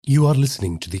You are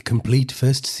listening to the complete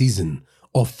first season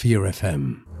of Fear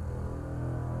FM.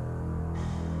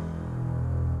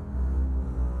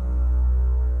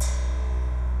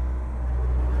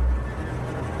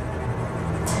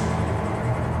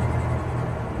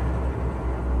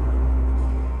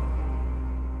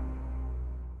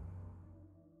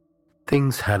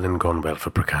 Things hadn't gone well for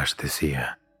Prakash this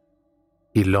year.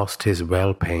 He lost his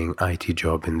well-paying IT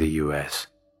job in the US,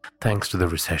 thanks to the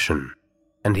recession,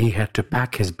 and he had to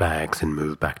pack his bags and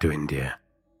move back to India,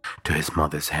 to his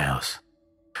mother's house,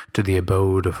 to the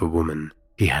abode of a woman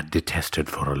he had detested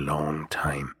for a long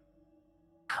time.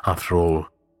 After all,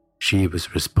 she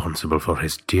was responsible for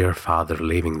his dear father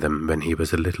leaving them when he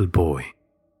was a little boy.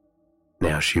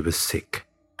 Now she was sick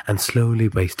and slowly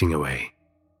wasting away,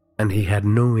 and he had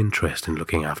no interest in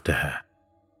looking after her.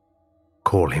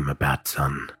 Call him a bad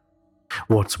son.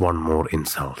 What's one more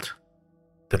insult?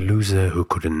 The loser who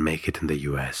couldn't make it in the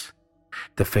US.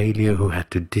 The failure who had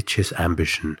to ditch his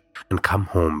ambition and come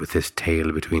home with his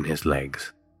tail between his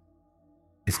legs.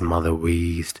 His mother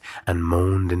wheezed and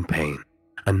moaned in pain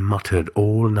and muttered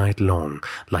all night long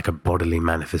like a bodily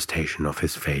manifestation of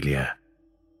his failure.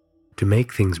 To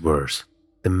make things worse,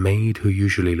 the maid who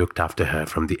usually looked after her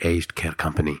from the aged care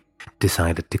company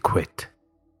decided to quit.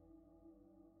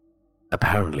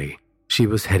 Apparently, she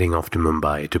was heading off to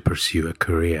Mumbai to pursue a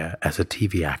career as a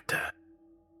TV actor.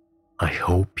 I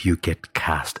hope you get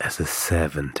cast as a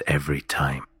servant every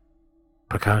time,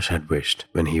 Prakash had wished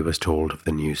when he was told of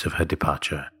the news of her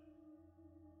departure.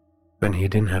 When he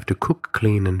didn't have to cook,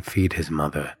 clean and feed his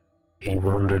mother, he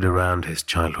wandered around his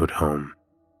childhood home,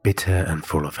 bitter and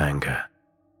full of anger.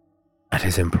 At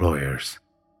his employers,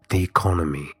 the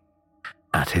economy,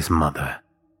 at his mother,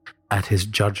 at his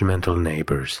judgmental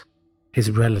neighbors, his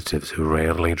relatives who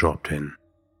rarely dropped in,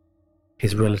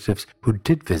 his relatives who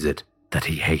did visit that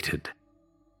he hated.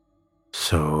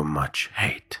 So much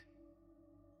hate.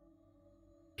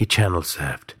 He channel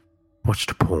surfed,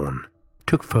 watched porn,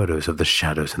 took photos of the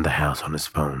shadows in the house on his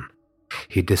phone.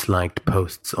 He disliked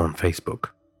posts on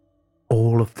Facebook.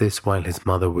 All of this while his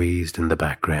mother wheezed in the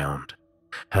background,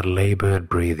 her labored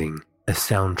breathing a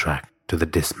soundtrack to the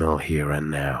dismal here and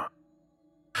now.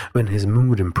 When his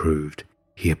mood improved,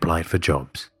 he applied for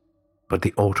jobs, but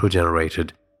the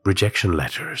auto-generated rejection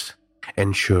letters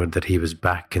ensured that he was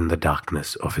back in the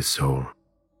darkness of his soul.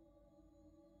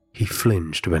 He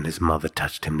flinched when his mother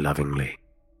touched him lovingly.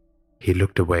 He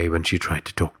looked away when she tried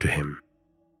to talk to him.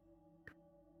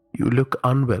 "You look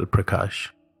unwell, Prakash.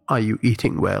 Are you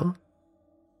eating well?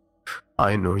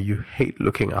 I know you hate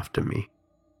looking after me.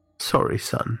 Sorry,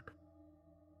 son."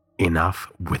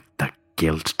 Enough with the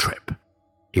guilt trip,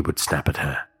 he would snap at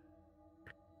her.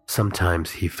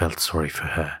 Sometimes he felt sorry for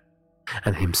her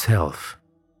and himself,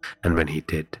 and when he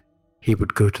did, he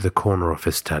would go to the corner of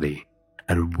his study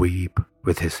and weep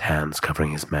with his hands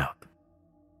covering his mouth.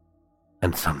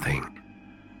 And something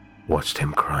watched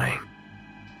him crying.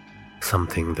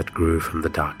 Something that grew from the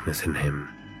darkness in him,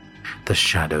 the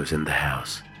shadows in the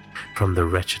house, from the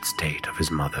wretched state of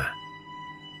his mother.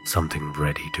 Something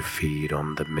ready to feed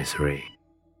on the misery.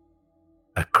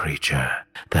 A creature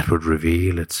that would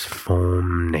reveal its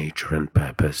form, nature and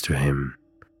purpose to him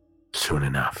soon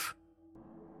enough.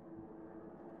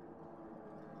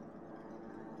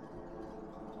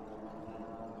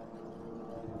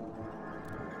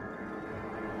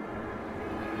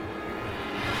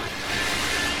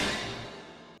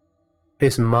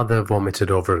 His mother vomited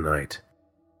overnight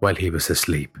while he was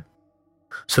asleep.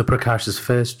 So Prakash's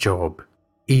first job,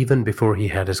 even before he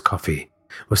had his coffee,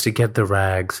 was to get the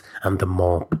rags and the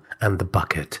mop and the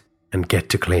bucket and get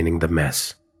to cleaning the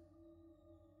mess.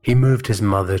 He moved his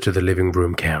mother to the living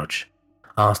room couch,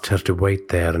 asked her to wait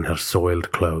there in her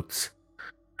soiled clothes,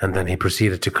 and then he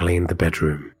proceeded to clean the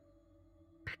bedroom.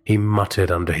 He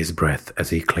muttered under his breath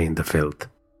as he cleaned the filth.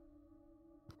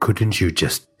 "Couldn't you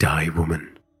just die,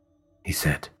 woman?" he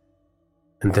said,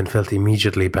 and then felt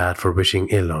immediately bad for wishing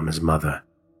ill on his mother.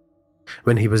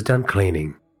 When he was done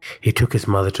cleaning, he took his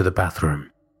mother to the bathroom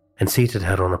and seated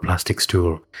her on a plastic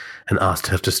stool and asked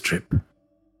her to strip.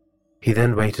 He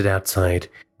then waited outside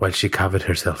while she covered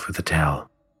herself with a towel.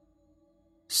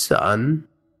 "Son,"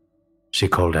 she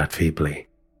called out feebly.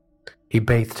 He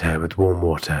bathed her with warm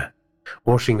water,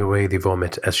 washing away the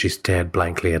vomit as she stared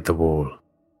blankly at the wall.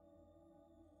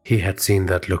 He had seen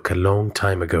that look a long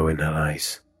time ago in her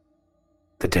eyes,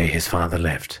 the day his father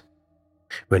left,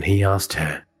 when he asked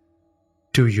her,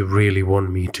 "Do you really want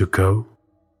me to go?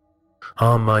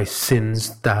 Are my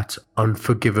sins that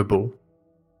unforgivable?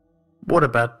 What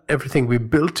about everything we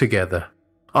built together?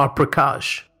 Our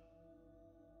Prakash?"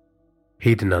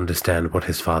 He didn't understand what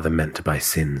his father meant by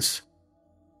sins.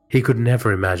 He could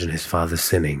never imagine his father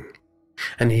sinning,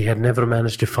 and he had never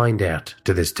managed to find out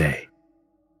to this day.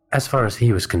 As far as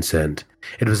he was concerned,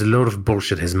 it was a load of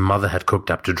bullshit his mother had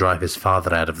cooked up to drive his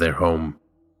father out of their home,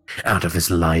 out of his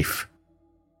life.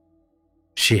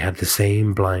 She had the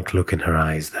same blank look in her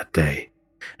eyes that day,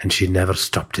 and she never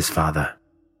stopped his father.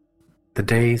 The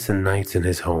days and nights in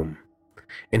his home,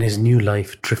 in his new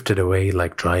life, drifted away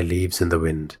like dry leaves in the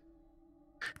wind.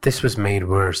 This was made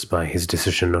worse by his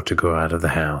decision not to go out of the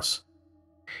house.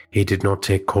 He did not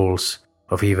take calls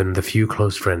of even the few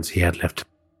close friends he had left.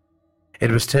 It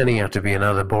was turning out to be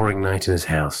another boring night in his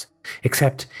house,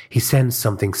 except he sensed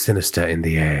something sinister in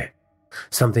the air,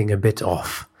 something a bit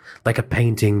off, like a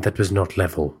painting that was not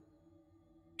level.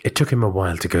 It took him a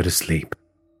while to go to sleep.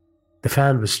 The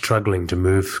fan was struggling to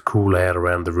move cool air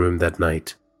around the room that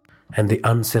night, and the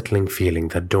unsettling feeling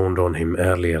that dawned on him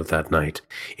earlier that night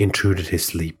intruded his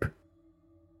sleep.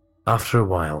 After a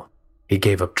while, he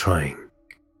gave up trying.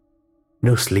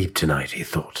 No sleep tonight, he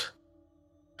thought.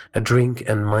 A drink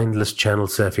and mindless channel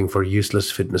surfing for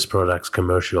useless fitness products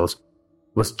commercials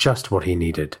was just what he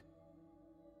needed.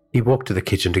 He walked to the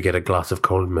kitchen to get a glass of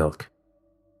cold milk.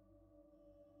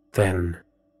 Then,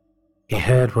 he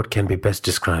heard what can be best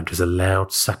described as a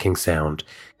loud sucking sound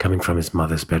coming from his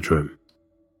mother's bedroom.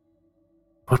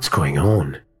 What's going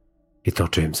on? He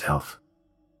thought to himself.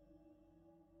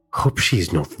 Hope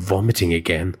she's not vomiting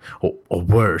again, or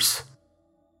worse.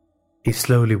 He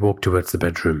slowly walked towards the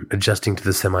bedroom, adjusting to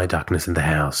the semi-darkness in the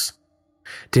house,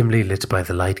 dimly lit by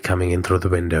the light coming in through the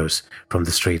windows from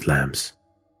the street lamps.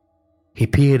 He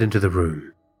peered into the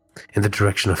room, in the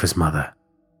direction of his mother.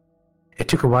 It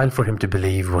took a while for him to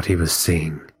believe what he was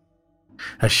seeing.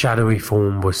 A shadowy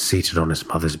form was seated on his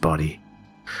mother's body,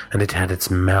 and it had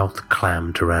its mouth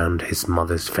clamped around his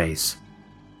mother's face,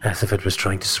 as if it was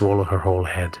trying to swallow her whole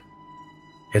head.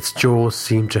 Its jaws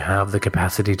seemed to have the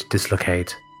capacity to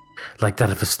dislocate, like that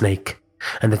of a snake,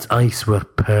 and its eyes were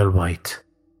pearl white.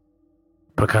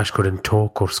 Prakash couldn't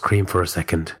talk or scream for a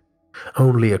second.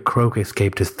 Only a croak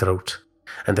escaped his throat,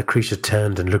 and the creature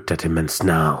turned and looked at him and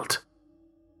snarled.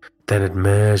 Then it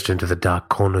merged into the dark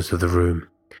corners of the room,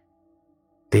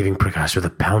 leaving Prakash with a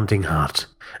pounding heart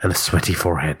and a sweaty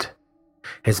forehead.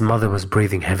 His mother was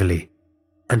breathing heavily,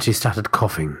 and she started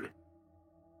coughing.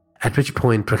 At which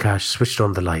point Prakash switched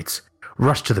on the lights,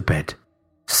 rushed to the bed,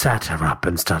 sat her up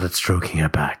and started stroking her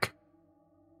back.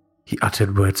 He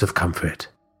uttered words of comfort,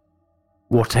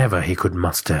 whatever he could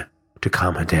muster to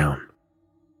calm her down.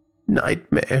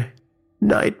 "Nightmare,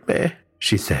 nightmare,"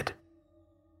 she said.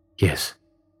 "Yes,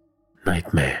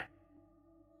 nightmare,"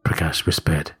 Prakash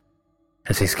whispered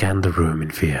as he scanned the room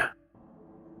in fear.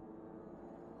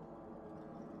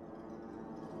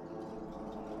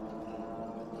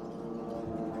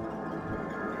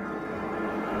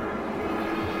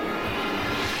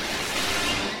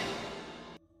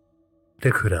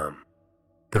 Raghuram,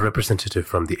 the representative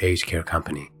from the aged care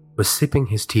company, was sipping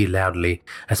his tea loudly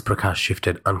as Prakash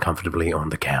shifted uncomfortably on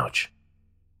the couch.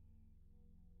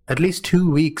 "At least 2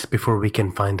 weeks before we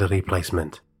can find a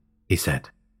replacement," he said.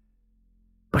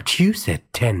 "But you said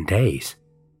 10 days,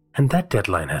 and that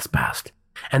deadline has passed,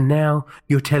 and now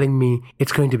you're telling me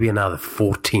it's going to be another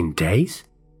 14 days?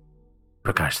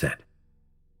 Prakash said.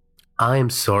 "I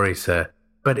am sorry, sir,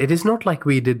 but it is not like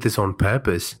we did this on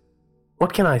purpose.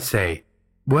 What can I say?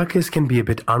 Workers can be a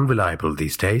bit unreliable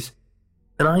these days,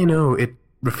 and I know it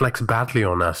reflects badly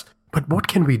on us, but what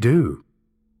can we do?"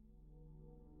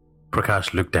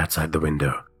 Prakash looked outside the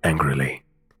window, angrily.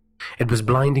 It was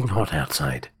blinding hot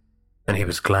outside, and he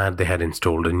was glad they had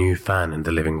installed a new fan in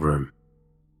the living room.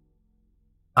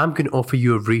 "I'm going to offer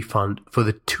you a refund for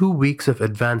the 2 weeks of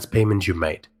advance payment you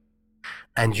made,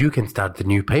 and you can start the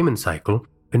new payment cycle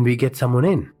when we get someone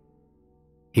in,"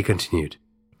 he continued.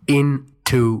 "In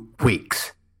 2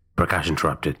 weeks, Prakash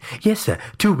interrupted. "Yes, sir,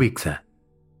 2 weeks, sir."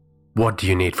 "What do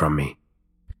you need from me?"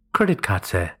 "Credit card,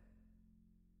 sir."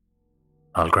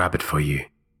 "I'll grab it for you,"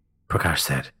 Prakash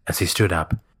said as he stood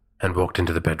up and walked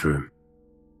into the bedroom.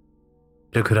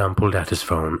 Raghuram pulled out his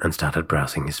phone and started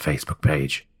browsing his Facebook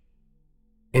page.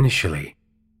 Initially,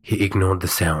 he ignored the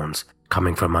sounds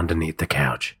coming from underneath the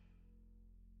couch.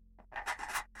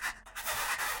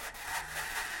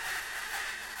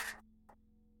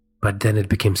 But then it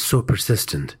became so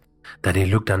persistent that he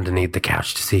looked underneath the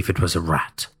couch to see if it was a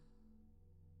rat.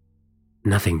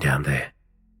 Nothing down there.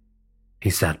 He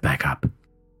sat back up.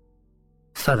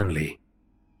 Suddenly,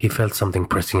 he felt something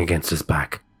pressing against his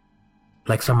back,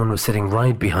 like someone was sitting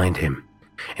right behind him,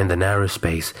 in the narrow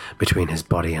space between his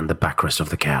body and the backrest of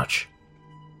the couch.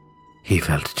 He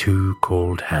felt 2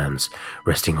 cold hands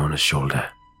resting on his shoulder.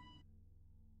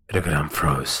 Raghuram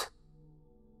froze.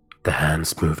 The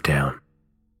hands moved down.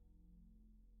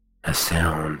 A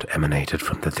sound emanated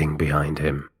from the thing behind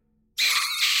him.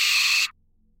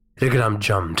 Raghuram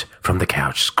jumped from the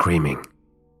couch, screaming.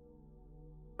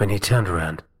 When he turned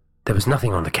around, there was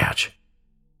nothing on the couch.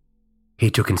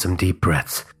 He took in some deep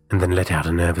breaths and then let out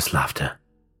a nervous laughter.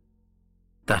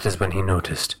 That is when he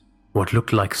noticed what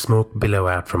looked like smoke billow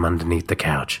out from underneath the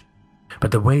couch.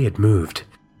 But the way it moved,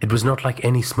 it was not like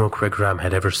any smoke Raghuram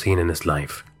had ever seen in his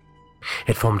life.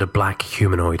 It formed a black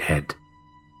humanoid head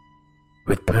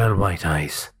with pearl-white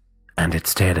eyes, and it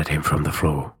stared at him from the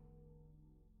floor.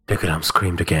 Raghuram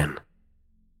screamed again.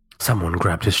 Someone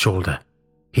grabbed his shoulder.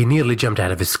 He nearly jumped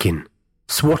out of his skin,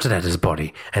 swatted at his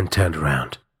body, and turned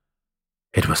around.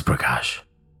 It was Prakash.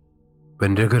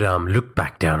 When Raghuram looked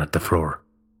back down at the floor,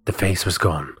 the face was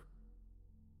gone.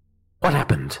 "What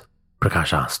happened?"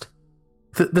 Prakash asked.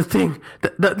 The thing,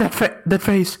 that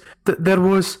face, there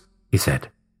was," he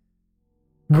said.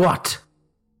 "What?"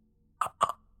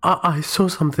 I saw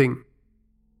something."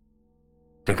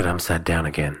 Raghuram sat down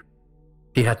again.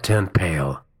 He had turned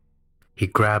pale. He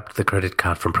grabbed the credit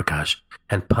card from Prakash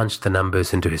and punched the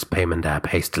numbers into his payment app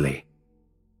hastily.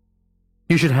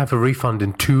 "You should have a refund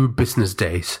in 2 business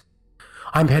days.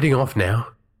 I'm heading off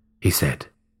now," he said.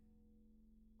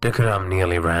 Raghuram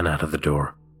nearly ran out of the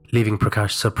door, leaving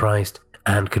Prakash surprised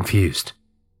and confused.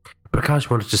 Prakash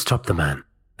wanted to stop the man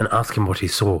and ask him what he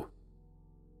saw,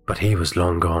 but he was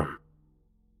long gone.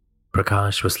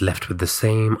 Prakash was left with the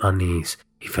same unease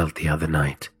he felt the other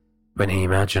night when he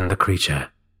imagined the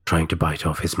creature trying to bite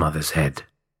off his mother's head.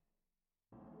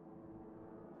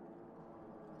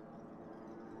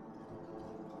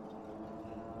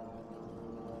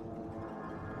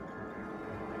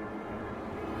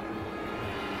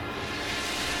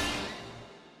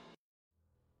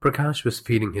 Prakash was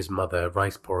feeding his mother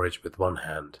rice porridge with one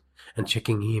hand and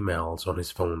checking emails on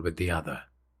his phone with the other.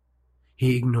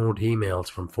 He ignored emails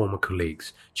from former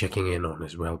colleagues checking in on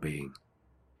his well-being.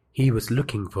 He was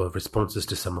looking for responses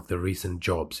to some of the recent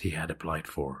jobs he had applied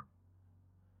for.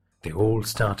 They all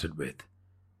started with,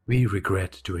 "We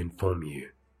regret to inform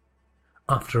you."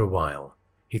 After a while,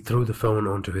 he threw the phone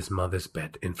onto his mother's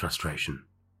bed in frustration.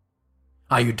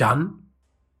 "Are you done?"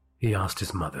 he asked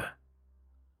his mother.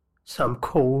 "Some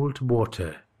cold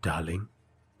water, darling,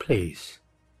 please."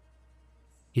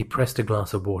 He pressed a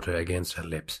glass of water against her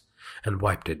lips and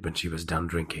wiped it when she was done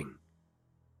drinking.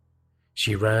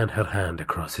 She ran her hand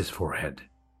across his forehead.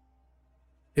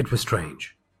 It was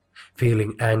strange,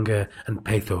 feeling anger and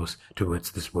pathos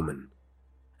towards this woman,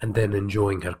 and then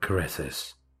enjoying her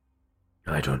caresses.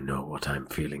 "I don't know what I'm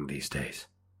feeling these days,"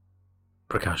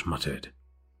 Prakash muttered.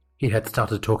 He had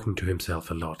started talking to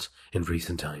himself a lot in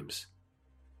recent times.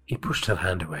 He pushed her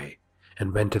hand away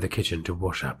and went to the kitchen to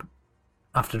wash up.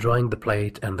 After drying the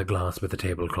plate and the glass with a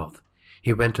tablecloth,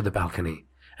 he went to the balcony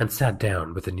and sat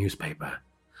down with a newspaper,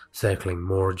 circling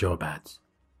more job ads.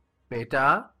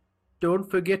 "Beta,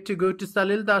 don't forget to go to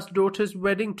Salilda's daughter's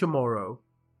wedding tomorrow.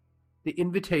 The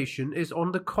invitation is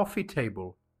on the coffee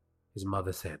table," his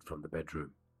mother said from the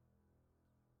bedroom.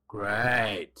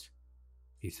 "Great,"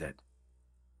 he said.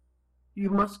 "You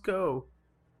must go.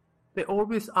 They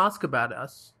always ask about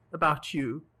us, about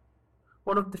you.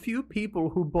 One of the few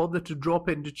people who bother to drop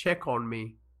in to check on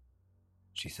me,"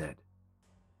 she said.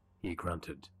 He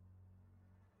grunted.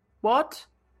 "What?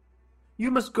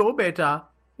 You must go, Beta.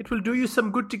 It will do you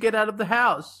some good to get out of the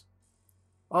house."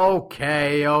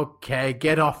 Okay,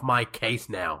 get off my case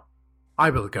now. I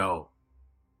will go,"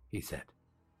 he said.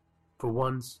 For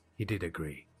once, he did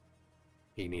agree.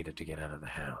 He needed to get out of the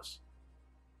house.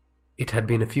 It had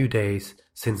been a few days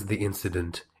since the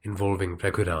incident involving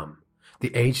Raghuram,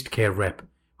 the aged care rep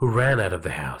who ran out of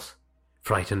the house,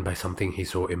 frightened by something he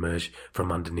saw emerge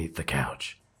from underneath the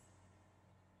couch.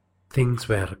 Things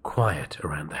were quiet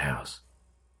around the house.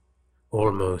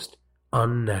 Almost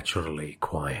unnaturally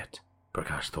quiet,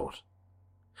 Prakash thought.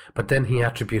 But then he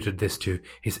attributed this to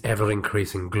his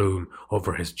ever-increasing gloom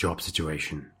over his job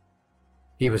situation.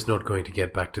 He was not going to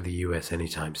get back to the US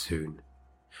anytime soon,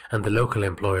 and the local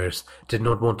employers did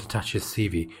not want to touch his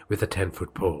CV with a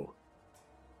 10-foot pole.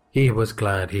 He was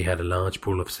glad he had a large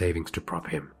pool of savings to prop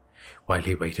him while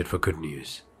he waited for good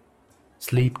news.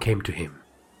 Sleep came to him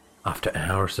after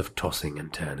hours of tossing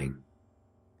and turning,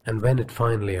 and when it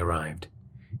finally arrived,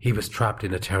 he was trapped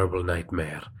in a terrible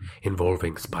nightmare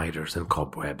involving spiders and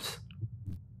cobwebs.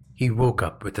 He woke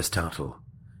up with a startle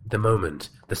the moment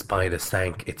the spider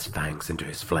sank its fangs into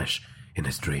his flesh in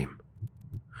his dream.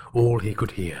 All he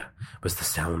could hear was the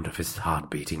sound of his heart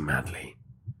beating madly.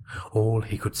 All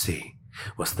he could see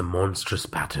was the monstrous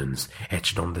patterns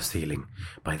etched on the ceiling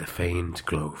by the faint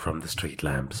glow from the street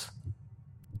lamps.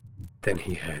 Then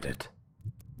he heard it,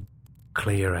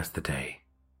 clear as the day,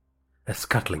 a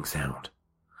scuttling sound,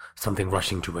 something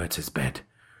rushing towards his bed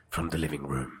from the living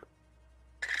room.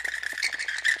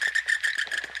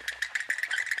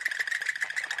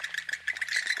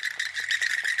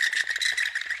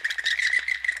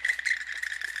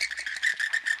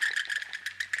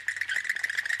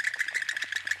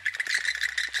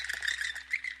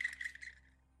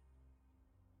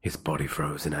 His body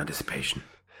froze in anticipation.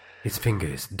 His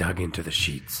fingers dug into the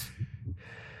sheets.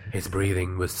 His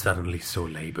breathing was suddenly so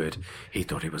labored, he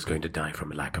thought he was going to die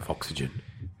from a lack of oxygen.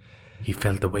 He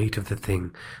felt the weight of the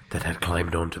thing that had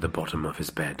climbed onto the bottom of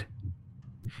his bed.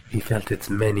 He felt its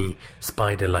many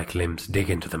spider-like limbs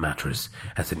dig into the mattress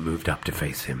as it moved up to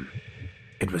face him.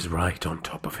 It was right on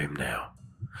top of him now,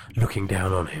 looking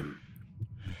down on him.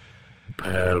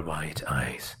 Pearl-white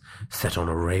eyes set on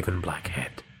a raven-black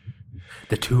head.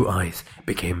 The two eyes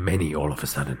became many all of a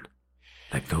sudden.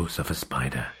 Like those of a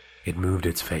spider, it moved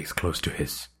its face close to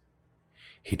his.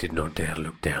 He did not dare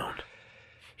look down.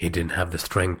 He didn't have the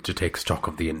strength to take stock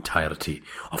of the entirety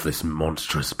of this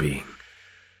monstrous being.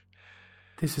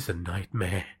 "This is a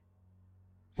nightmare.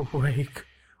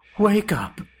 Wake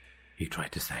up," he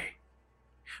tried to say.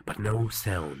 But no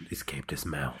sound escaped his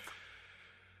mouth.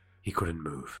 He couldn't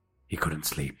move. He couldn't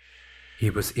sleep. He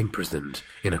was imprisoned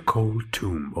in a cold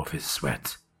tomb of his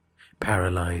sweat,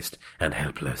 paralyzed and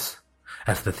helpless,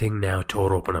 as the thing now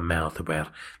tore open a mouth where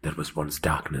there was once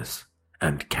darkness,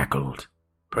 and cackled.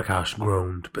 Prakash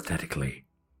groaned pathetically,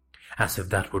 as if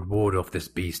that would ward off this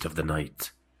beast of the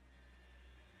night.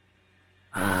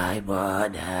 "I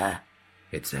want her,"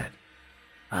 it said.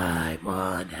 "I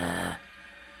want her.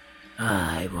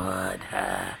 I want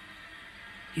her.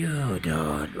 You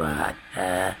don't want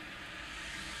her."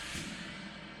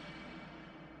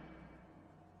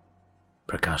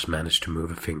 Prakash managed to move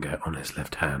a finger on his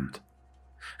left hand,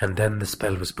 and then the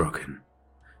spell was broken,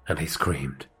 and he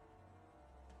screamed.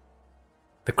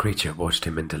 The creature watched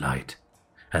him in delight,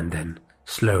 and then,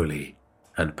 slowly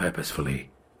and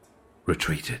purposefully,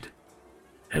 retreated,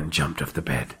 and jumped off the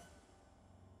bed,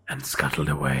 and scuttled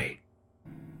away.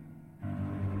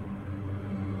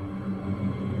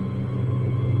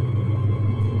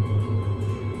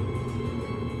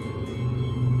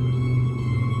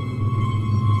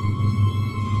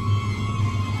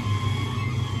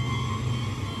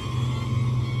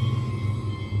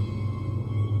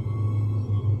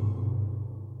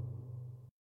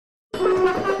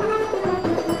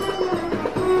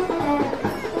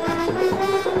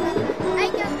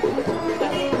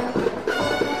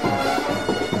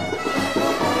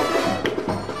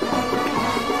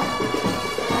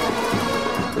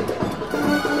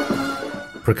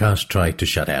 Prakash tried to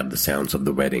shut out the sounds of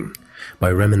the wedding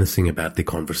by reminiscing about the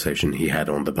conversation he had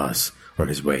on the bus on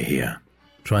his way here,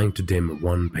 trying to dim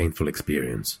one painful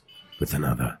experience with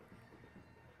another.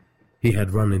 He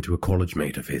had run into a college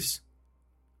mate of his,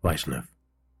 Vaishnav.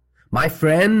 "My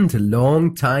friend,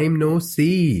 long time no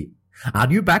see.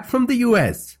 Are you back from the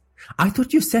US? I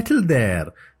thought you settled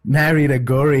there. Married a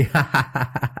Gauri.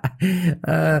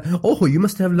 Oh, you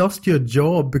must have lost your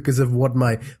job because of what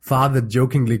my father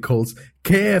jokingly calls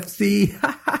KFC.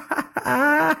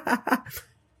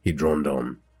 He droned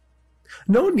on.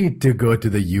 No need to go to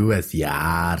the US,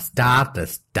 yaar. Start a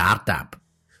startup.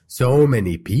 So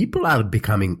many people are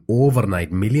becoming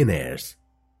overnight millionaires.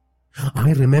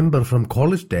 I remember from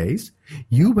college days,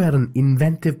 you were an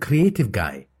inventive, creative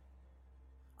guy.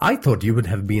 I thought you would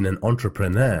have been an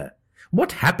entrepreneur.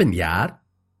 What happened, yaar?"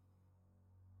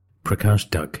 Prakash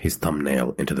dug his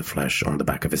thumbnail into the flesh on the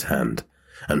back of his hand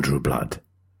and drew blood.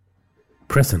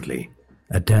 Presently,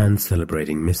 a dance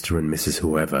celebrating Mr. and Mrs.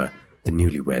 Whoever, the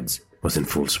newlyweds, was in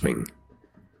full swing.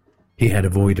 He had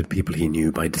avoided people he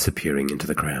knew by disappearing into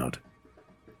the crowd.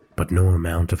 But no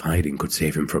amount of hiding could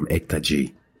save him from Ekta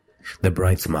Ji, the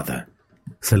bride's mother,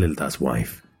 Salilda's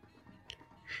wife.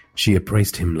 She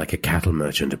appraised him like a cattle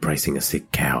merchant appraising a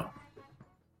sick cow.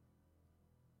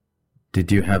 "Did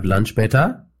you have lunch,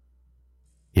 beta?"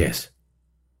 "Yes."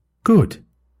 "Good."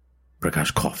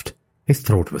 Prakash coughed. His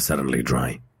throat was suddenly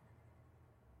dry.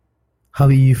 "How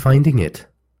are you finding it,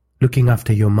 looking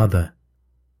after your mother?"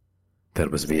 There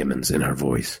was vehemence in her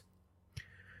voice.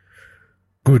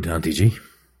 "Good, Auntie Ji,"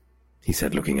 he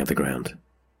said, looking at the ground.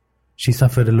 "She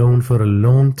suffered alone for a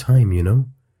long time, you know.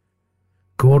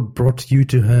 God brought you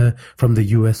to her from the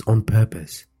US on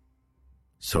purpose."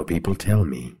 "So people tell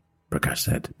me," Prakash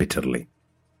said bitterly.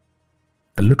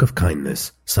 A look of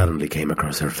kindness suddenly came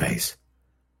across her face,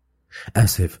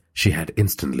 as if she had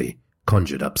instantly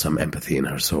conjured up some empathy in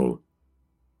her soul.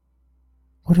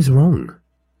 "What is wrong?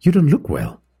 You don't look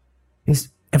well.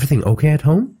 Is everything okay at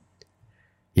home?"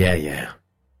 Yeah.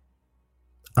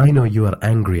 I know you are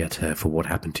angry at her for what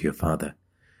happened to your father.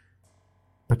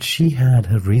 But she had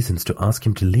her reasons to ask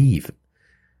him to leave.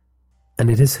 And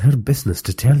it is her business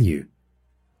to tell you.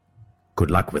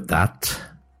 Good luck with that.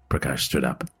 Prakash stood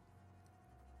up.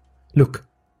 Look,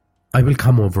 I will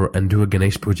come over and do a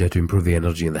Ganesh Puja to improve the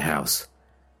energy in the house.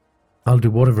 I'll do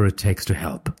whatever it takes to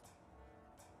help.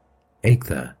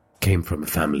 Ekta came from a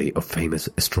family of famous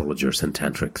astrologers and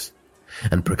tantrics,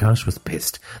 and Prakash was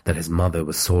pissed that his mother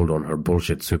was sold on her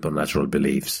bullshit supernatural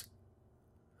beliefs.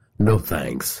 No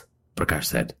thanks, Prakash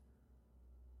said.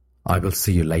 I will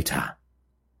see you later.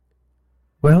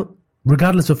 Well,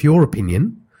 regardless of your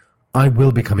opinion, I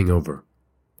will be coming over,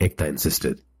 Ekta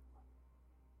insisted.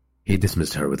 He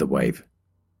dismissed her with a wave.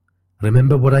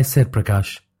 Remember what I said,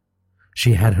 Prakash.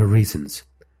 She had her reasons.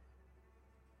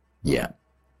 Yeah.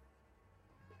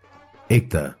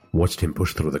 Ekta watched him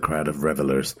push through the crowd of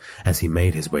revelers as he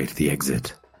made his way to the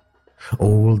exit.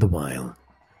 All the while,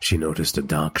 she noticed a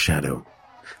dark shadow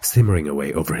simmering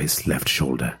away over his left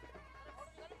shoulder.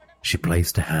 She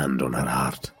placed a hand on her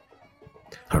heart,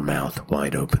 her mouth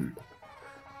wide open.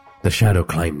 The shadow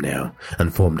climbed now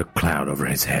and formed a cloud over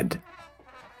his head.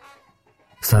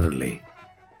 Suddenly,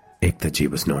 Ektaji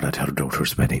was not at her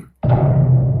daughter's wedding.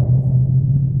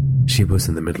 She was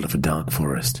in the middle of a dark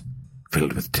forest,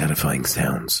 filled with terrifying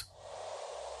sounds.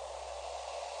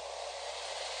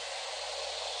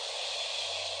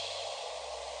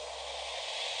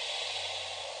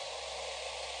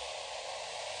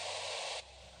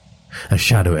 A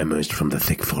shadow emerged from the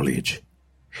thick foliage,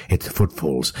 its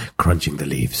footfalls crunching the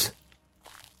leaves.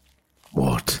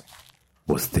 What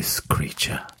was this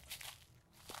creature?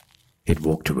 It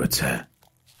walked towards her,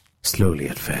 slowly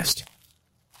at first,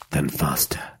 then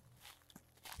faster.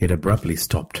 It abruptly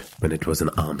stopped when it was an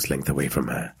arm's length away from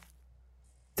her.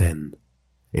 Then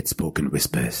it spoke in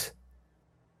whispers.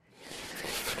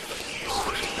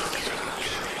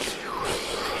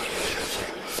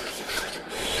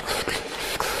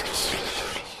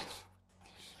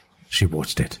 She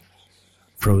watched it,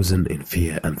 frozen in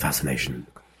fear and fascination.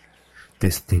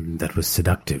 This thing that was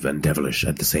seductive and devilish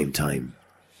at the same time.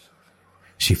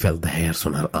 She felt the hairs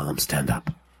on her arm stand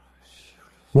up.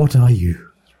 What are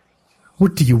you?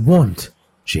 What do you want?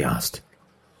 She asked.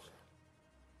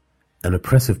 An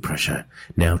oppressive pressure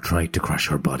now tried to crush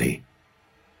her body.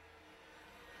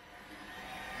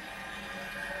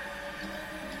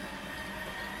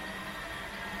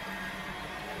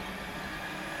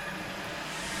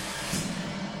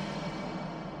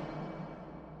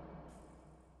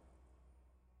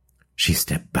 She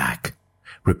stepped back,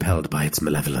 repelled by its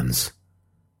malevolence.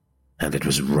 And it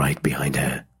was right behind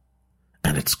her,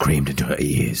 and it screamed into her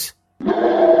ears.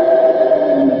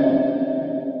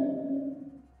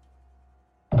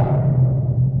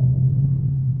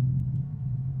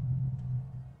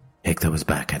 Ekta was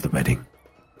back at the wedding.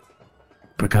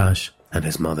 Prakash and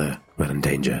his mother were in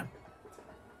danger.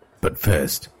 But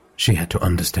first, she had to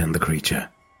understand the creature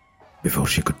before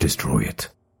she could destroy it.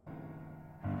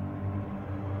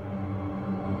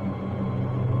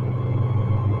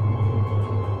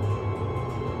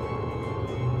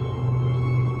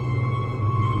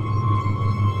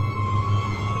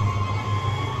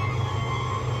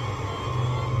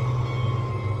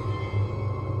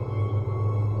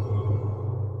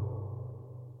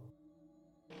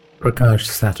 Prakash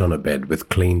sat on a bed with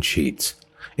clean sheets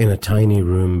in a tiny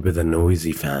room with a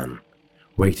noisy fan,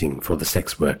 waiting for the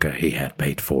sex worker he had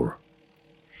paid for.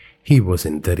 He was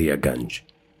in Daryaganj,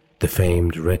 the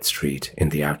famed Red Street in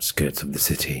the outskirts of the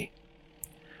city.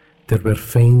 There were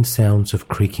faint sounds of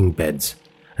creaking beds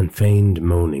and faint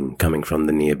moaning coming from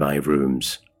the nearby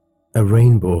rooms. A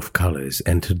rainbow of colors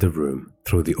entered the room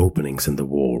through the openings in the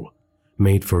wall,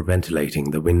 made for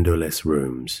ventilating the windowless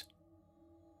rooms.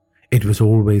 It was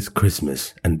always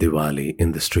Christmas and Diwali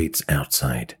in the streets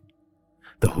outside.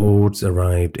 The hordes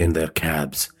arrived in their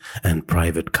cabs and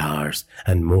private cars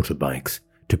and motorbikes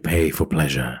to pay for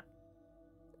pleasure.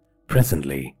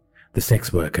 Presently, the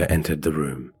sex worker entered the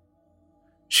room.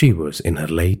 She was in her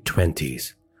late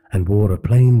 20s and wore a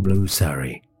plain blue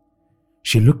sari.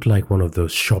 She looked like one of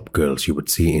those shop girls you would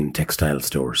see in textile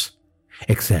stores,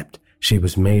 except she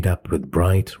was made up with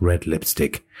bright red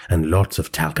lipstick and lots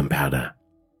of talcum powder.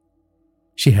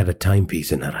 She had a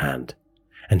timepiece in her hand,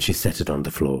 and she set it on the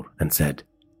floor and said,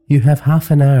 "You have half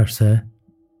an hour, sir."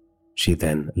 She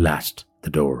then latched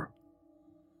the door.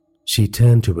 She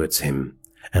turned towards him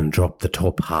and dropped the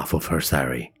top half of her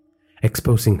sari,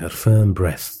 exposing her firm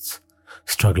breasts,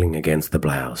 struggling against the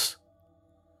blouse.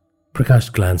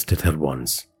 Prakash glanced at her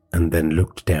once and then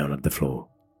looked down at the floor.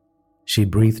 She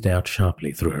breathed out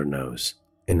sharply through her nose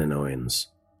in annoyance.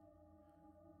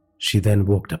 She then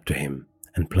walked up to him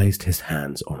and placed his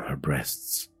hands on her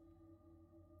breasts.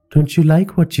 "Don't you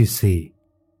like what you see?"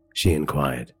 she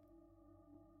inquired.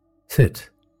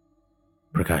 "Sit,"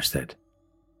 Prakash said.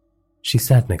 She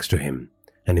sat next to him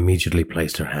and immediately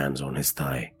placed her hands on his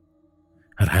thigh.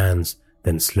 Her hands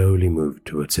then slowly moved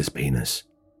towards his penis.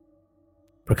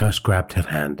 Prakash grabbed her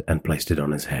hand and placed it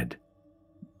on his head.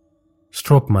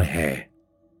 "Stroke my hair,"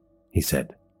 he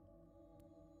said.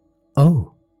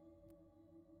 "Oh,"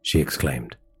 she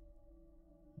exclaimed.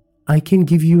 "I can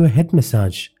give you a head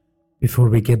massage before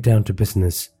we get down to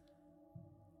business.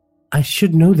 I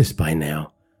should know this by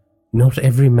now. Not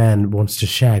every man wants to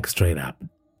shag straight up."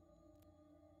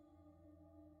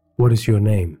 "What is your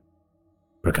name?"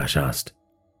 Prakash asked.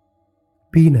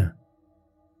 "Beena,"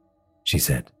 she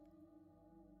said.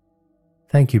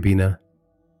 "Thank you, Beena.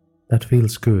 That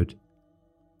feels good,"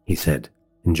 he said,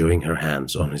 enjoying her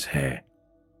hands on his hair.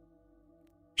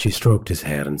 She stroked his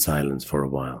hair in silence for a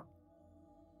while.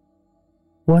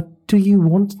 "What do you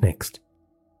want next?"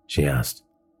 she asked.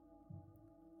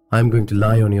 "I'm going to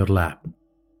lie on your lap,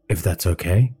 if that's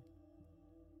okay."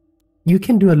 "You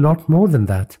can do a lot more than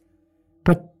that.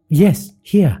 But yes,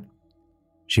 here."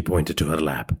 She pointed to her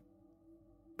lap.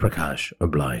 Prakash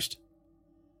obliged.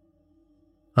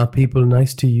 "Are people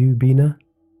nice to you, Beena?"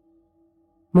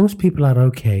 "Most people are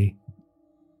okay.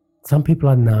 Some people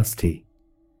are nasty.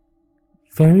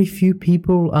 Very few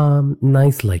people are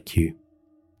nice like you.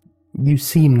 You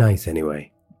seem nice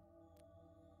anyway."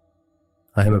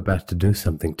 "I am about to do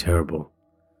something terrible,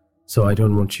 so I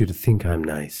don't want you to think I'm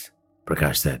nice,"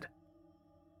 Prakash said.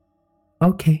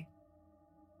 "Okay."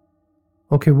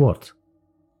 "Okay, what?"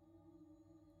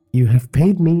 "You have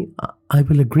paid me. I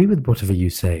will agree with whatever you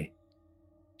say,"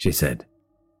 she said.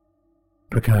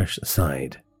 Prakash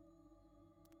sighed.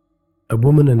 A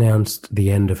woman announced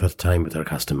the end of her time with her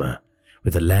customer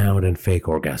with a loud and fake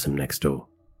orgasm next door.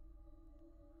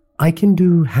 "I can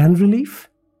do hand relief?"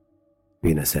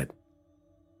 Beena said.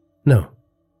 "No,"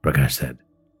 Prakash said.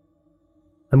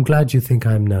 "I'm glad you think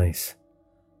I'm nice.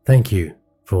 Thank you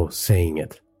for saying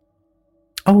it."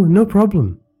 "Oh, no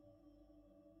problem."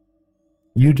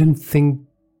 "You didn't think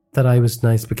that I was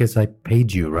nice because I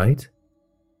paid you, right?"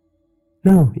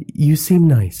 "No, you seem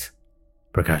nice."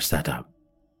 Prakash sat up.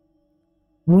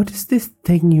 "What is this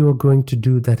thing you are going to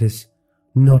do that is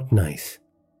not nice?"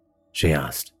 she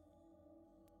asked.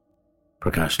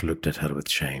 Prakash looked at her with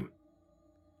shame.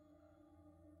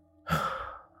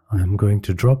 "I am going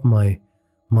to drop my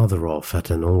mother off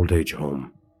at an old age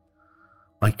home.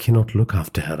 I cannot look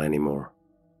after her anymore."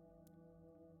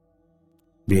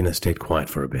 Beena stayed quiet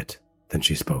for a bit, then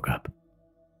she spoke up.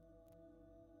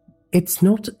 "It's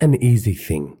not an easy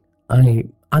thing, I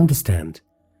understand.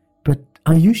 But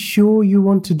are you sure you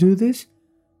want to do this?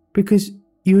 Because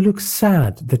you look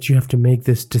sad that you have to make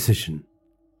this decision."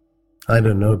 "I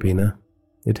don't know, Beena.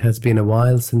 It has been a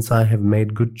while since I have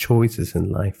made good choices in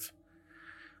life.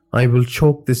 I will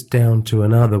chalk this down to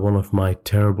another one of my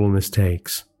terrible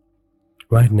mistakes.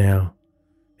 Right now,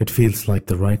 it feels like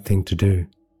the right thing to do."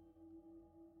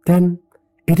 "Then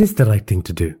it is the right thing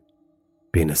to do,"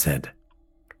 Beena said.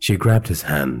 She grabbed his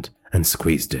hand and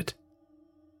squeezed it.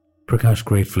 Prakash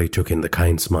gratefully took in the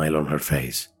kind smile on her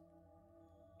face.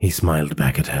 He smiled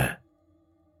back at her.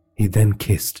 He then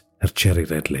kissed her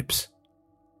cherry-red lips.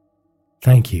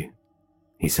 "Thank you,"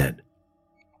 he said.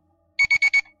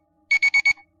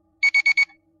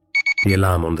 The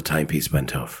alarm on the timepiece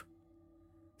went off.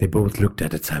 They both looked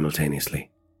at it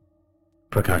simultaneously.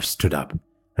 Prakash stood up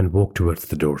and walked towards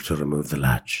the door to remove the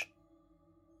latch.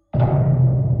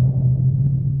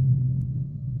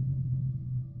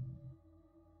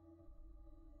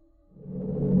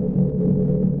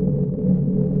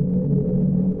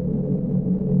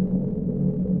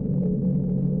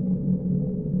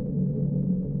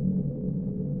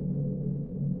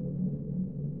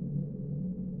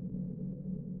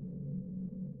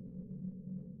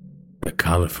 The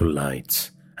colorful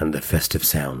lights and the festive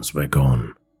sounds were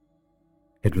gone.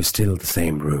 It was still the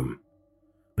same room,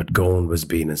 but gone was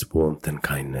Beena's warmth and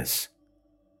kindness.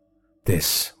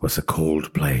 This was a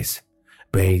cold place,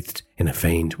 bathed in a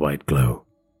faint white glow.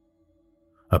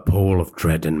 A pall of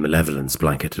dread and malevolence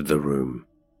blanketed the room.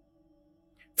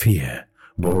 Fear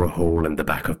bore a hole in the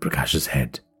back of Prakash's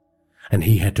head, and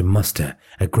he had to muster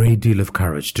a great deal of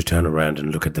courage to turn around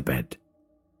and look at the bed.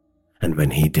 And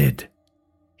when he did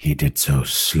so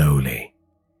slowly.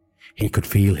 He could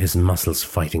feel his muscles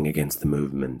fighting against the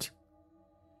movement.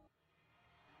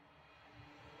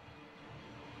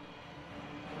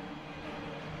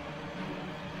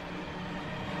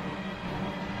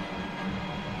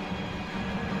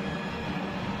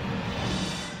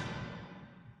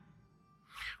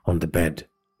 On the bed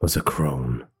was a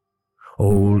crone.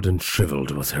 Old and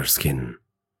shriveled was her skin.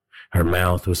 Her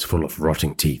mouth was full of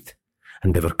rotting teeth,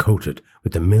 and they were coated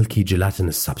with a milky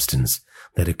gelatinous substance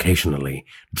that occasionally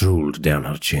drooled down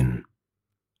her chin.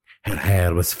 Her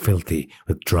hair was filthy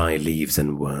with dry leaves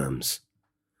and worms.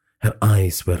 Her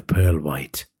eyes were pearl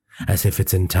white, as if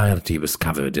its entirety was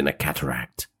covered in a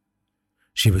cataract.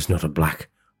 She was not a black,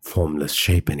 formless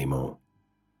shape anymore.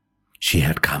 She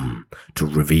had come to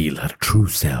reveal her true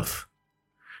self.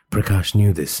 Prakash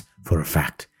knew this for a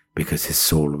fact because his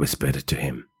soul whispered it to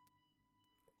him.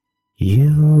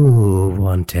 You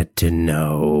wanted to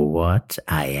know what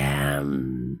I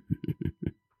am.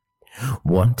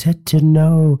 Wanted to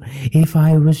know if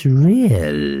I was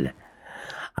real.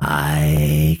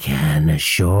 I can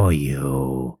assure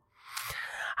you,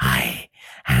 I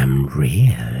am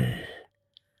real.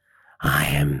 I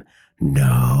am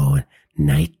no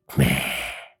nightmare.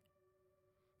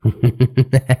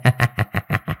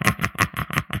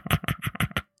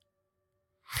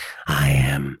 I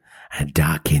am a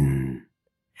darkin,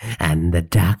 and the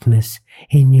darkness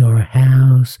in your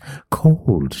house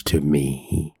called to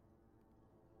me.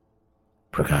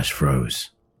 Prakash froze.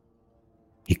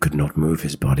 He could not move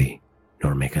his body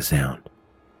nor make a sound.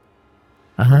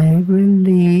 I will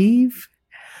leave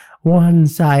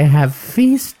once I have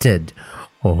feasted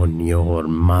on your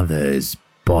mother's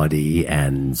body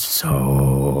and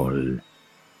soul.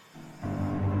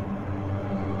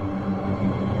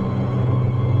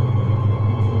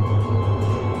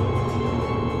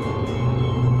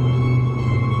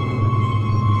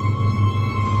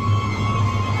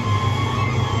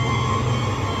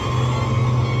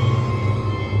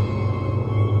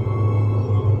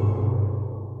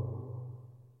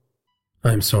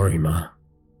 I'm sorry, Ma.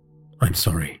 I'm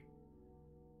sorry,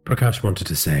 Prakash wanted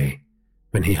to say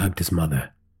when he hugged his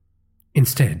mother.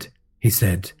 Instead, he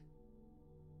said,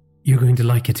 You're going to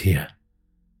like it here.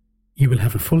 You will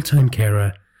have a full-time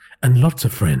carer and lots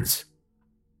of friends.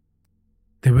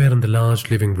 They were in the large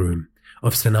living room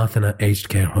of Sanatana Aged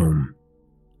Care Home,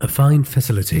 a fine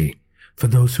facility for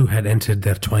those who had entered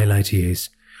their twilight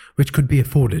years, which could be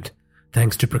afforded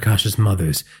thanks to Prakash's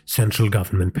mother's central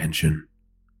government pension.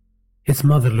 His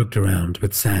mother looked around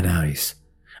with sad eyes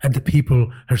at the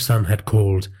people her son had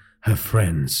called her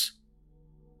friends.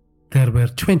 There were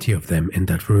 20 of them in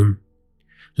that room,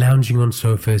 lounging on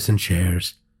sofas and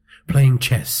chairs, playing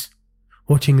chess,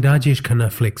 watching Rajesh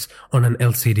Khanna flicks on an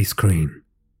LCD screen.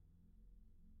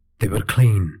 They were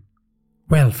clean,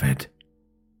 well-fed.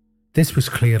 This was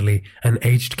clearly an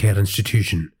aged care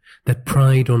institution that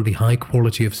prided on the high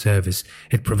quality of service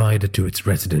it provided to its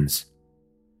residents.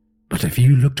 But if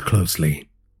you looked closely,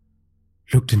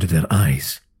 looked into their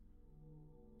eyes,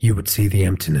 you would see the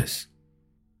emptiness,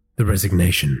 the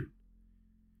resignation.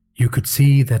 You could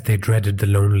see that they dreaded the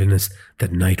loneliness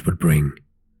that night would bring,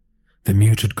 the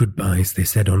muted goodbyes they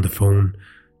said on the phone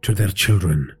to their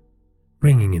children,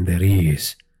 ringing in their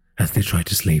ears as they tried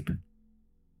to sleep,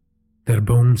 their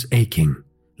bones aching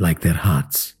like their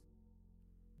hearts.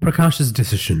 Prakash's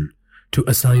decision to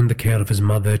assign the care of his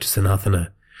mother to Sanatana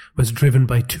was driven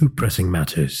by two pressing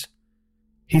matters: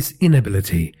 his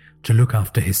inability to look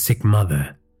after his sick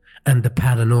mother and the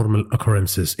paranormal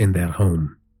occurrences in their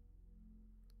home.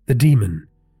 The demon,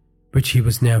 which he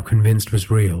was now convinced was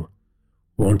real,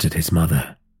 wanted his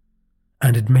mother,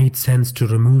 and it made sense to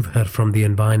remove her from the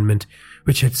environment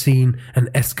which had seen an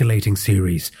escalating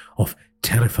series of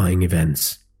terrifying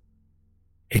events.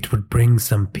 It would bring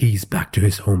some peace back to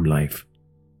his home life.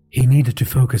 He needed to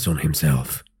focus on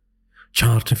himself,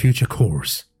 chart a future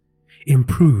course,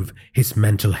 improve his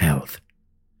mental health,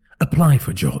 apply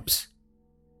for jobs.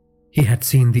 He had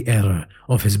seen the error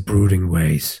of his brooding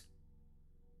ways.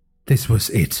 This was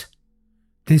it.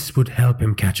 This would help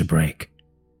him catch a break.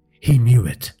 He knew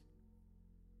it.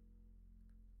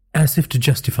 As if to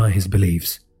justify his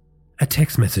beliefs, a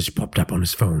text message popped up on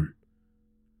his phone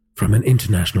from an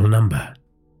international number.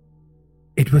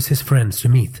 It was his friend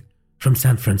Sumit from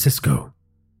San Francisco.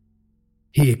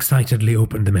 He excitedly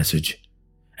opened the message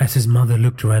as his mother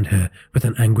looked around her with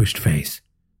an anguished face.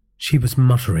 She was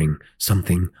muttering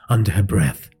something under her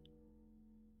breath.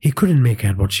 He couldn't make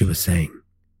out what she was saying.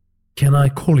 "Can I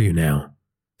call you now?"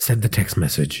 said the text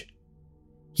message.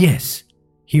 "Yes,"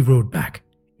 he wrote back,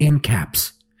 in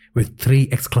caps, with 3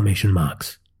 exclamation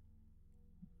marks.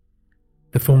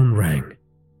 The phone rang.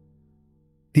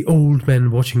 The old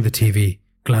man watching the TV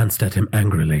glanced at him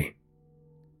angrily.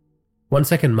 "1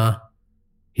 second, Ma,"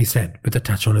 he said with a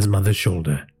touch on his mother's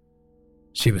shoulder.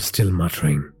 She was still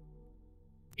muttering.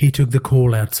 He took the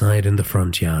call outside in the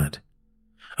front yard.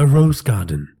 A rose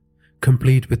garden,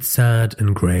 complete with sad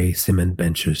and grey cement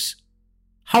benches.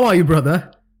 How are you,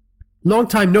 brother? Long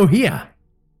time no hear,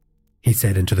 he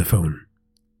said into the phone.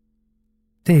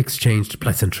 They exchanged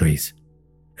pleasantries,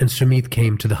 and Sumit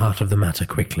came to the heart of the matter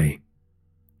quickly.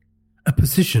 A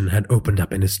position had opened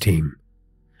up in his team,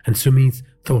 and Sumit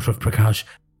thought of Prakash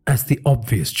as the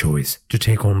obvious choice to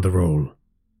take on the role.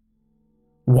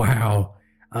 Wow,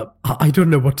 I don't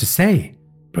know what to say,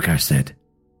 Prakash said.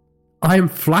 I am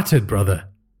flattered, brother.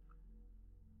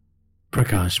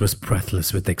 Prakash was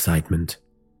breathless with excitement.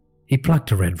 He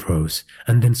plucked a red rose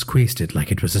and then squeezed it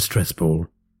like it was a stress ball.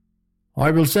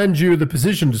 I will send you the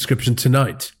position description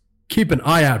tonight. Keep an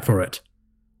eye out for it,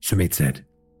 Sumit said.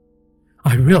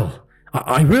 I will.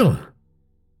 I will.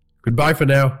 Goodbye for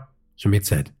now, Sumit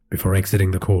said before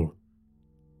exiting the call.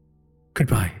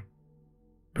 Goodbye,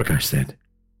 Prakash said.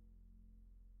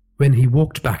 When he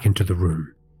walked back into the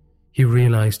room, he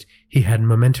realized he had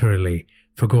momentarily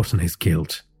forgotten his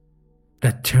guilt.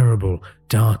 That terrible,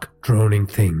 dark, droning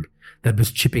thing that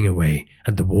was chipping away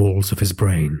at the walls of his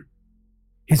brain.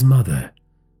 His mother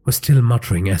was still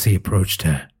muttering as he approached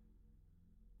her.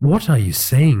 What are you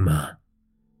saying, Ma?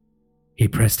 He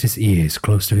pressed his ears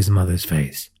close to his mother's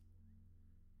face.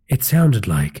 It sounded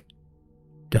like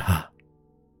da,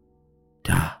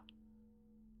 da,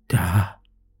 da,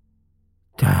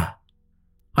 da.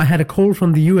 I had a call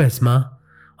from the US, Ma.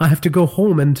 I have to go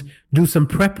home and do some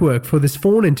prep work for this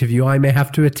phone interview I may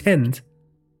have to attend.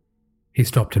 He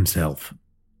stopped himself,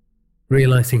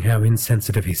 realizing how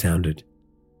insensitive he sounded.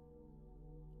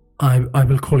 I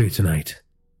will call you tonight.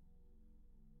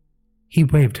 He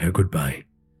waved her goodbye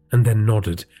and then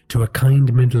nodded to a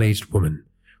kind middle-aged woman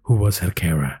who was her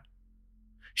carer.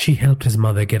 She helped his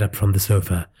mother get up from the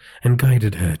sofa and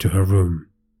guided her to her room.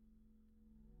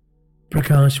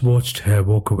 Prakash watched her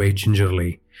walk away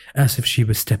gingerly, as if she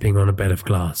was stepping on a bed of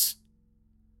glass.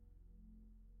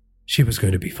 She was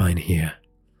going to be fine here,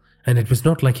 and it was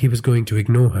not like he was going to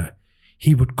ignore her.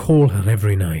 He would call her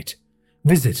every night,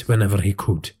 visit whenever he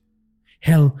could.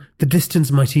 Hell, the distance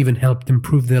might even help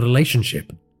improve their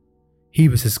relationship. He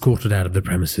was escorted out of the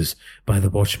premises by the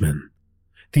watchman.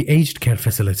 The aged care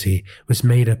facility was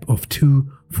made up of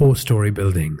 2 4-story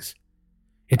buildings.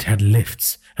 It had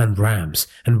lifts and ramps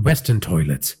and western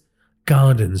toilets,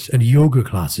 gardens and yoga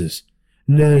classes,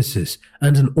 nurses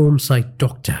and an on-site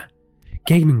doctor,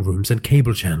 gaming rooms and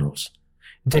cable channels,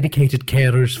 dedicated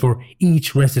carers for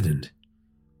each resident.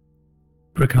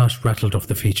 Prakash rattled off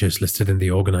the features listed in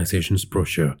the organization's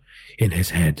brochure in his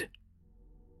head.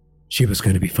 She was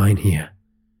going to be fine here.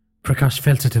 Prakash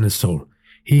felt it in his soul.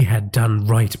 He had done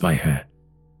right by her.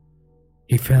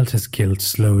 He felt his guilt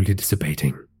slowly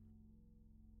dissipating.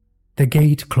 The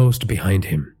gate closed behind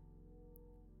him.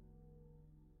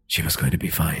 She was going to be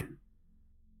fine.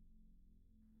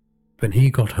 When he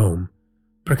got home,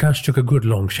 Prakash took a good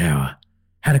long shower,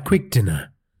 had a quick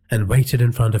dinner, and waited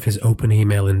in front of his open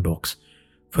email inbox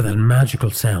for that magical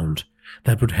sound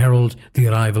that would herald the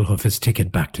arrival of his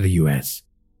ticket back to the US.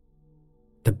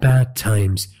 The bad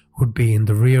times would be in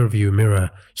the rearview mirror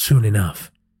soon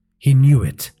enough. He knew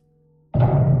it.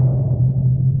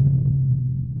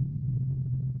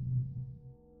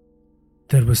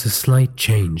 There was a slight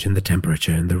change in the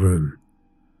temperature in the room.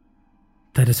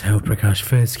 That is how Prakash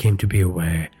first came to be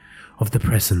aware of the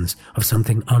presence of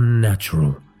something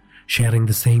unnatural sharing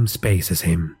the same space as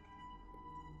him.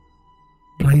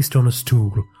 Placed on a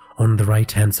stool on the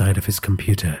right-hand side of his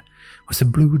computer was a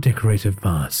blue decorative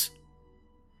vase.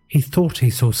 He thought he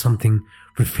saw something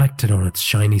reflected on its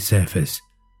shiny surface,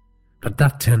 but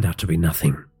that turned out to be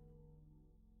nothing.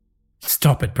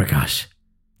 Stop it, Prakash,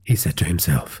 he said to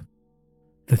himself.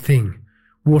 The thing,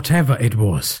 whatever it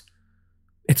was,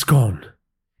 it's gone.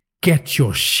 Get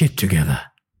your shit together.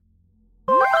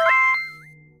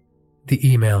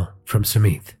 The email from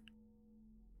Sumit.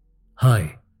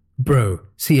 Hi, bro,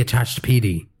 see attached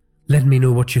PD. Let me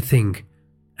know what you think,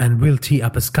 and we'll tee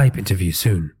up a Skype interview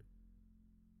soon.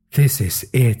 This is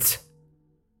it,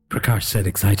 Prakash said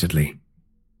excitedly.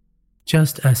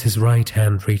 Just as his right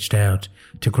hand reached out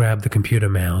to grab the computer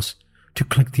mouse to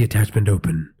click the attachment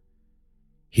open,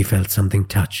 he felt something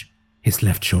touch his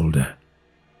left shoulder.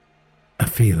 A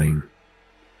feeling,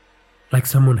 like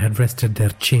someone had rested their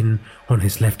chin on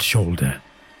his left shoulder.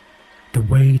 The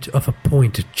weight of a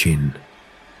pointed chin,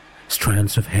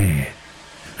 strands of hair,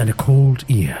 and a cold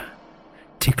ear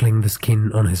tickling the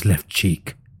skin on his left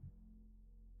cheek.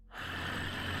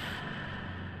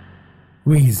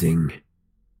 Wheezing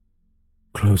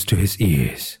close to his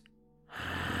ears.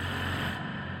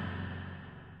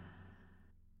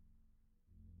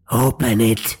 Open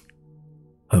it,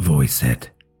 a voice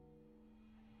said.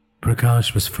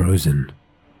 Prakash was frozen.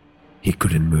 He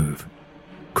couldn't move,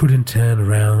 couldn't turn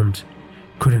around,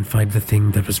 couldn't find the thing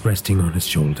that was resting on his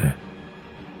shoulder.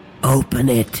 Open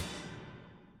it.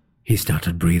 He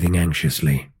started breathing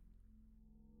anxiously.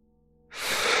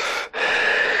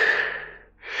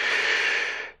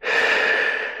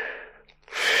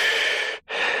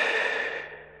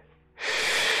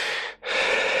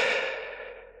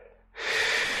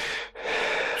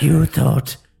 You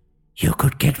thought you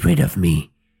could get rid of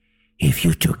me if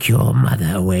you took your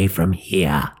mother away from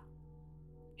here.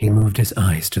 He moved his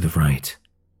eyes to the right.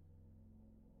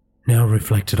 Now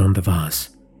reflected on the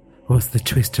vase was the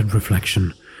twisted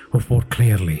reflection of what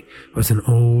clearly was an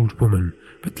old woman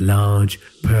with large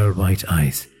pearl-white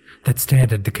eyes that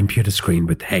stared at the computer screen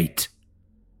with hate.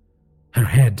 Her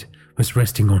head was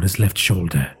resting on his left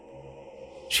shoulder.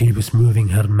 She was moving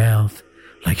her mouth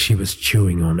like she was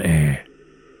chewing on air.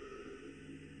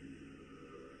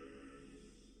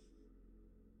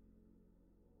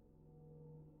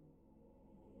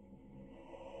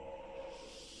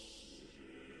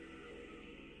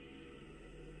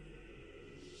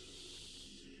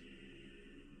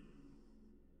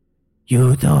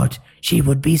 You thought she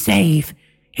would be safe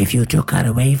if you took her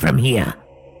away from here.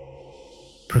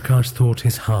 Prakash thought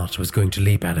his heart was going to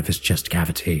leap out of his chest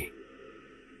cavity.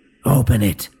 Open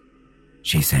it,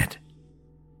 she said.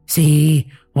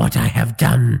 See what I have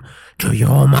done to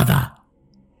your mother.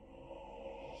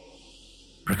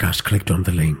 Prakash clicked on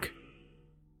the link.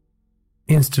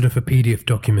 Instead of a PDF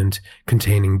document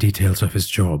containing details of his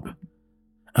job,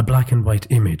 a black and white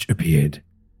image appeared.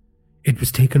 It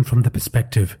was taken from the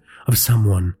perspective of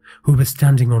someone who was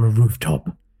standing on a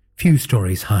rooftop, few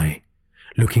stories high,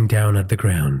 looking down at the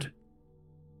ground.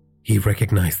 He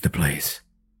recognized the place.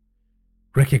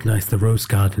 Recognized the rose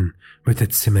garden with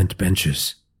its cement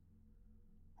benches.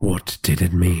 What did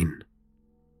it mean?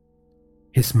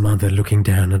 His mother looking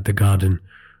down at the garden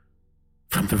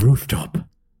from the rooftop.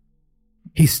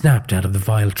 He snapped out of the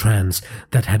vile trance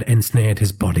that had ensnared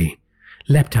his body,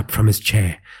 leapt up from his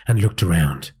chair and looked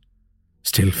around.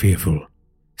 Still fearful,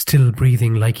 still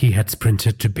breathing like he had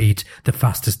sprinted to beat the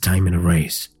fastest time in a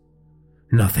race.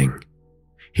 Nothing.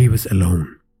 He was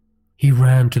alone. He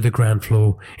ran to the ground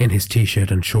floor in his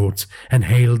t-shirt and shorts and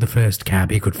hailed the first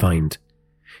cab he could find.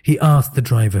 He asked the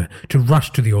driver to rush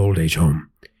to the old age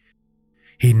home.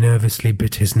 He nervously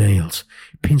bit his nails,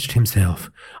 pinched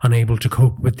himself, unable to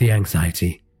cope with the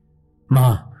anxiety.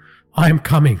 "Ma, I am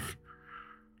coming."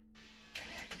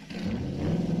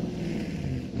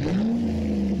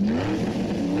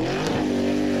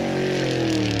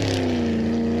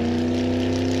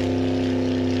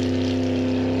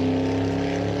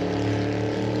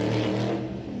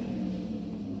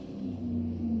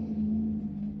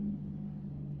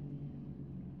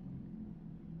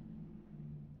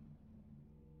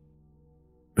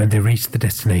 When they reached the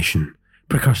destination,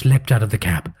 Prakash leapt out of the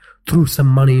cab, threw some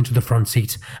money into the front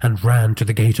seat, and ran to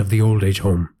the gate of the old age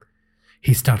home.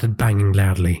 He started banging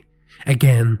loudly,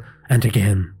 again and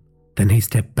again. Then he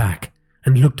stepped back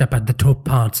and looked up at the top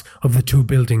parts of the two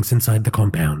buildings inside the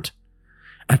compound.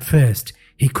 At first,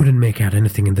 he couldn't make out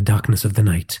anything in the darkness of the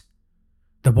night.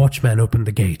 The watchman opened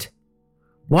the gate.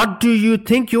 "What do you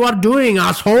think you are doing,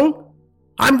 asshole?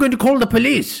 I'm going to call the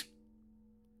police."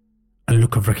 A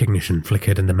look of recognition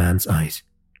flickered in the man's eyes.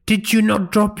 "Did you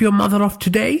not drop your mother off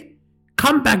today?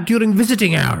 Come back during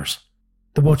visiting hours,"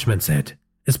 the watchman said,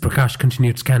 as Prakash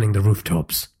continued scanning the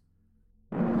rooftops.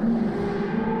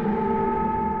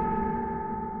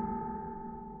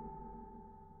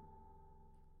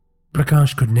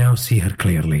 Prakash could now see her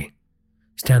clearly,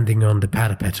 standing on the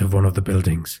parapet of one of the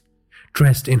buildings,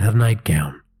 dressed in her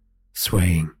nightgown,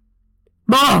 swaying.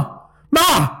 "Ma!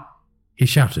 Ma!" he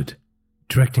shouted,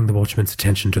 directing the watchman's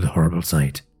attention to the horrible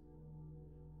sight.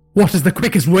 "What is the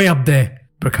quickest way up there?"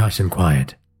 Prakash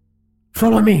inquired.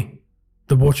 "Follow me,"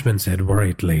 the watchman said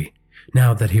worriedly,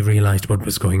 now that he realized what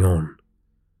was going on.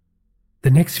 The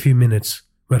next few minutes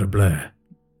were a blur.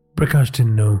 Prakash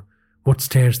didn't know what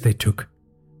stairs they took,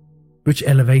 which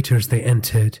elevators they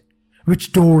entered,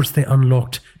 which doors they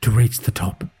unlocked to reach the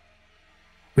top.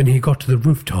 When he got to the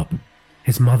rooftop,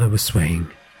 his mother was swaying.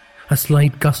 A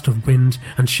slight gust of wind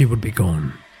and she would be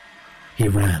gone. He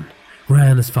ran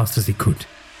as fast as he could.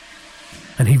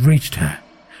 And he reached her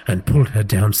and pulled her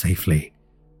down safely,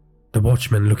 the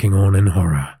watchman looking on in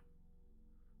horror.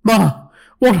 "Ma!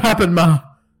 What happened, Ma?"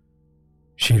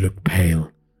 She looked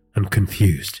pale and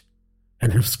confused,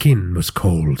 and her skin was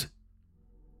cold.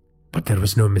 But there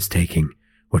was no mistaking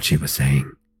what she was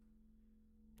saying.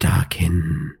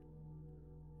 "Darkin,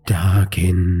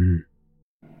 darkin."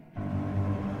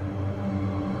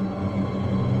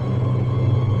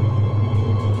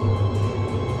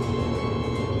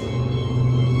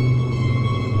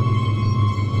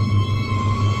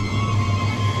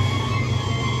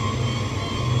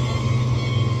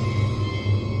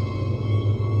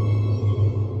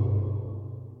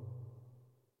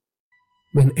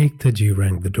 When Ektaji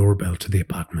rang the doorbell to the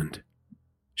apartment,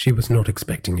 she was not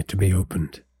expecting it to be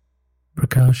opened.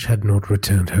 Prakash had not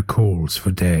returned her calls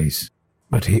for days,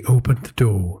 but he opened the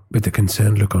door with a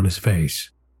concerned look on his face.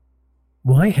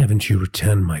 "Why haven't you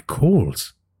returned my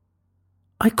calls?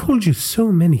 I called you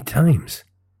so many times,"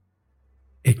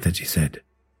 Ektaji said.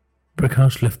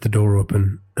 Prakash left the door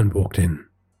open and walked in,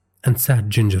 and sat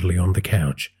gingerly on the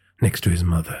couch next to his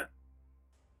mother.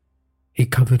 He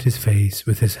covered his face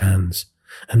with his hands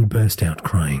and burst out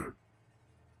crying.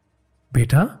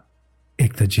 "Beta?"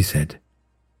 Ektaji said,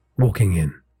 walking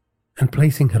in and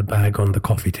placing her bag on the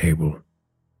coffee table.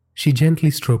 She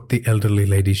gently stroked the elderly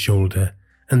lady's shoulder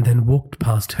and then walked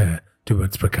past her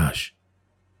towards Prakash.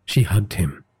 She hugged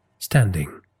him,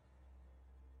 standing.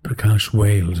 Prakash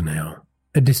wailed now,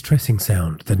 a distressing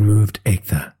sound that moved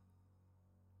Ekta.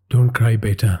 "Don't cry,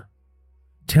 Beta.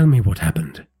 Tell me what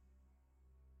happened."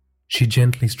 She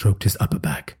gently stroked his upper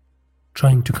back,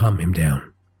 trying to calm him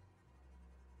down.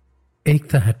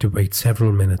 Ekta had to wait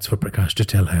several minutes for Prakash to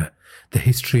tell her the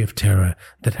history of terror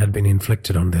that had been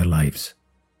inflicted on their lives.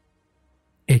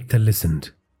 Ekta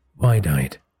listened,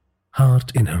 wide-eyed,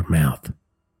 heart in her mouth,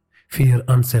 fear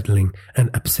unsettling and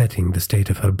upsetting the state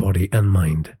of her body and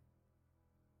mind.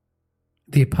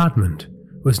 The apartment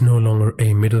was no longer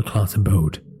a middle-class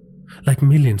abode, like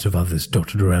millions of others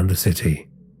dotted around the city.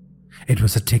 It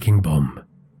was a ticking bomb,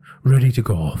 ready to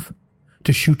go off,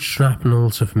 to shoot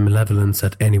shrapnels of malevolence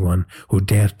at anyone who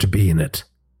dared to be in it.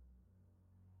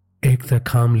 Ekta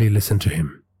calmly listened to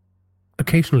him,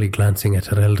 occasionally glancing at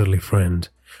her elderly friend,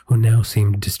 who now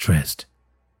seemed distressed.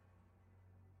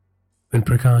 When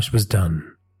Prakash was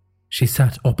done, she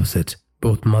sat opposite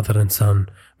both mother and son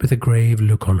with a grave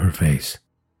look on her face.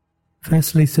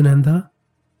 "Firstly, Sunanda,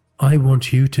 I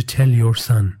want you to tell your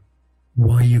son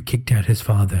why you kicked out his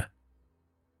father.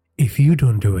 If you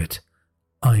don't do it,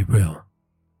 I will.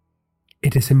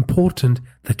 It is important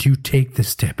that you take this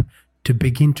step to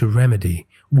begin to remedy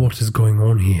what is going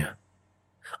on here.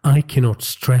 I cannot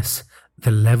stress the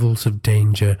levels of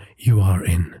danger you are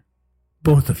in.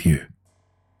 Both of you."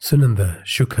 Sunanda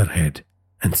shook her head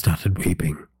and started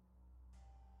weeping.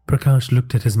 Prakash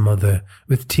looked at his mother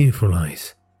with tearful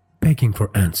eyes, begging for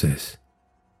answers.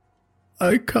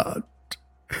 "I can't,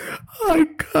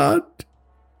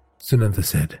 Sunanda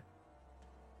said.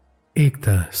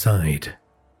 Ekta sighed.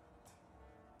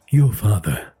 "Your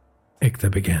father," Ekta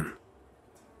began,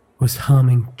 "was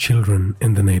harming children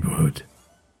in the neighborhood.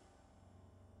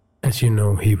 As you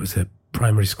know, he was a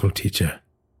primary school teacher.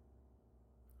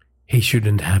 He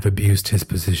shouldn't have abused his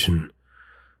position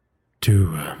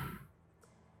to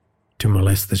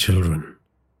molest the children."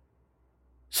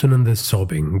 Sunanda's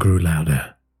sobbing grew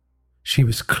louder. She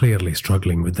was clearly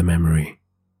struggling with the memory.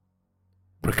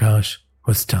 Prakash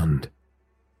was stunned.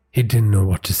 He didn't know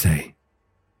what to say.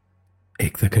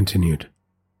 Ekta continued.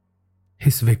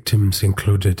 "His victims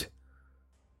included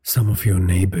some of your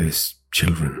neighbors'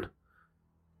 children.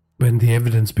 When the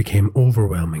evidence became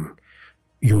overwhelming,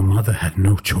 your mother had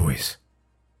no choice."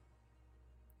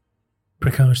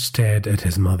 Prakash stared at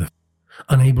his mother,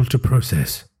 unable to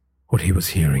process what he was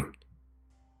hearing.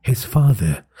 His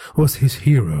father was his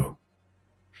hero.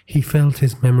 He felt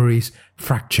his memories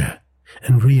fracture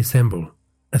and reassemble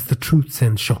as the truth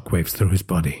sent shockwaves through his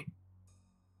body.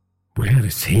 "Where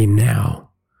is he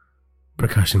now?"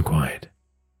 Prakash inquired.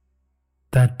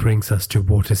 "That brings us to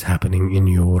what is happening in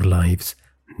your lives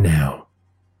now,"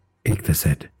 Ekta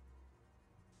said.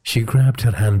 She grabbed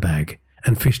her handbag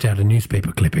and fished out a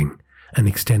newspaper clipping and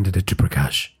extended it to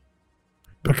Prakash.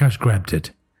 Prakash grabbed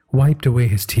it, wiped away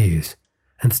his tears,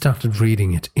 and started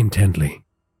reading it intently.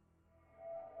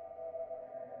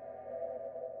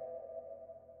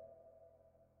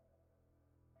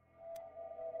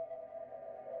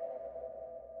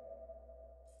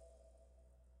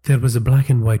 There was a black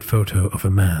and white photo of a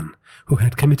man who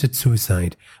had committed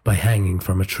suicide by hanging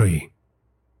from a tree.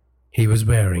 He was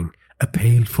wearing a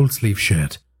pale full-sleeve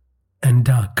shirt and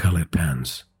dark-colored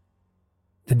pants.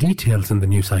 The details in the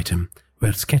news item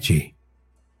were sketchy.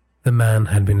 The man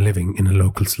had been living in a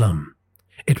local slum.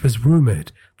 It was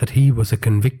rumored that he was a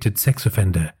convicted sex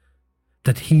offender,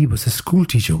 that he was a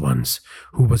schoolteacher once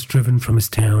who was driven from his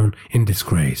town in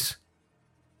disgrace.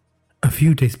 A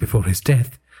few days before his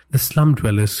death, the slum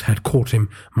dwellers had caught him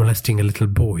molesting a little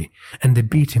boy, and they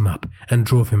beat him up and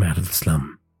drove him out of the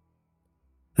slum.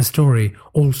 The story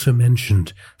also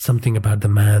mentioned something about the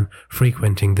man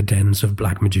frequenting the dens of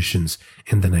black magicians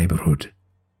in the neighborhood.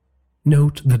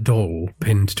 "Note the doll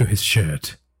pinned to his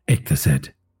shirt," Ekta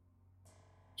said.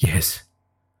 "Yes,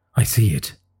 I see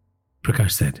it,"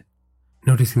 Prakash said,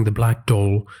 noticing the black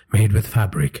doll made with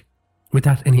fabric,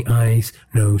 without any eyes,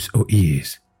 nose, or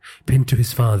ears, pinned to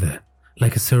his father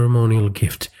like a ceremonial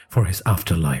gift for his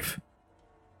afterlife.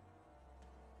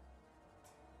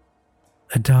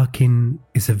 A Darkin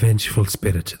is a vengeful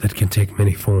spirit that can take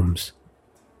many forms.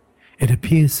 It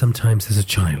appears sometimes as a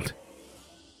child,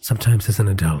 sometimes as an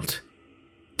adult,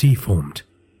 deformed,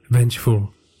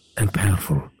 vengeful, and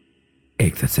powerful,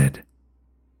 Ekta said.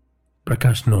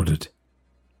 Prakash nodded,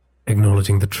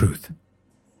 acknowledging the truth.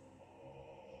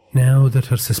 Now that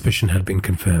her suspicion had been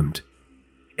confirmed,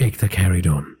 Ekta carried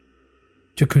on.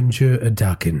 To conjure a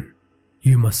Darkin,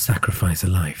 you must sacrifice a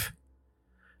life.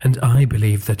 And I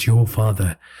believe that your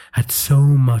father had so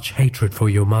much hatred for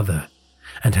your mother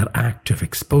and her act of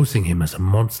exposing him as a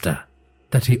monster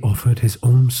that he offered his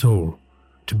own soul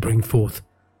to bring forth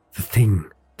the thing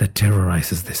that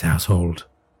terrorizes this household.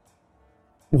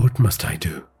 What must I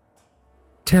do?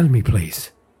 Tell me,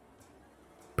 please,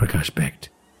 Prakash begged.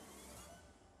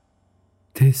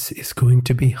 This is going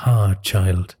to be hard,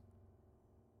 child,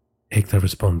 Ekta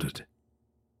responded.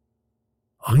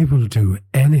 I will do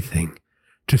anything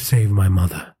to save my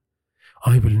mother.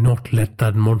 I will not let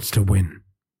that monster win,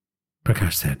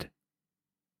 Prakash said.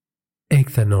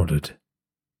 Ekta nodded.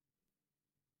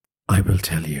 I will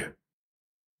tell you.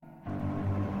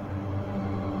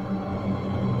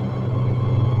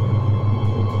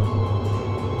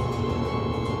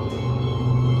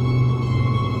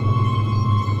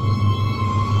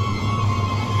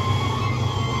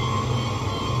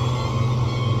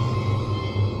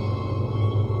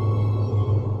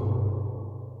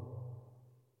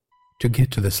 To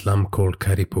get to the slum called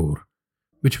Karipur,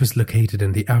 which was located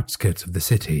in the outskirts of the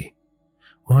city,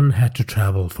 one had to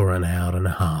travel for an hour and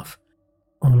a half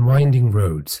on winding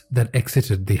roads that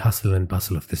exited the hustle and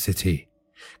bustle of the city,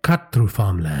 cut through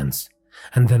farmlands,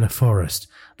 and then a forest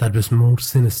that was more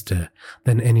sinister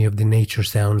than any of the nature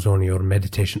sounds on your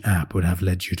meditation app would have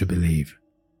led you to believe.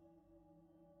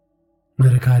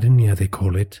 Narakadanya, they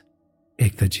call it,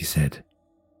 Ektaji said.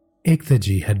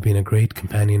 Ektaji had been a great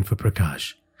companion for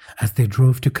Prakash as they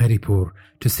drove to Karipur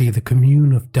to see the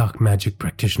commune of dark magic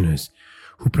practitioners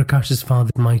who Prakash's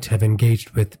father might have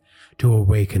engaged with to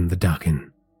awaken the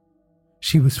Darkin.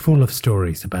 She was full of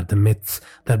stories about the myths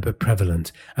that were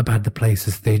prevalent about the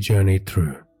places they journeyed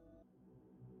through.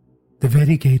 The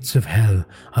very gates of hell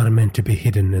are meant to be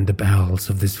hidden in the bowels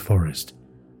of this forest,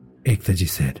 Ektaji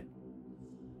said.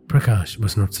 Prakash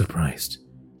was not surprised.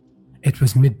 It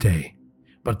was midday,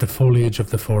 but the foliage of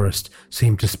the forest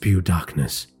seemed to spew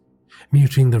darkness,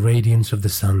 muting the radiance of the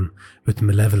sun with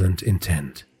malevolent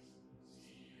intent.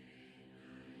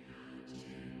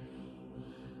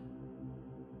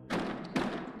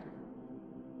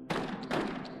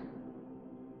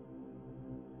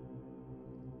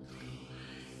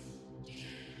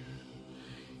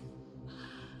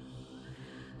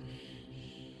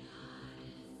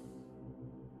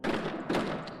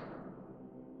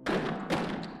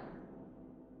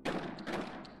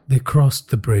 They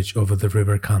crossed the bridge over the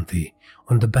river Kanti,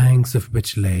 on the banks of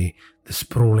which lay the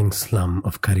sprawling slum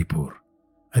of Karipur,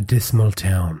 a dismal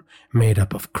town made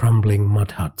up of crumbling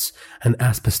mud huts and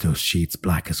asbestos sheets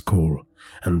black as coal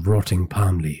and rotting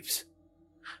palm leaves.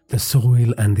 The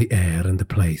soil and the air in the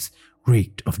place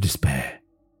reeked of despair.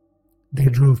 They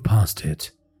drove past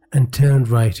it and turned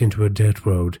right into a dirt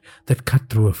road that cut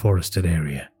through a forested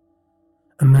area.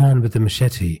 A man with a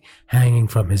machete hanging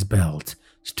from his belt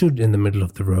stood in the middle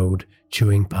of the road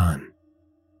chewing pan.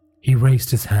 He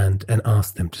raised his hand and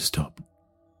asked them to stop.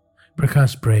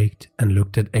 Prakash braked and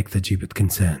looked at Ektaji with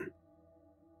concern.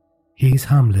 He is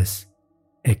harmless,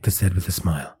 Ekta said with a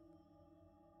smile.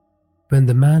 When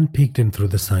the man peeked in through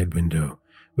the side window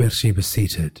where she was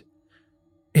seated,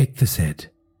 Ekta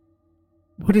said,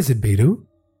 What is it, Biru?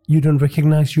 You don't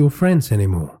recognize your friends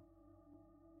anymore.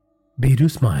 Biru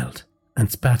smiled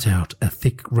and spat out a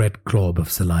thick red glob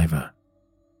of saliva.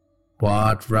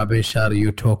 What rubbish are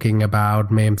you talking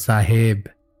about, Mem Sahib?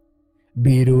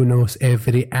 Biru knows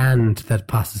every ant that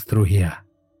passes through here.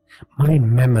 My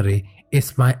memory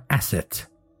is my asset.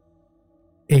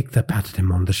 Ekta patted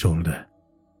him on the shoulder.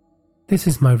 This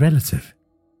is my relative.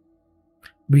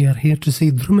 We are here to see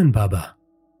Dhruman Baba.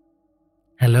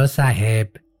 Hello,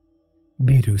 Sahib,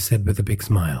 Biru said with a big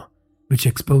smile, which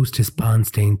exposed his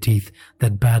pan-stained teeth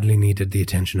that badly needed the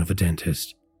attention of a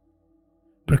dentist.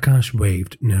 Prakash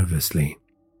waved nervously.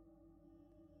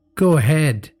 Go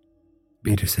ahead,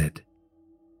 Biru said.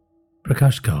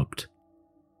 Prakash gulped.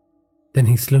 Then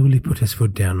he slowly put his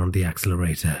foot down on the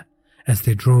accelerator as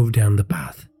they drove down the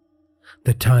path,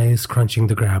 the tires crunching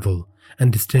the gravel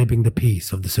and disturbing the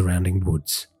peace of the surrounding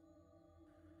woods.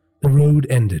 The road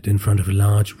ended in front of a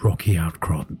large rocky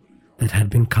outcrop that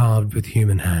had been carved with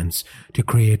human hands to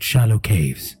create shallow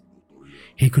caves.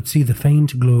 He could see the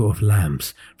faint glow of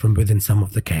lamps from within some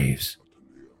of the caves.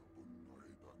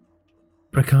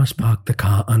 Prakash parked the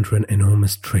car under an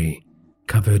enormous tree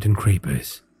covered in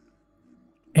creepers.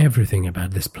 Everything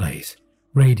about this place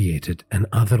radiated an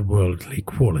otherworldly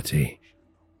quality.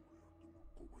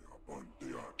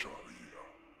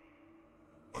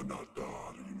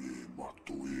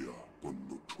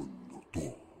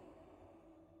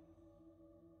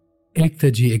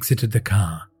 Ektaji exited the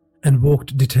car and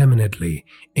walked determinedly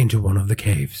into one of the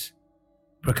caves.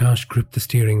 Prakash gripped the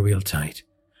steering wheel tight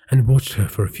and watched her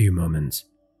for a few moments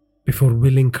before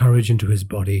willing courage into his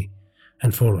body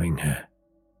and following her.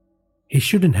 He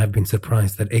shouldn't have been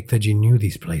surprised that Ektaji knew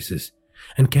these places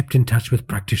and kept in touch with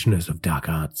practitioners of dark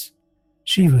arts.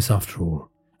 She was, after all,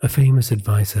 a famous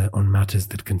advisor on matters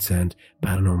that concerned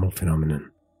paranormal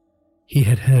phenomenon. He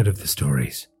had heard of the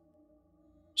stories.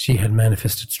 She had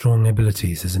manifested strong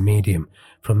abilities as a medium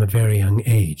from a very young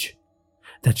age,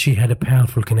 that she had a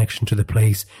powerful connection to the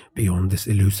place beyond this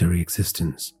illusory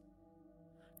existence.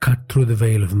 Cut through the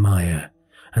veil of Maya,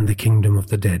 and the kingdom of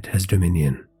the dead has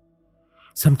dominion.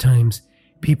 Sometimes,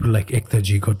 people like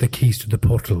Ektaji got the keys to the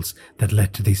portals that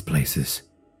led to these places.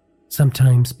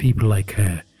 Sometimes, people like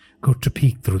her got to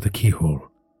peek through the keyhole.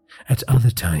 At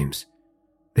other times,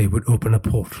 they would open a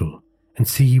portal and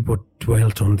see what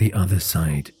dwelt on the other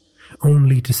side,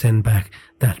 only to send back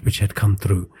that which had come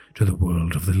through to the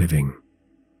world of the living.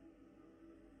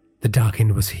 The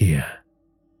Dakin was here.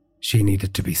 She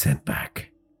needed to be sent back.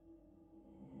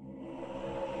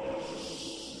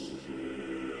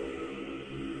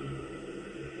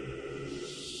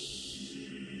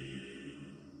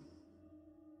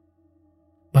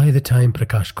 By the time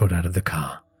Prakash got out of the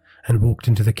car and walked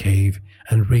into the cave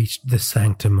and reached the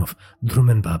sanctum of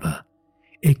Dhruman Baba,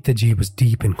 Ektaji was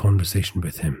deep in conversation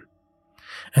with him.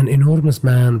 An enormous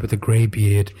man with a grey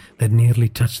beard that nearly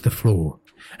touched the floor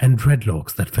and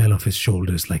dreadlocks that fell off his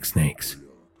shoulders like snakes.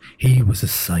 He was a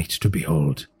sight to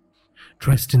behold.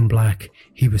 Dressed in black,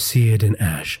 he was seared in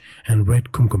ash and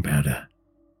red kumkum powder.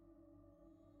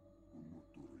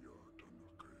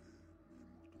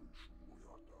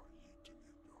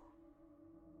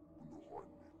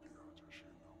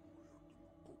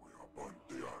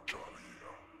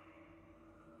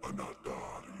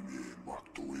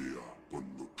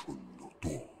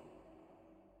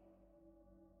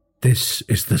 "This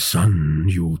is the son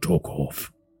you talk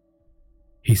of,"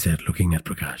 he said, looking at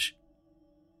Prakash.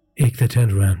 Ekta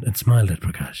turned around and smiled at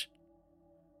Prakash.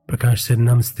 Prakash said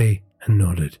namaste and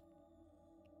nodded.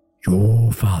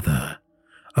 "Your father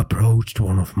approached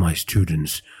one of my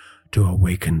students to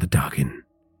awaken the Dakin.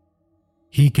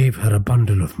 He gave her a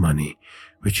bundle of money,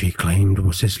 which he claimed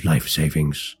was his life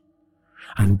savings,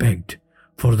 and begged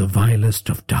for the vilest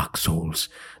of dark souls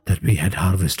that we had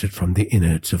harvested from the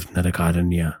innards of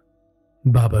Narakaranya."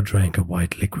 Baba drank a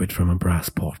white liquid from a brass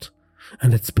pot,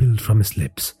 and it spilled from his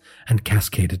lips and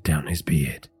cascaded down his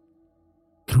beard.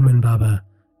 Dhruman Baba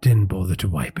didn't bother to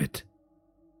wipe it.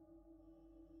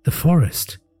 "The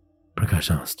forest?"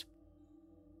 Prakash asked.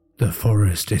 "The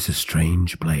forest is a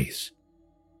strange place.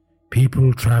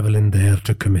 People travel in there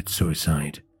to commit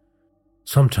suicide.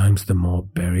 Sometimes the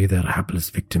mob bury their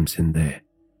hapless victims in there.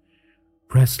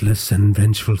 Restless and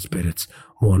vengeful spirits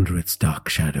wander its dark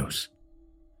shadows.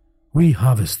 We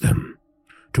harvest them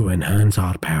to enhance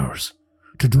our powers,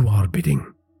 to do our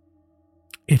bidding.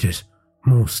 It is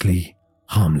mostly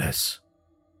harmless."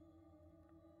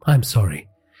 "I'm sorry,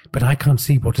 but I can't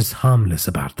see what is harmless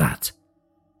about that,"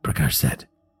 Prakash said.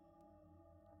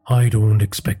 "I don't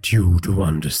expect you to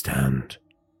understand."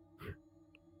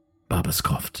 Baba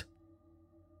scoffed.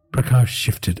 Prakash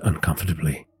shifted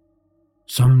uncomfortably.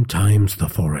 "Sometimes the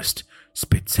forest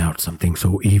spits out something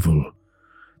so evil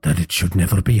that it should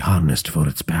never be harnessed for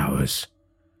its powers.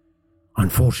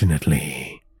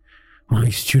 Unfortunately, my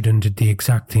student did the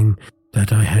exact thing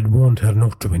that I had warned her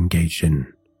not to engage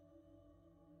in.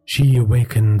 She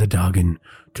awakened the Dagon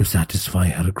to satisfy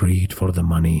her greed for the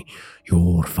money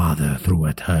your father threw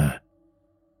at her,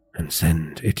 and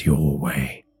send it your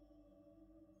way."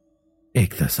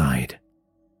 Ekta sighed.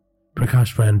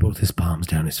 Prakash ran both his palms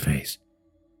down his face.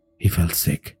 He felt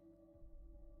sick.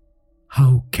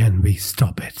 "How can we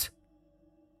stop it?"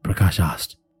 Prakash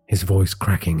asked, his voice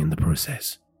cracking in the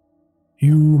process.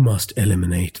 "You must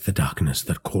eliminate the darkness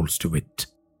that calls to it.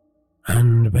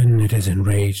 And when it is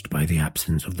enraged by the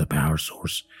absence of the power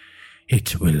source,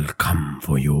 it will come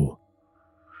for you.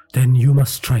 Then you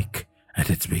must strike at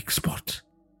its weak spot."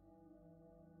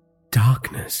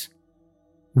 Darkness?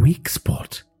 Weak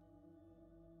spot?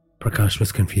 Prakash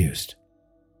was confused.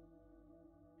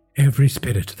 Every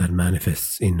spirit that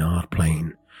manifests in our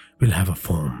plane will have a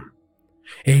form.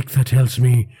 Ekta tells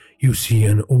me you see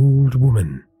an old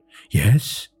woman.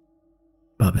 Yes?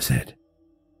 Baba said.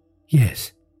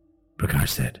 Yes, Prakash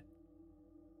said.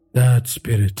 That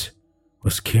spirit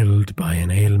was killed by an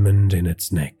ailment in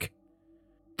its neck.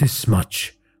 This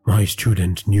much my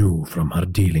student knew from her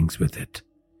dealings with it.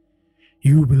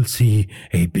 You will see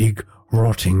a big,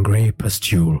 rotting grey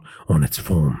pustule on its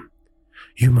form.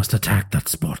 You must attack that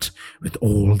spot with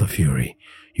all the fury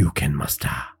you can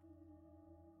muster.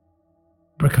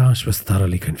 Prakash was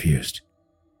thoroughly confused.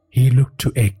 He looked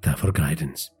to Ekta for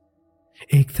guidance.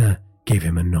 Ekta gave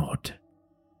him a nod.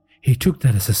 He took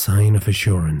that as a sign of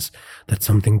assurance that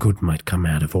something good might come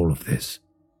out of all of this.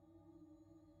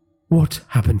 What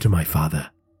happened to my father?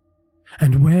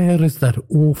 And where is that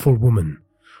awful woman,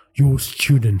 your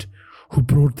student, who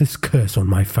brought this curse on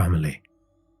my family?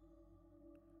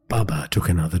 Baba took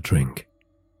another drink.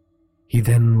 He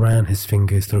then ran his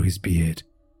fingers through his beard,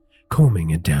 combing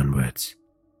it downwards.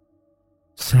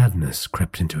 Sadness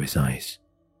crept into his eyes.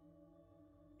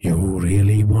 You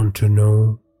really want to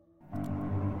know?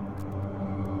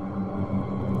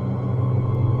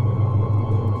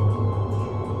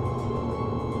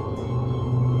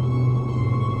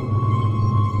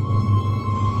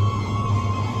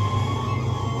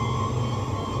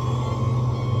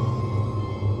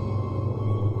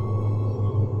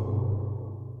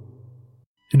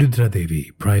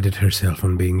 Rudradevi prided herself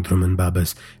on being Druman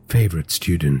Baba's favorite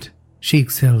student. She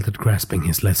excelled at grasping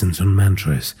his lessons on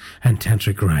mantras and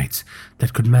tantric rites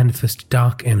that could manifest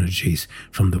dark energies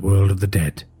from the world of the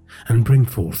dead and bring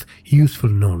forth useful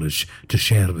knowledge to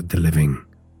share with the living,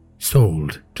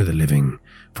 sold to the living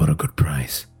for a good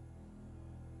price.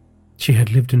 She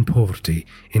had lived in poverty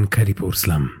in Karipur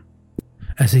slum.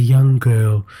 As a young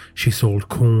girl, she sold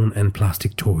corn and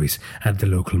plastic toys at the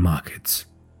local markets.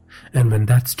 And when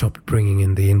that stopped bringing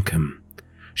in the income,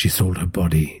 she sold her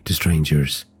body to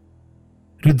strangers.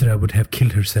 Rudra would have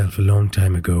killed herself a long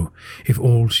time ago if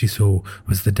all she saw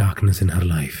was the darkness in her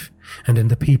life and in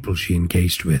the people she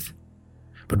engaged with.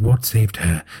 But what saved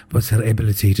her was her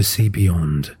ability to see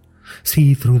beyond,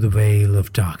 see through the veil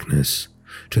of darkness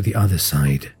to the other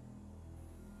side.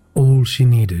 All she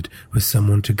needed was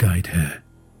someone to guide her,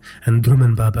 and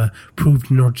Druman Baba proved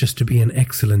not just to be an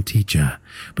excellent teacher,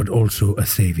 but also a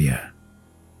savior.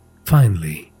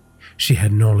 Finally, she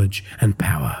had knowledge and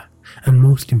power, and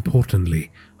most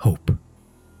importantly, hope.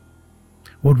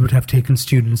 What would have taken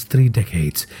students 3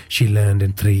 decades, she learned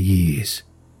in 3 years.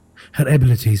 Her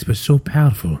abilities were so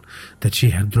powerful that she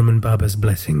had Druman Baba's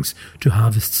blessings to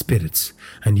harvest spirits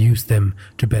and use them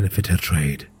to benefit her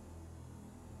trade.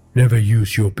 Never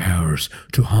use your powers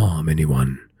to harm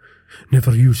anyone.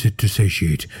 Never use it to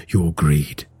satiate your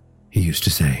greed, he used to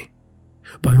say.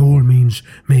 By all means,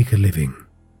 make a living,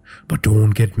 but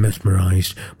don't get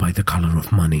mesmerized by the color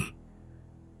of money.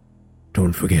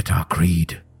 Don't forget our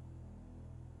creed.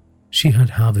 She had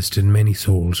harvested many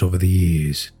souls over the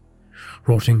years,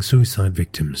 rotting suicide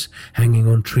victims hanging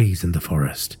on trees in the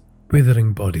forest,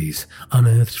 withering bodies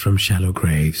unearthed from shallow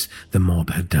graves the mob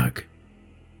had dug.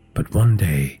 But one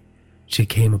day, she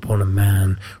came upon a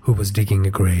man who was digging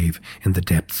a grave in the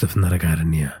depths of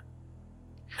Naragaranya.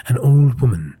 An old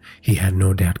woman he had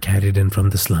no doubt carried in from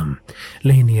the slum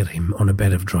lay near him on a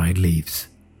bed of dried leaves.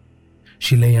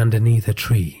 She lay underneath a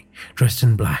tree, dressed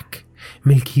in black,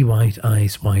 milky white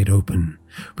eyes wide open,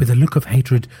 with a look of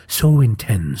hatred so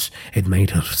intense it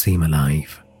made her seem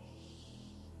alive.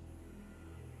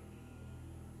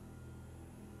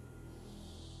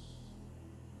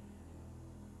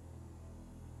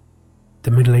 The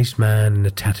middle-aged man in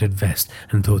a tattered vest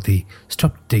and dhoti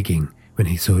stopped digging when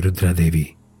he saw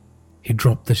Rudradevi. He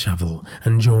dropped the shovel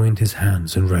and joined his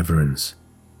hands in reverence.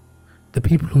 The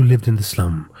people who lived in the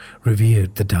slum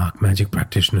revered the dark magic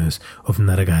practitioners of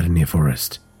Naragaranya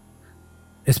forest,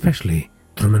 especially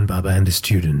Druman Baba and his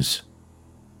students.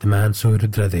 The man saw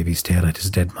Rudradevi stare at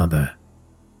his dead mother.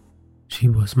 She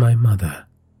was my mother,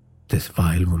 this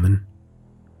vile woman.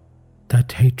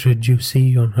 That hatred you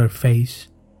see on her face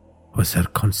was her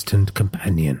constant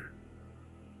companion.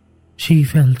 She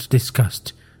felt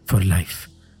disgust for life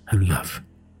and love,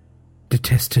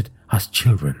 detested us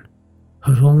children,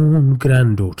 her own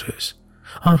granddaughters,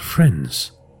 our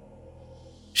friends.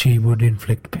 She would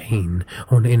inflict pain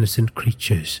on innocent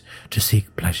creatures to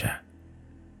seek pleasure.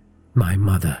 My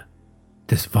mother,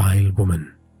 this vile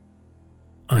woman.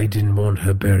 I didn't want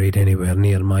her buried anywhere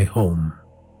near my home,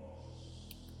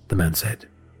 the man said.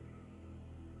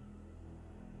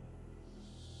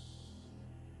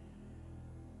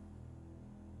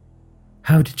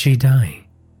 How did she die?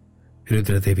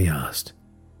 Rudradevi asked.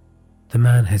 The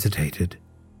man hesitated.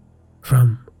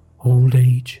 From old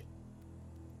age?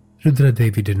 Rudra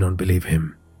Devi did not believe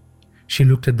him. She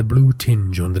looked at the blue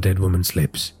tinge on the dead woman's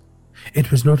lips.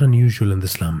 It was not unusual in the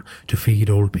slum to feed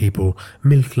old people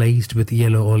milk laced with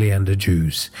yellow oleander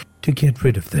juice to get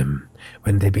rid of them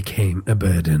when they became a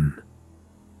burden.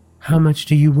 How much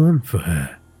do you want for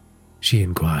her? She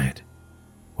inquired.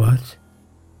 What?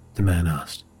 The man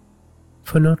asked.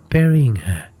 For not burying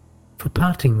her, for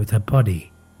parting with her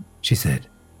body, she said.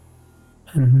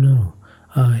 No,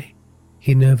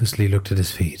 He nervously looked at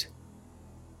his feet.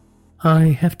 I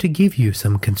have to give you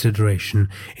some consideration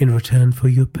in return for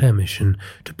your permission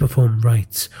to perform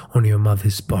rites on your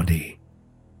mother's body.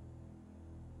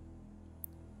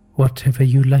 Whatever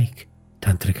you like,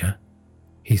 Tantrika,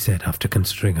 he said after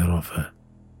considering her offer.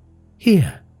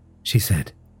 Here, she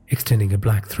said, extending a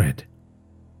black thread.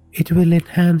 It will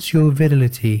enhance your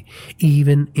virility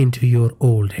even into your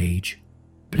old age.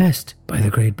 Blessed by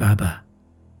the great Baba.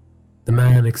 The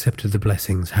man accepted the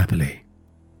blessings happily.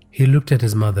 He looked at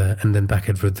his mother and then back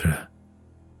at Rudra.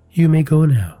 You may go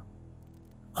now.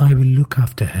 I will look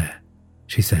after her,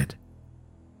 she said.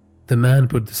 The man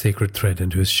put the sacred thread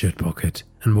into his shirt pocket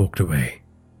and walked away,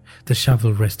 the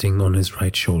shovel resting on his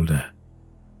right shoulder.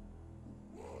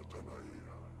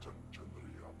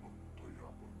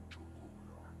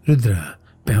 Rudra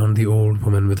bound the old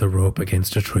woman with a rope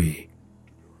against a tree.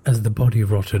 As the body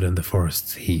rotted in the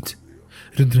forest's heat,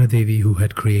 Rudra Devi, who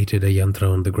had created a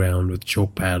yantra on the ground with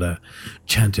chalk powder,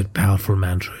 chanted powerful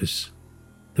mantras.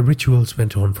 The rituals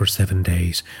went on for 7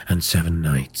 days and 7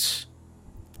 nights.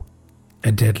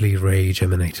 A deadly rage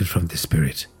emanated from the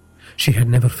spirit. She had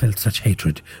never felt such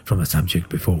hatred from a subject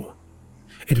before.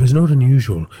 It was not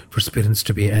unusual for spirits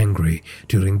to be angry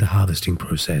during the harvesting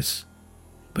process.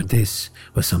 But this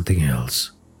was something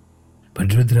else.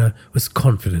 But Rudra was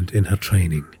confident in her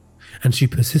training, and she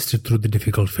persisted through the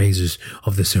difficult phases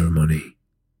of the ceremony.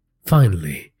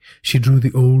 Finally, she drew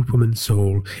the old woman's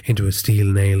soul into a steel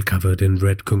nail covered in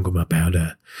red kunguma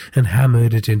powder and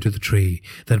hammered it into the tree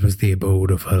that was the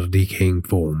abode of her decaying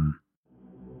form.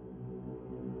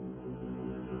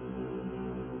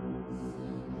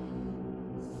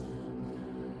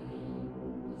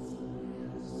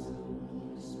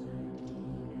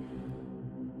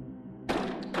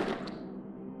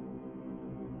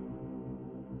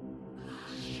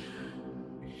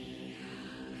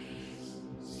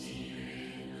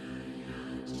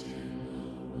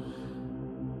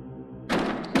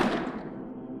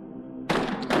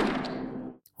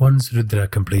 Once Rudra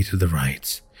completed the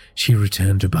rites, she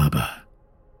returned to Baba,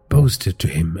 boasted to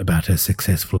him about her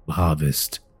successful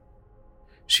harvest.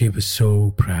 She was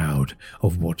so proud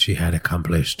of what she had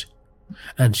accomplished,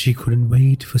 and she couldn't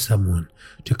wait for someone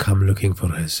to come looking for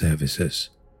her services,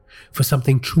 for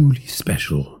something truly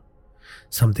special,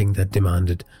 something that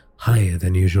demanded higher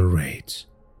than usual rates.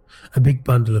 A big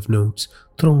bundle of notes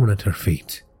thrown at her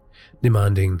feet,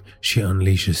 demanding she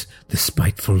unleashes the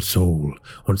spiteful soul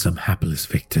on some hapless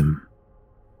victim.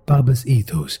 Baba's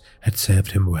ethos had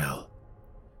served him well,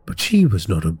 but she was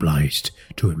not obliged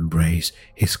to embrace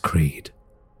his creed.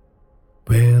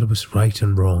 Where was right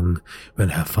and wrong when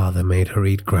her father made her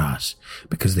eat grass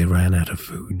because they ran out of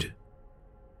food?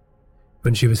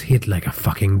 When she was hit like a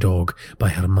fucking dog by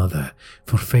her mother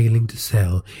for failing to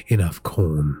sell enough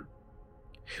corn?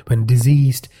 When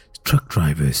diseased truck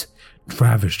drivers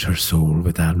ravished her soul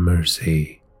without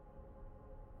mercy?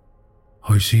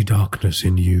 I see darkness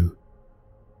in you,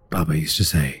 Baba used to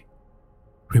say.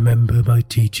 Remember my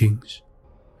teachings.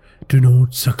 Do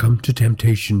not succumb to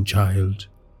temptation, child.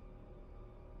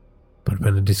 But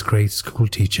when a disgraced school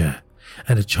teacher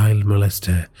and a child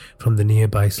molester from the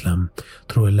nearby slum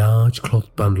threw a large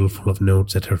cloth bundle full of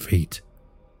notes at her feet,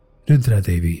 Rudra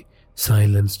Devi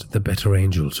silenced the better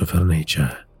angels of her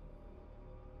nature.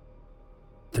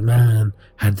 The man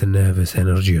had the nervous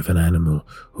energy of an animal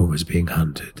who was being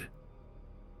hunted.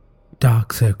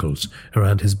 Dark circles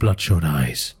around his bloodshot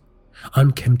eyes,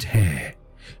 unkempt hair,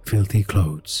 filthy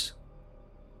clothes.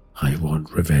 I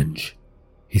want revenge,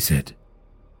 he said.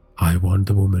 I want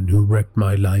the woman who wrecked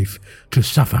my life to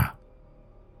suffer.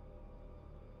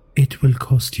 It will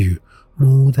cost you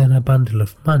more than a bundle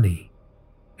of money,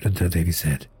 Rudra Devi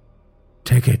said.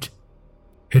 Take it.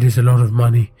 It is a lot of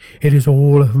money. It is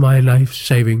all of my life's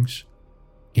savings,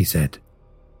 he said.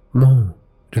 More,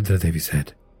 Rudra Devi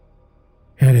said.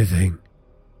 Anything,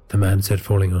 the man said,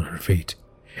 falling on her feet.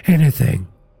 Anything.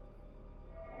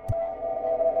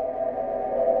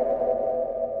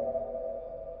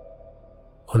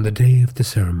 On the day of the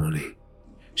ceremony,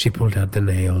 she pulled out the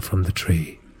nail from the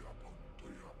tree.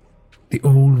 The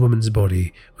old woman's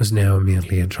body was now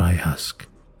merely a dry husk.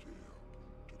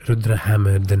 Rudra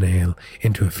hammered the nail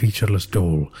into a featureless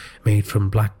doll made from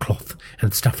black cloth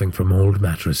and stuffing from old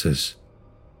mattresses.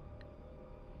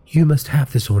 "You must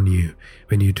have this on you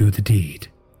when you do the deed,"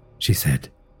 she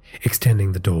said,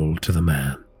 extending the doll to the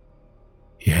man.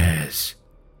 "Yes,"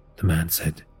 the man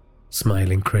said,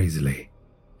 smiling crazily.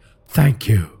 "Thank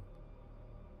you."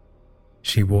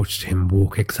 She watched him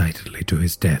walk excitedly to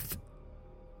his death.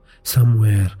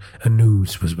 Somewhere a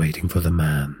noose was waiting for the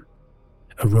man,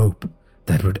 a rope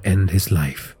that would end his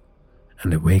life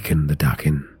and awaken the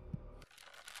Dakin.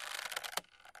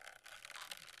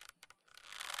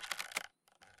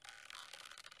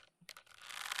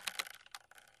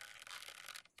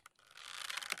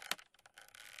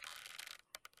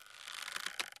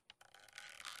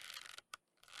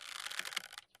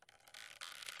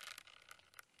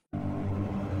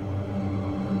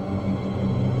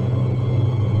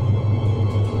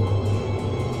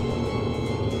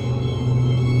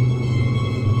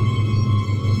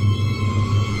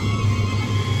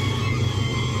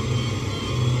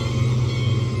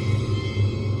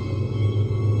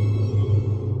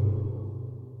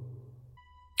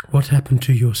 "What happened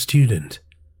to your student?"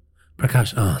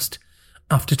 Prakash asked,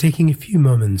 after taking a few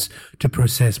moments to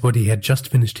process what he had just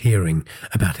finished hearing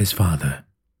about his father.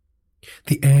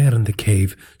 The air in the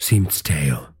cave seemed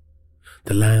stale.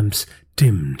 The lamps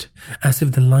dimmed, as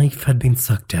if the life had been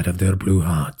sucked out of their blue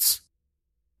hearts.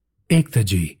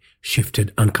 Ektaji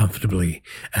shifted uncomfortably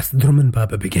as Druman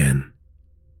Baba began.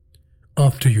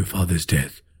 "After your father's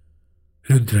death,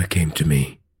 Rudra came to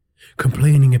me,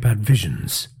 complaining about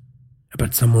visions,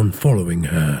 about someone following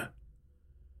her.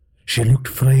 She looked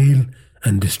frail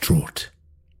and distraught.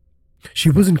 She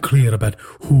wasn't clear about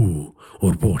who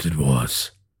or what it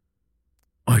was.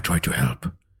 I tried to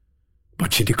help,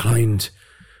 but she declined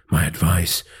my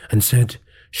advice and said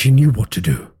she knew what to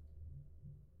do.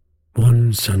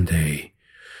 One Sunday,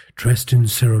 dressed in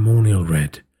ceremonial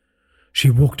red, she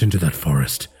walked into that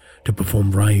forest to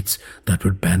perform rites that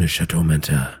would banish her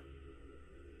tormentor.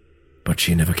 But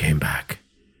she never came back."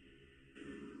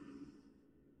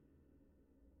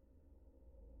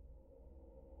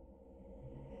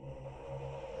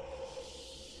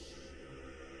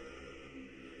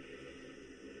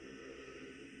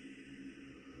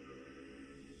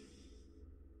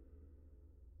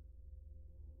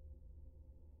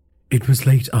 It was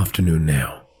late afternoon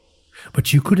now,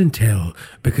 but you couldn't tell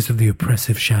because of the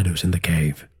oppressive shadows in the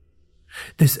cave.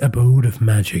 This abode of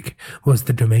magic was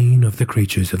the domain of the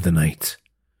creatures of the night.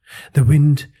 The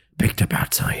wind picked up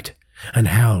outside and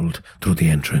howled through the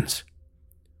entrance.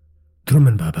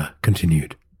 Druman Baba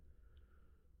continued.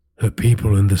 "The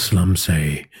people in the slum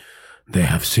say they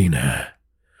have seen her,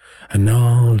 a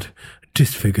gnarled,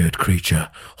 disfigured creature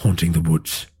haunting the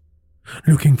woods,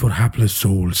 looking for hapless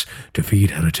souls to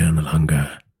feed her eternal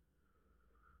hunger.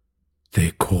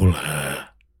 They call her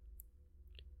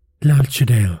Lal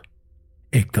Chadel,"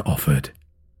 Ekta offered.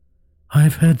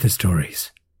 "I've heard the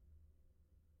stories."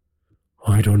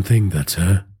 "I don't think that's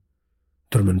her,"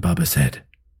 Druman Baba said.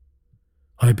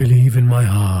 "I believe in my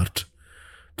heart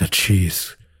that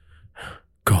she's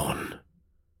gone."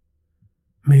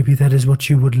 "Maybe that is what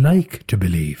you would like to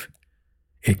believe,"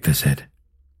 Ekta said.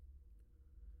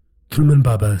 Druman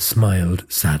Baba smiled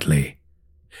sadly.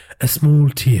 A small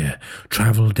tear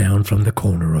travelled down from the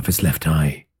corner of his left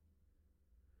eye.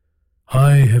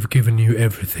 "I have given you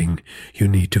everything you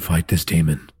need to fight this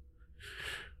demon.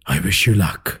 I wish you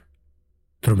luck,"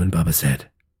 Druman Baba said.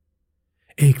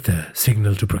 Ekta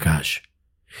signalled to Prakash.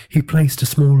 He placed a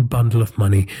small bundle of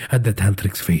money at the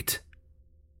tantric's feet.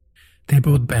 They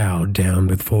both bowed down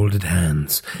with folded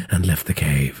hands and left the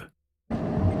cave.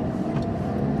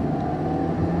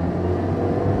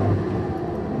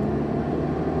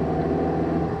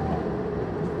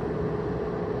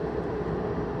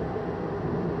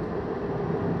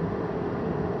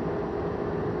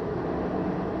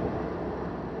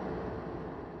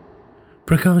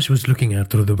 Prakash was looking out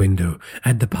through the window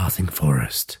at the passing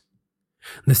forest.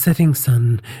 The setting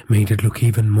sun made it look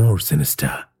even more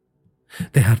sinister.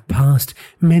 They had passed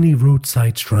many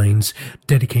roadside shrines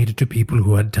dedicated to people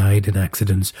who had died in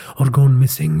accidents or gone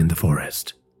missing in the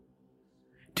forest.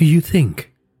 "Do you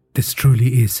think this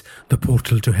truly is the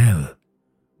portal to hell?"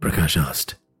 Prakash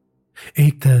asked.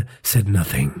 Ekta said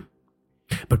nothing,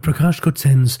 but Prakash could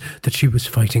sense that she was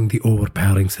fighting the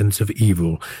overpowering sense of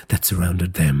evil that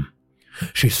surrounded them.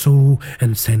 She saw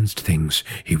and sensed things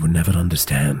he would never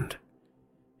understand.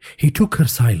 He took her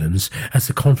silence as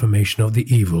a confirmation of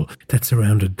the evil that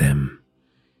surrounded them.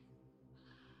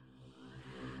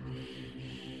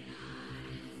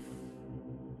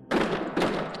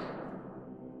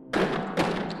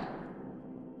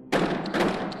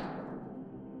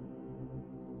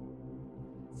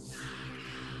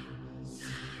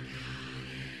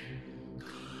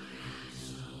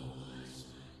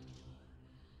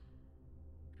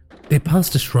 They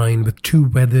passed a shrine with 2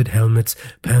 weathered helmets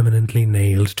permanently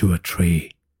nailed to a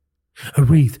tree. A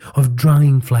wreath of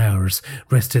drying flowers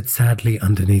rested sadly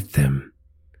underneath them.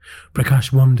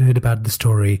 Prakash wondered about the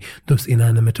story those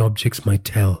inanimate objects might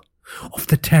tell, of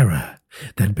the terror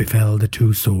that befell the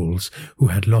 2 souls who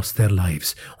had lost their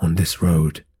lives on this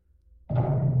road.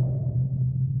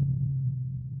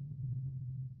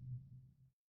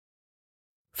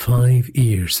 "5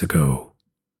 years ago."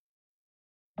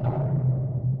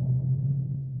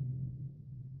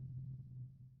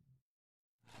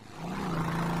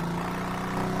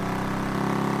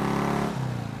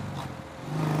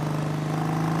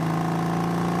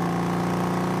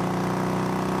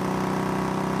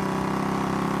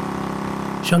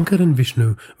 Shankar and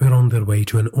Vishnu were on their way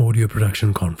to an audio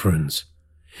production conference.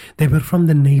 They were from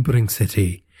the neighboring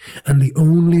city, and the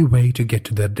only way to get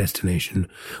to their destination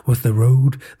was the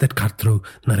road that cut through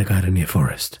Narakaranya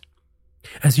forest.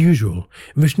 As usual,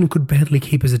 Vishnu could barely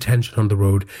keep his attention on the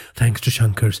road thanks to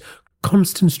Shankar's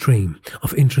constant stream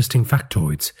of interesting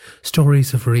factoids,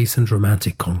 stories of recent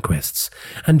romantic conquests,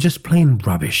 and just plain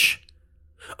rubbish.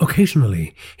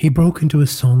 Occasionally, he broke into a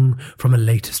song from a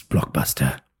latest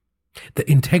blockbuster,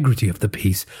 the integrity of the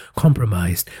piece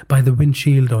compromised by the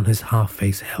windshield on his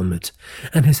half-face helmet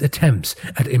and his attempts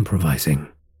at improvising.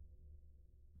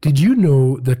 "Did you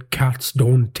know that cats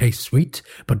don't taste sweet,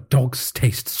 but dogs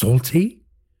taste salty?"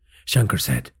 Shankar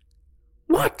said.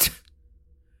 "What?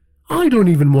 I don't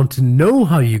even want to know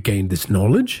how you gained this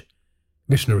knowledge,"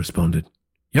 Vishnu responded.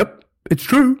 "Yep, it's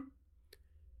true."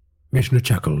 Vishnu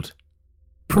chuckled.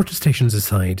 Protestations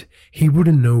aside, he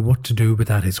wouldn't know what to do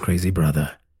without his crazy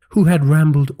brother, who had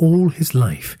rambled all his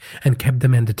life and kept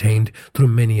them entertained through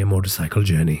many a motorcycle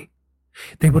journey.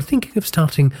 They were thinking of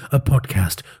starting a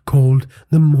podcast called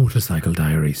The Motorcycle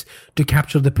Diaries to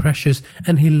capture the precious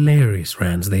and hilarious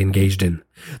rants they engaged in.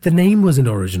 The name wasn't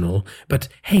original, but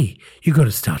hey, you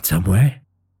gotta start somewhere.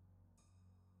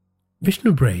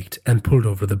 Vishnu braked and pulled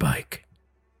over the bike.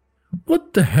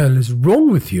 "What the hell is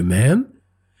wrong with you, man?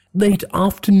 Late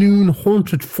afternoon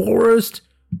haunted forest?"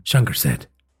 Shankar said.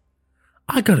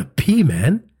 "I gotta pee,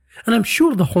 man, and I'm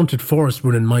sure the haunted forest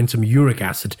wouldn't mind some uric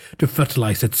acid to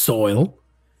fertilize its soil,"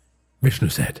 Vishnu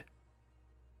said.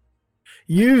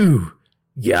 "You!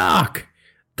 Yuck!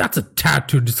 That's a tad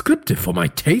too descriptive for my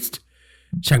taste,"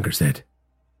 Shankar said.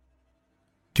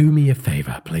 "Do me a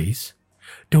favor, please.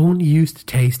 Don't use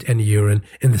taste and urine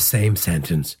in the same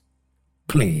sentence.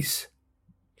 Please,"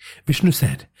 Vishnu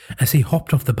said as he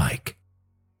hopped off the bike.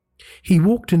 He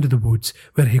walked into the woods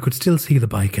where he could still see the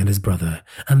bike and his brother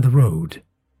and the road.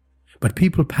 But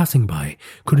people passing by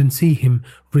couldn't see him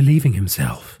relieving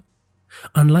himself.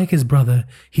 Unlike his brother,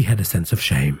 he had a sense of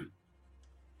shame.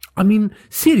 "I mean,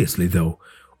 seriously though,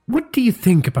 what do you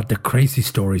think about the crazy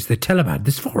stories they tell about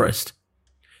this forest?"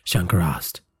 Shankar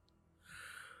asked.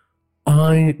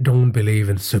 "I don't believe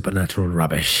in supernatural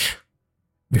rubbish,"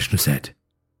 Vishnu said.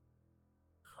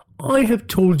 "I have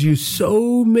told you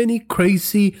so many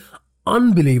crazy,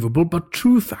 unbelievable but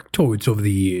true factoids over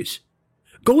the years.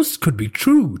 Ghosts could be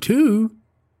true, too.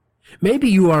 Maybe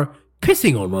you are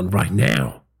pissing on one right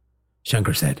now,"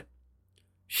 Shankar said.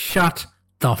 "Shut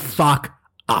the fuck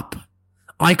up.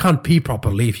 I can't pee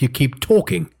properly if you keep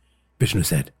talking," Vishnu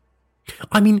said.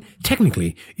 "I mean,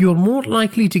 technically, you're more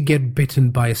likely to get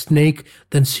bitten by a snake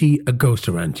than see a ghost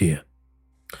around here.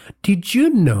 Did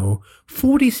you know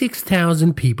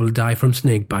 46,000 people die from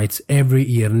snake bites every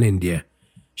year in India?"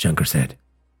 Shankar said.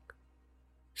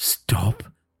 "Stop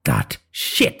that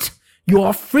shit! You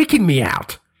are freaking me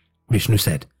out," Vishnu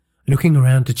said, looking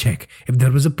around to check if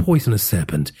there was a poisonous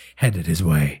serpent headed his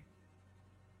way.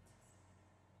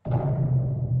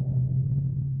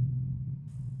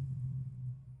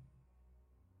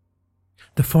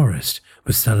 The forest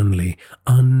was suddenly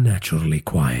unnaturally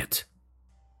quiet.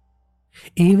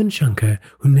 Even Shankar,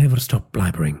 who never stopped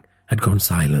blabbering, had gone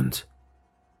silent.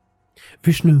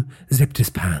 Vishnu zipped his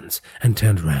pants and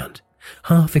turned round,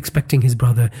 half expecting his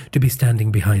brother to be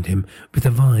standing behind him with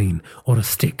a vine or a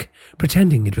stick,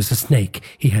 pretending it was a snake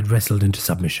he had wrestled into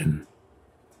submission.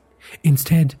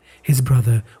 Instead, his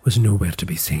brother was nowhere to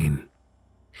be seen.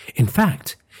 In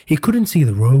fact, he couldn't see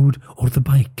the road or the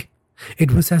bike.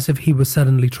 It was as if he was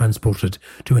suddenly transported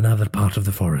to another part of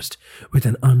the forest with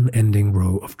an unending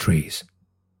row of trees.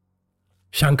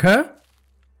 "Shankar?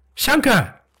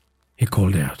 Shankar!" he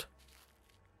called out.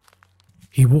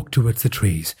 He walked towards the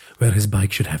trees where his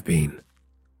bike should have been.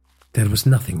 There was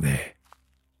nothing there.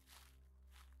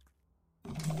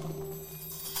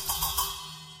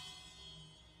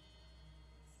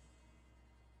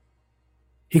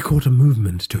 He caught a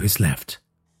movement to his left.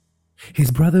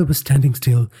 His brother was standing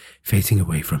still, facing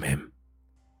away from him.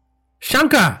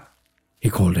 Shankar! He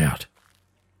called out.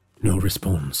 No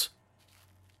response.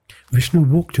 Vishnu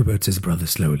walked towards his brother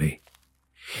slowly.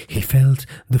 He felt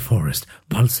the forest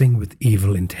pulsing with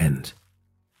evil intent.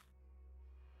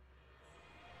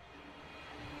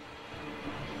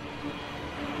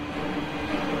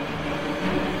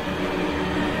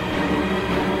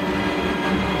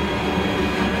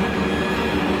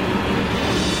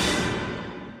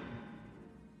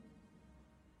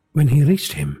 When he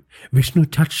reached him, Vishnu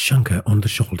touched Shankar on the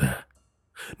shoulder.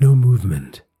 No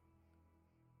movement.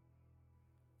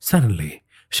 Suddenly,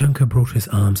 Shankar brought his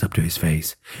arms up to his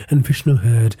face, and Vishnu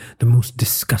heard the most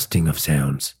disgusting of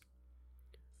sounds.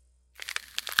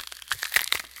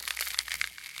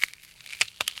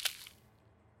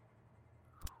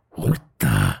 What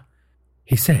the?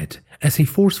 He said as he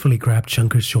forcefully grabbed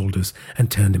Shankar's shoulders and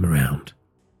turned him around.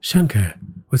 Shankar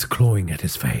was clawing at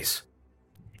his face.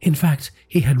 In fact,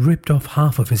 he had ripped off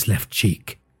half of his left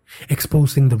cheek,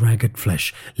 exposing the ragged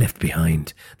flesh left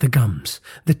behind, the gums,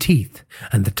 the teeth,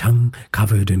 and the tongue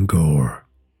covered in gore.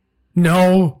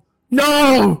 No!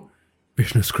 No!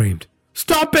 Vishnu screamed.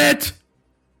 Stop it!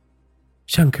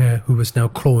 Shankar, who was now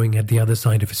clawing at the other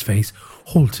side of his face,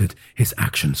 halted his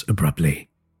actions abruptly.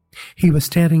 He was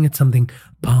staring at something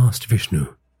past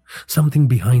Vishnu, something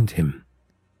behind him.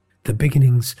 The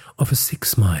beginnings of a sick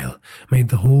smile made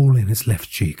the hole in his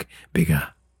left cheek bigger.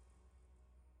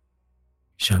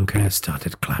 Shankar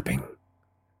started clapping.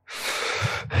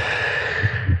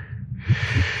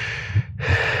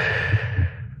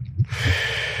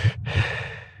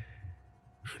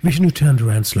 Vishnu turned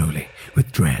around slowly,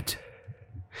 with dread.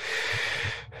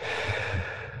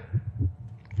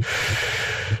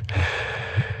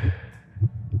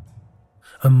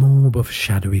 A mob of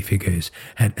shadowy figures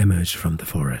had emerged from the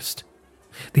forest.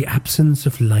 The absence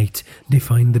of light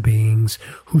defined the beings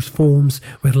whose forms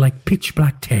were like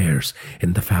pitch-black tears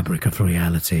in the fabric of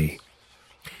reality.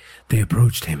 They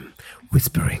approached him,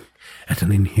 whispering at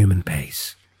an inhuman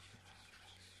pace.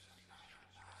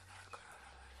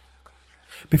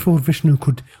 Before Vishnu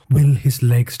could will his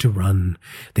legs to run,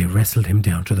 they wrestled him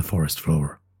down to the forest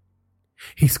floor.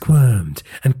 He squirmed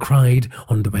and cried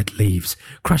on the wet leaves,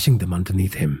 crushing them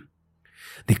underneath him.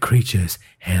 The creatures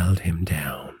held him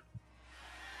down.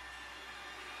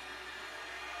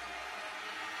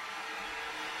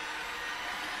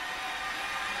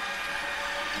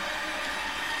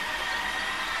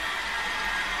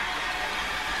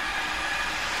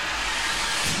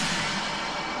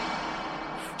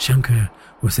 Shankar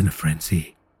was in a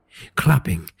frenzy,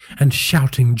 clapping and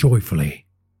shouting joyfully.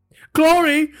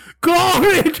 Glory!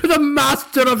 Glory to the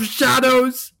Master of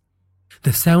Shadows! The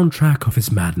soundtrack of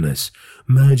his madness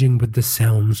merging with the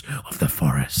sounds of the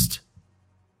forest.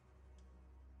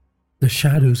 The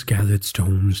shadows gathered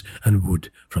stones and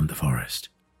wood from the forest.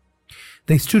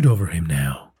 They stood over him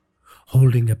now,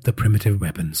 holding up the primitive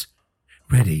weapons,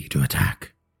 ready to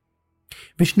attack.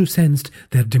 Vishnu sensed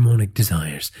their demonic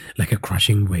desires like a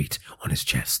crushing weight on his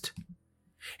chest.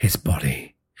 His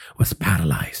body was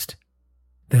paralyzed.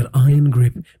 Their iron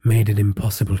grip made it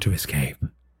impossible to escape.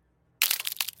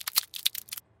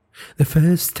 The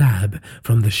first stab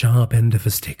from the sharp end of a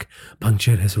stick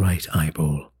punctured his right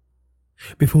eyeball.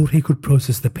 Before he could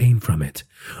process the pain from it,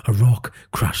 a rock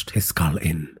crushed his skull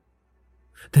in.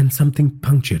 Then something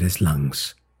punctured his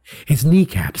lungs. His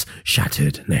kneecaps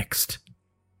shattered next.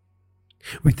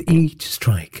 With each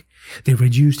strike, they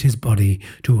reduced his body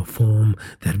to a form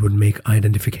that would make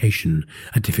identification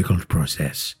a difficult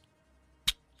process.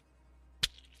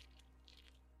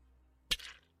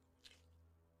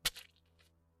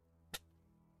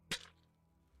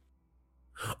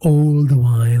 All the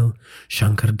while,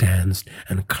 Shankar danced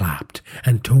and clapped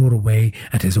and tore away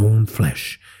at his own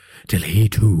flesh, till he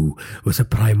too was a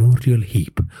primordial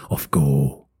heap of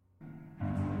gore.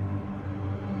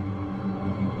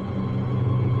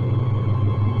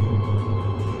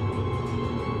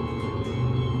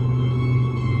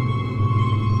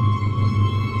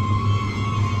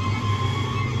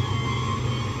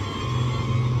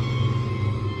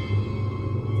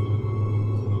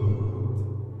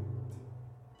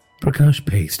 Prakash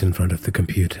paced in front of the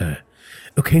computer,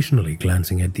 occasionally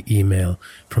glancing at the email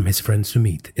from his friend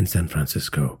Sumit in San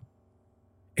Francisco.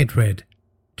 It read,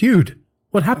 "Dude,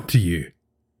 what happened to you?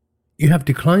 You have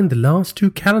declined the last 2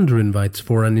 calendar invites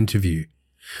for an interview.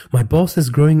 My boss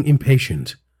is growing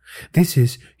impatient. This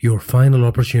is your final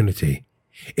opportunity.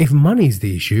 If money is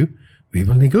the issue, we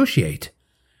will negotiate.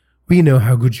 We know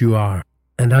how good you are,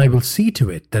 and I will see to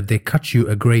it that they cut you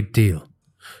a great deal.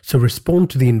 So respond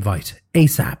to the invite,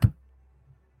 ASAP."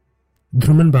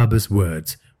 Dhruman Baba's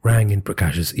words rang in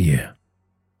Prakash's ear.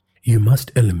 You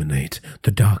must eliminate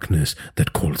the darkness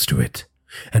that calls to it,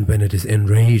 and when it is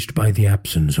enraged by the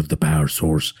absence of the power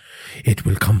source, it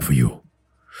will come for you.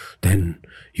 Then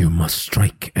you must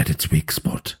strike at its weak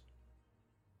spot.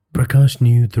 Prakash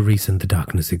knew the reason the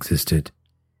darkness existed.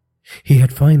 He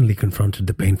had finally confronted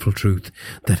the painful truth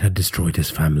that had destroyed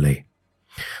his family,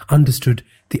 understood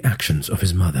the actions of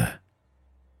his mother,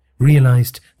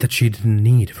 realized that she didn't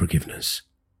need forgiveness.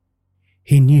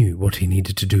 He knew what he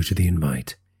needed to do to the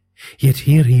invite, yet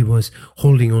here he was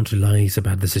holding on to lies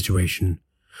about the situation,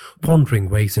 pondering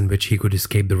ways in which he could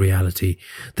escape the reality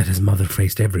that his mother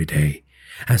faced every day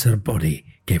as her body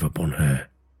gave up on her.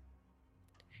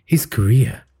 His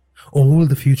career, all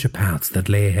the future paths that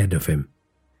lay ahead of him,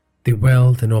 the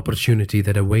wealth and opportunity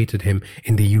that awaited him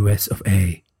in the US of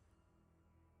A.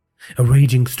 A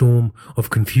raging storm of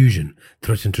confusion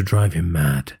threatened to drive him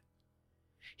mad.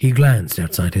 He glanced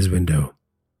outside his window.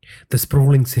 The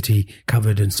sprawling city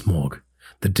covered in smog,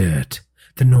 the dirt,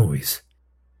 the noise.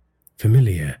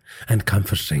 Familiar and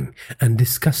comforting and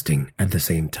disgusting at the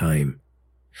same time.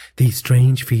 These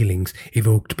strange feelings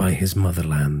evoked by his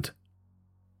motherland.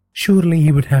 Surely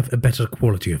he would have a better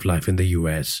quality of life in the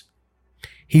US.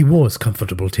 He was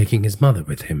comfortable taking his mother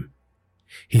with him.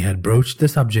 He had broached the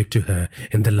subject to her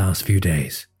in the last few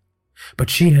days, but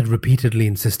she had repeatedly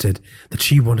insisted that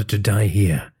she wanted to die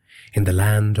here, in the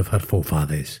land of her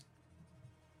forefathers.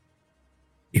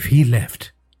 If he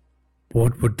left,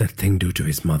 what would that thing do to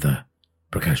his mother?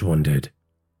 Prakash wondered.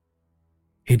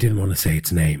 He didn't want to say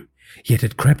its name, yet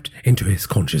it crept into his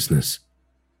consciousness.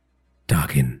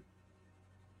 Darkin.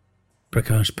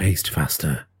 Prakash paced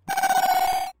faster.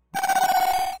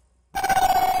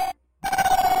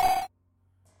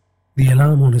 The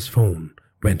alarm on his phone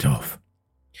went off.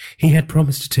 He had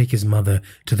promised to take his mother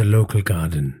to the local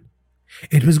garden.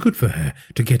 It was good for her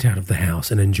to get out of the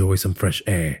house and enjoy some fresh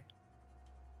air.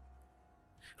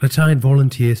 Retired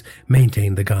volunteers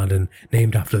maintained the garden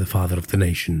named after the father of the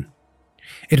nation.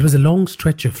 It was a long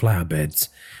stretch of flower beds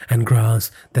and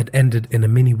grass that ended in a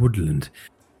mini woodland,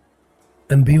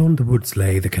 and beyond the woods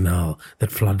lay the canal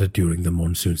that flooded during the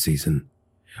monsoon season,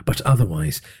 but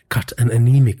otherwise cut an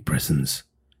anemic presence.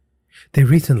 They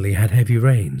recently had heavy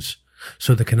rains,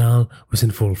 so the canal was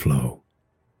in full flow.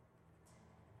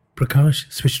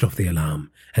 Prakash switched off the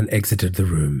alarm and exited the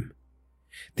room,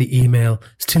 the email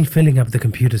still filling up the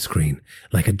computer screen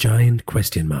like a giant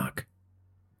question mark.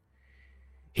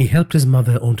 He helped his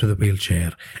mother onto the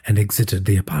wheelchair and exited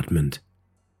the apartment.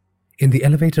 In the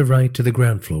elevator ride to the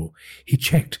ground floor, he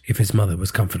checked if his mother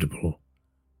was comfortable.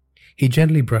 He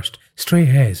gently brushed stray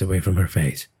hairs away from her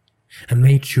face and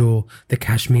made sure the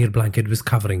cashmere blanket was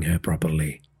covering her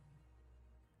properly.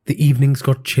 The evenings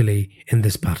got chilly in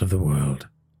this part of the world.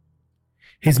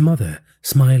 His mother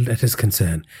smiled at his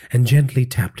concern and gently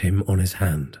tapped him on his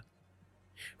hand.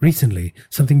 Recently,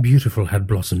 something beautiful had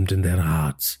blossomed in their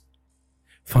hearts.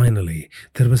 Finally,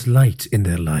 there was light in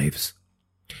their lives.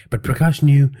 But Prakash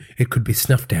knew it could be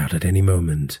snuffed out at any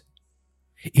moment,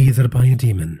 either by a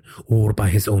demon or by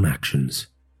his own actions.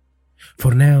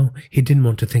 For now, he didn't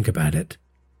want to think about it.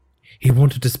 He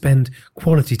wanted to spend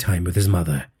quality time with his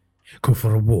mother, go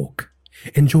for a walk,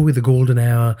 enjoy the golden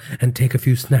hour, and take a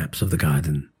few snaps of the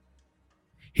garden.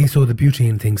 He saw the beauty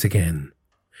in things again.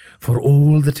 For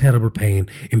all the terrible pain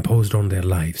imposed on their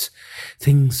lives,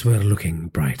 things were looking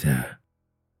brighter.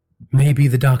 Maybe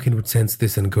the Darkin would sense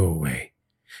this and go away,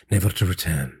 never to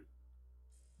return.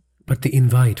 But the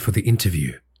invite for the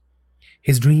interview,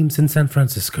 his dreams in San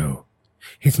Francisco,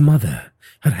 his mother,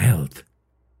 her health.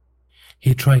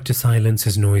 He tried to silence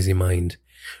his noisy mind,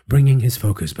 bringing his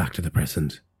focus back to the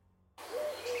present.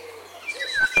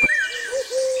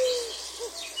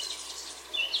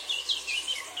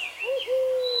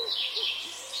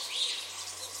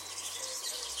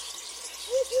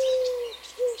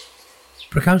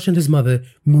 Prakash and his mother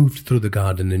moved through the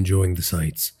garden enjoying the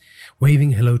sights,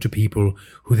 waving hello to people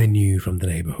who they knew from the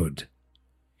neighborhood.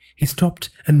 He stopped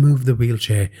and moved the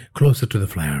wheelchair closer to the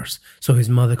flowers so his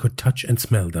mother could touch and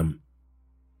smell them.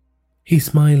 He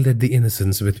smiled at the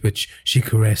innocence with which she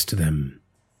caressed them.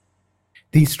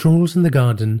 These strolls in the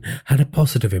garden had a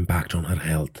positive impact on her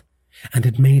health, and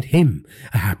it made him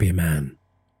a happier man.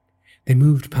 They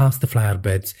moved past the flower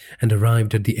beds and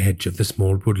arrived at the edge of the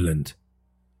small woodland.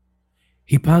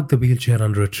 He parked the wheelchair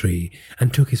under a tree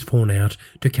and took his phone out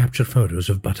to capture photos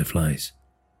of butterflies.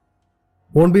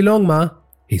 "Won't be long, Ma,"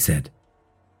 he said.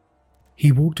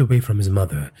 He walked away from his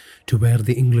mother to where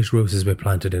the English roses were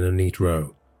planted in a neat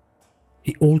row.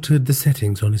 He altered the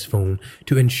settings on his phone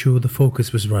to ensure the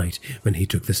focus was right when he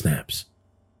took the snaps.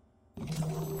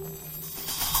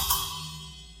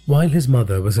 While his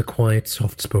mother was a quiet,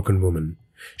 soft-spoken woman,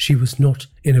 She was not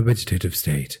in a vegetative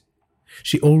state.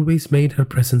 She always made her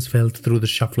presence felt through the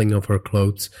shuffling of her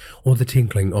clothes or the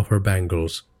tinkling of her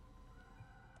bangles.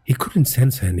 He couldn't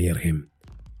sense her near him.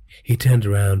 He turned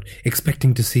around,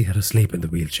 expecting to see her asleep in the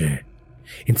wheelchair.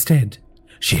 Instead,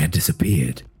 she had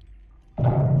disappeared.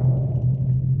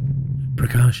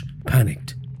 Prakash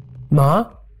panicked.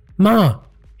 "Ma? Ma!"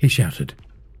 he shouted.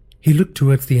 He looked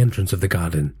towards the entrance of the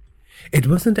garden. It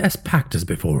wasn't as packed as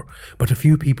before, but a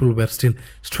few people were still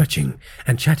stretching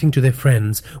and chatting to their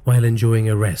friends while enjoying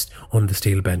a rest on the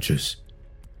steel benches.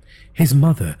 His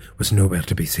mother was nowhere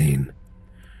to be seen.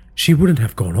 She wouldn't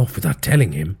have gone off without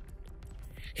telling him.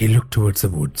 He looked towards the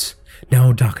woods,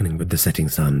 now darkening with the setting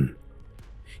sun.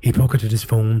 He pocketed his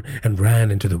phone and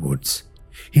ran into the woods.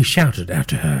 He shouted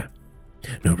after her.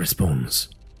 No response.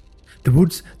 The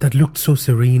woods that looked so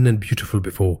serene and beautiful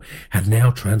before had now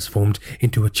transformed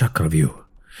into a Chakravyu,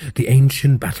 the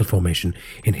ancient battle formation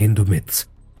in Hindu myths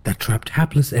that trapped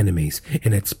hapless enemies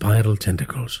in its spiral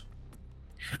tentacles.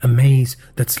 A maze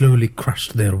that slowly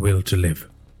crushed their will to live.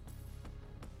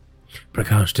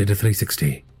 Prakash did a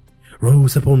 360.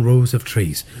 Rows upon rows of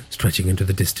trees stretching into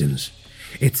the distance.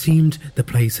 It seemed the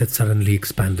place had suddenly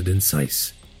expanded in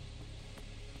size.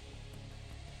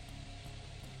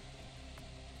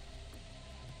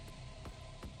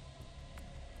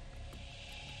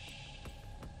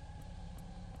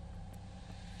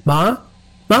 "Ma?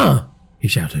 Ma!" he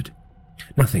shouted.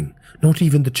 Nothing, not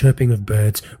even the chirping of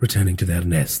birds returning to their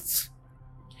nests.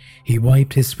 He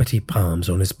wiped his sweaty palms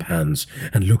on his pants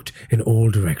and looked in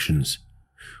all directions.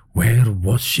 Where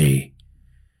was she?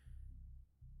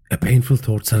 A painful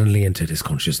thought suddenly entered his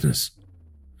consciousness.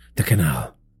 The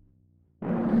canal.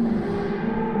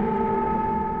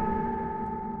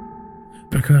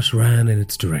 Prakash ran in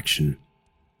its direction.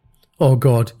 "Oh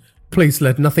God, please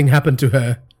let nothing happen to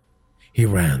her." He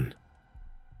ran.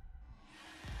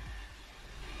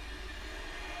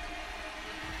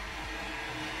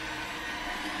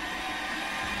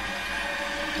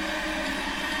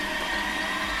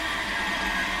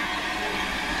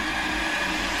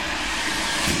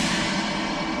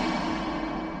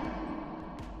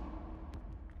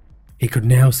 He could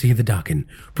now see the Dakin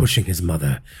pushing his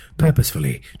mother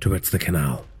purposefully towards the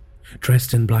canal.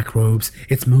 Dressed in black robes,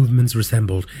 its movements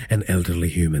resembled an elderly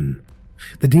human.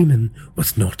 The demon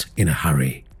was not in a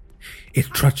hurry.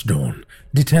 It trudged on,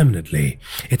 determinedly,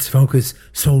 its focus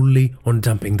solely on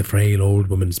dumping the frail old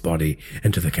woman's body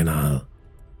into the canal.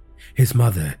 His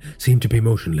mother seemed to be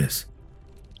motionless.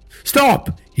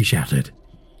 "Stop!" he shouted.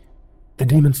 The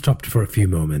demon stopped for a few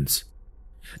moments.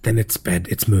 Then it sped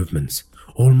its movements,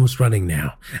 almost running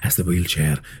now as the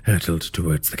wheelchair hurtled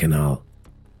towards the canal.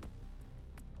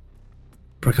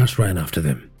 Prakash ran after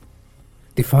them.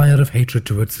 The fire of hatred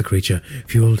towards the creature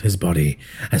fueled his body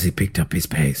as he picked up his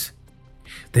pace.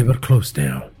 They were close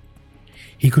now.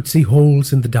 He could see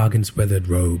holes in the Dagon's weathered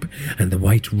robe and the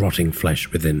white rotting flesh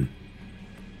within.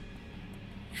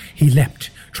 He leapt,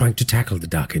 trying to tackle the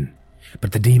Dagon,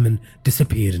 but the demon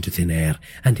disappeared into thin air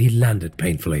and he landed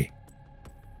painfully.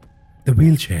 The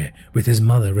wheelchair, with his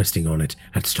mother resting on it,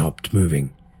 had stopped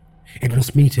moving. It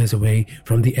was meters away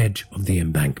from the edge of the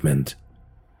embankment.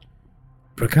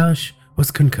 Prakash was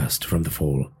concussed from the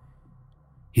fall.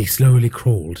 He slowly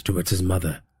crawled towards his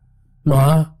mother.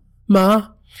 "Ma?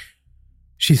 Ma?"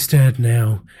 She stirred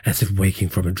now, as if waking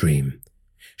from a dream.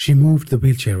 She moved the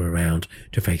wheelchair around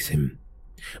to face him.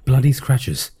 Bloody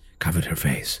scratches covered her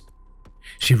face.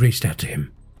 She reached out to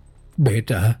him.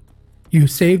 "Beta, you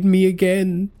saved me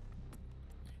again."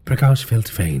 Prakash felt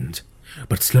faint,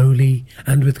 but slowly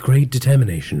and with great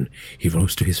determination he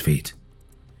rose to his feet.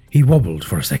 He wobbled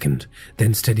for a second,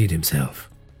 then steadied himself.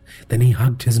 Then he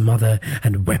hugged his mother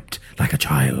and wept like a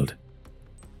child.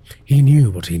 He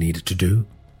knew what he needed to do.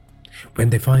 When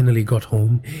they finally got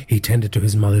home, he tended to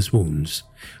his mother's wounds,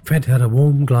 fed her a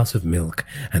warm glass of milk,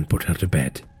 and put her to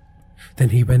bed. Then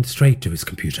he went straight to his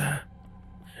computer,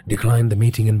 declined the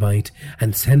meeting invite,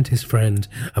 and sent his friend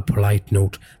a polite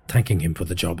note thanking him for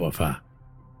the job offer.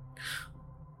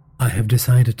 "I have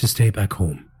decided to stay back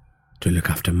home to look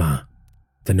after Ma,"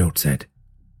 the note said.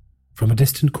 From a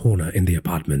distant corner in the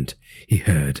apartment, he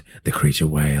heard the creature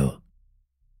wail.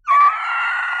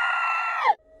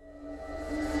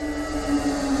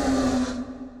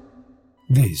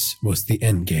 This was the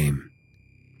endgame.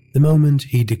 The moment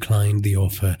he declined the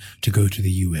offer to go to the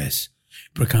US,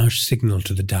 Prakash signaled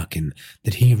to the Dakin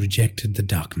that he rejected the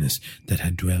darkness that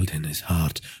had dwelt in his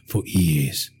heart for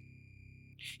years.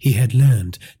 He had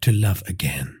learned to love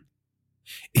again.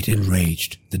 It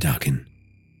enraged the Dakin.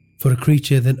 For a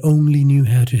creature that only knew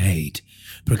how to hate,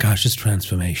 Prakash's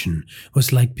transformation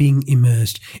was like being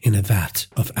immersed in a vat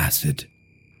of acid.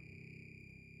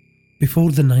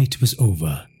 Before the night was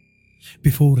over,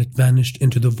 before it vanished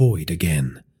into the void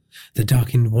again, the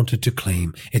Darkin wanted to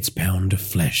claim its pound of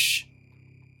flesh.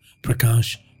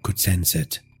 Prakash could sense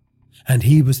it, and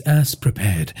he was as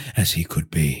prepared as he could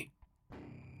be.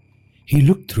 He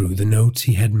looked through the notes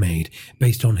he had made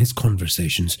based on his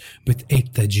conversations with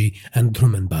Ekta Ji and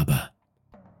Dhruman Baba.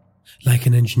 Like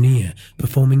an engineer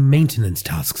performing maintenance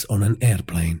tasks on an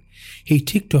airplane, he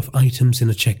ticked off items in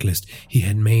a checklist he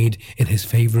had made in his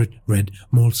favorite red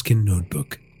moleskin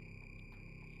notebook.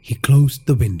 He closed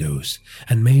the windows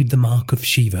and made the mark of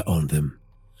Shiva on them,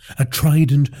 a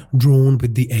trident drawn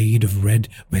with the aid of red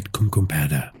wet kumkum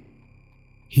powder.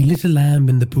 He lit a lamp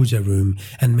in the puja room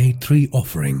and made 3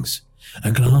 offerings: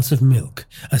 a glass of milk,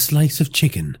 a slice of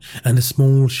chicken, and a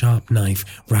small sharp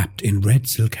knife wrapped in red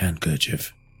silk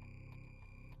handkerchief.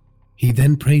 He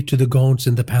then prayed to the gods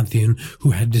in the pantheon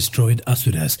who had destroyed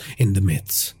Asuras in the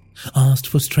myths, asked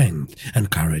for strength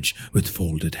and courage with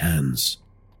folded hands.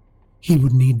 He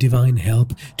would need divine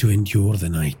help to endure the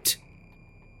night.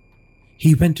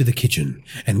 He went to the kitchen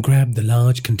and grabbed the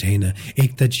large container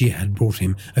Ekta Ji had brought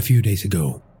him a few days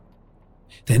ago.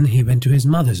 Then he went to his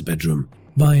mother's bedroom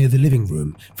via the living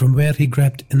room, from where he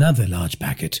grabbed another large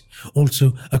packet,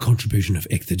 also a contribution of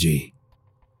Ekta Ji.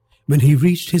 When he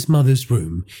reached his mother's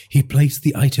room, he placed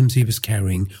the items he was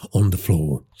carrying on the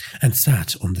floor and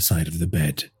sat on the side of the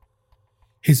bed.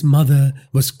 His mother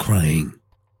was crying.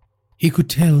 He could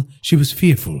tell she was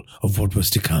fearful of what was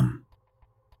to come.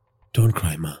 "Don't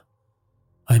cry, Ma.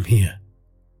 I'm here.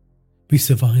 We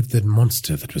survived that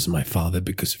monster that was my father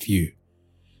because of you.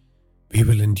 We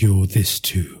will endure this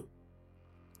too."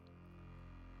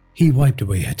 He wiped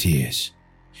away her tears.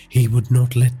 He would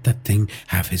not let that thing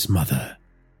have his mother.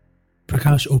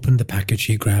 Prakash opened the package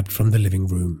he grabbed from the living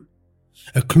room.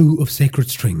 A clue of sacred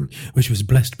string which was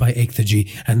blessed by Ekta Ji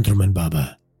and Dhruman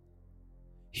Baba.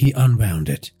 He unwound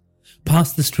it,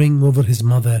 passed the string over his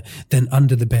mother, then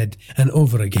under the bed and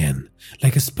over again,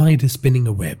 like a spider spinning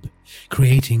a web,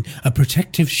 creating a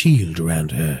protective shield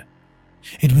around her.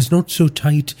 It was not so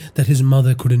tight that his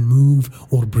mother couldn't move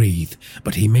or breathe,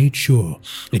 but he made sure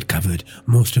it covered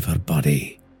most of her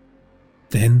body.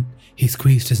 Then he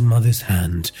squeezed his mother's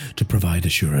hand to provide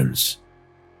assurance.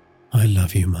 "I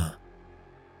love you, Ma."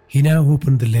 He now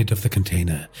opened the lid of the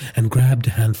container and grabbed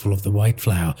a handful of the white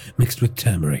flour mixed with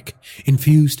turmeric,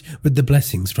 infused with the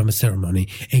blessings from a ceremony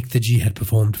Ekta Ji had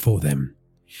performed for them.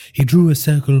 He drew a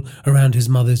circle around his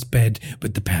mother's bed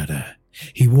with the powder.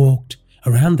 He walked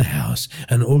around the house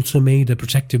and also made a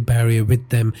protective barrier with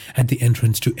them at the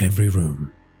entrance to every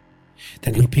room.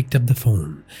 Then he picked up the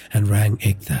phone and rang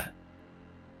Ekta.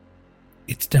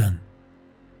 "It's done,"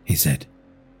 he said.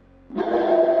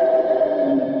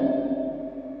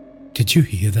 "Did you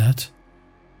hear that?"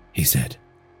 he said.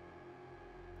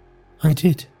 "I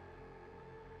did.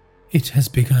 It has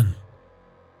begun,"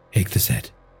 Ekta said.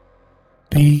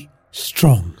 "Be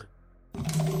strong."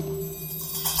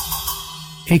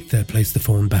 Ekta placed the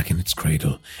phone back in its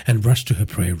cradle and rushed to her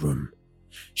prayer room.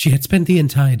 She had spent the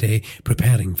entire day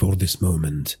preparing for this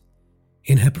moment.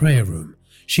 In her prayer room,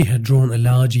 she had drawn a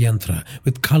large yantra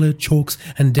with colored chalks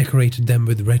and decorated them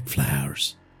with red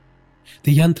flowers.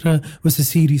 The yantra was a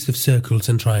series of circles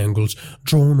and triangles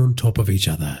drawn on top of each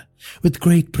other, with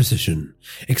great precision,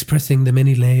 expressing the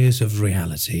many layers of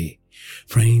reality,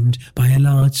 framed by a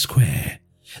large square,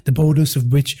 the borders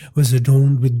of which was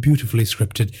adorned with beautifully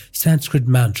scripted Sanskrit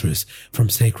mantras from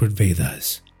sacred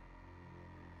Vedas.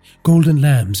 Golden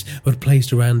lamps were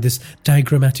placed around this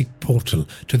diagrammatic portal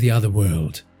to the other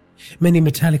world. Many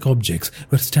metallic objects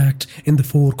were stacked in the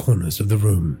 4 corners of the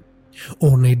room.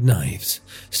 Ornate knives,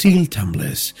 steel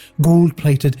tumblers,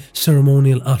 gold-plated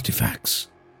ceremonial artifacts.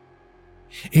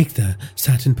 Ekta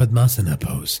sat in Padmasana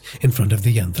pose in front of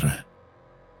the yantra.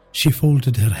 She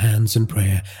folded her hands in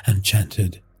prayer and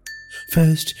chanted.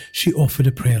 First, she offered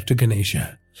a prayer to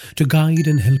Ganesha, to guide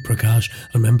and help Prakash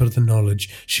remember the knowledge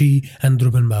she and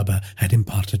Dhruman Baba had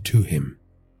imparted to him.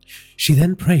 She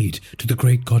then prayed to the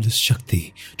great goddess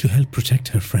Shakti to help protect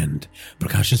her friend,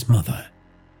 Prakash's mother.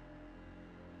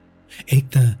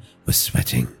 Ekta was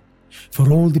sweating.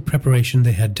 For all the preparation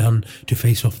they had done to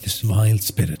face off this vile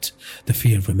spirit, the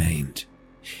fear remained.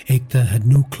 Ekta had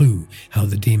no clue how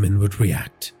the demon would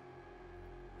react.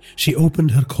 She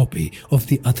opened her copy of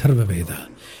the Atharva Veda.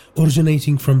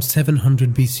 Originating from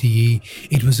 700 BCE,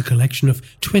 it was a collection of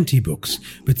 20 books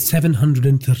with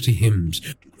 730 hymns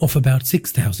of about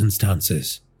 6,000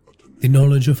 stanzas. The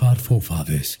knowledge of our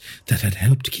forefathers that had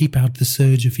helped keep out the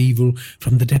surge of evil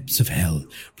from the depths of hell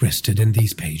rested in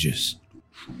these pages.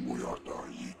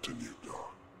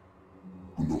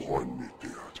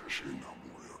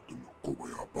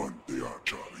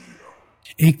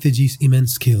 Ektaji's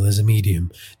immense skill as a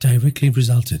medium directly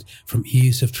resulted from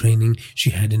years of training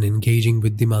she had in engaging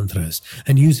with the mantras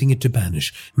and using it to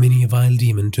banish many a vile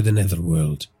demon to the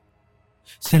netherworld.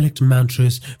 Select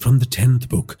mantras from the 10th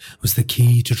book was the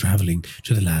key to travelling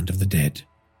to the land of the dead,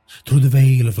 through the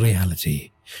veil of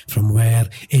reality, from where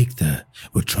Ekta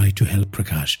would try to help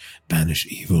Prakash banish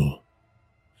evil.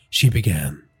 She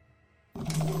began.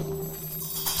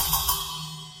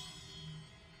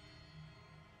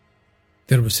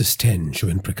 There was a stench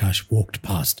when Prakash walked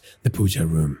past the puja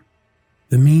room.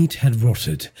 The meat had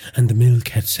rotted and the milk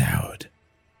had soured.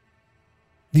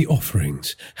 The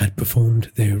offerings had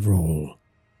performed their role.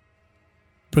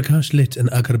 Prakash lit an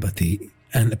agarbatti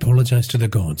and apologized to the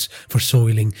gods for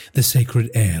soiling the sacred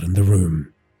air in the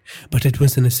room. But it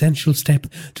was an essential step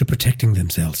to protecting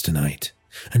themselves tonight,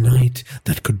 a night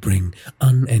that could bring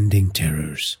unending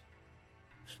terrors.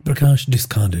 Prakash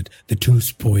discarded the 2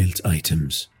 spoiled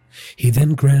items. He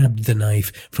then grabbed the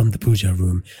knife from the puja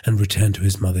room and returned to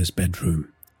his mother's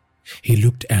bedroom. He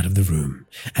looked out of the room,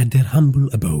 at their humble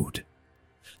abode,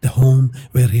 the home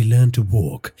where he learned to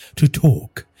walk, to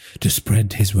talk, to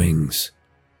spread his wings.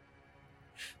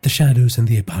 The shadows in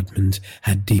the apartment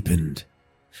had deepened.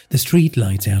 The street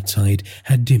lights outside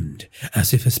had dimmed,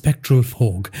 as if a spectral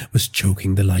fog was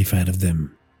choking the life out of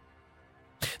them.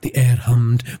 The air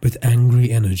hummed with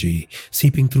angry energy,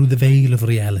 seeping through the veil of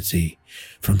reality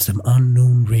from some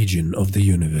unknown region of the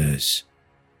universe.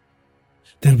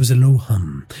 There was a low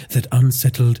hum that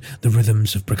unsettled the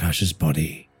rhythms of Prakash's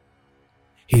body.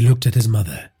 He looked at his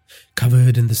mother,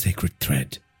 covered in the sacred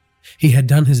thread. He had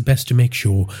done his best to make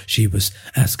sure she was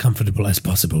as comfortable as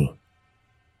possible.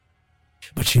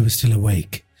 But she was still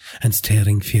awake and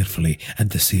staring fearfully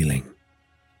at the ceiling.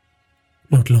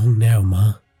 "Not long now,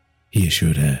 Ma," he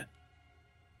assured her.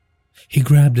 He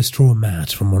grabbed a straw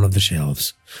mat from one of the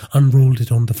shelves, unrolled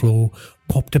it on the floor,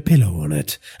 popped a pillow on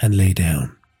it, and lay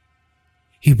down.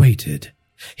 He waited,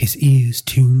 his ears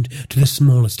tuned to the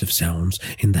smallest of sounds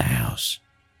in the house.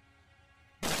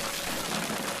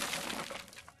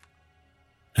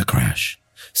 A crash,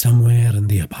 somewhere in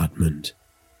the apartment.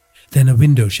 Then a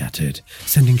window shattered,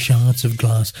 sending shards of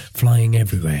glass flying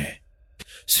everywhere.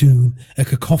 Soon, a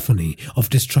cacophony of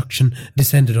destruction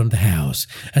descended on the house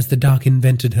as the Darkin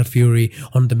vented her fury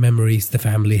on the memories the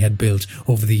family had built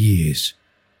over the years.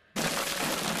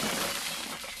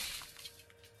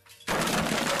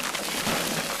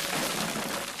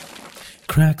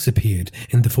 Cracks appeared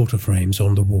in the photo frames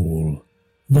on the wall.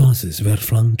 Vases were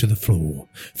flung to the floor.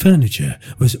 Furniture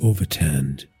was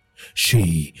overturned.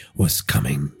 She was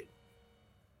coming.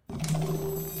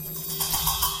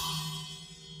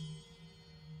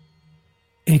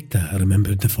 Ekta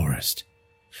remembered the forest.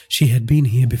 She had been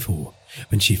here before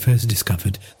when she first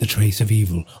discovered the trace of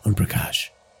evil on Prakash.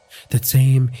 That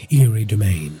same eerie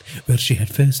domain where she had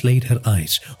first laid her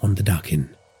eyes on the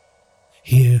Darkin.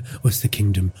 Here was the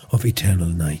kingdom of eternal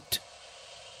night.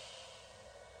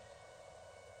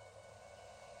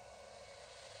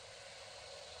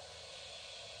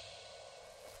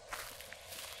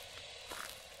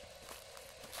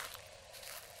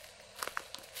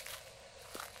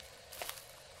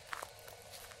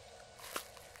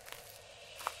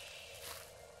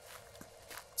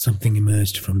 Something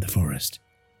emerged from the forest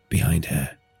behind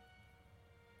her.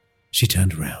 She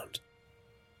turned around.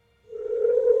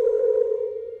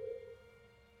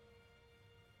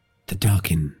 The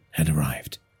Darkin had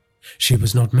arrived. She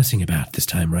was not messing about this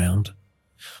time round.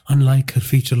 Unlike her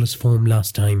featureless form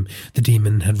last time, the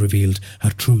demon had revealed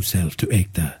her true self to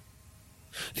Ekta.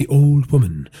 The old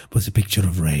woman was a picture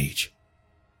of rage.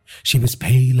 She was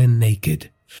pale and naked.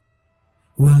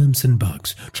 Worms and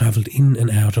bugs travelled in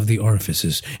and out of the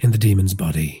orifices in the demon's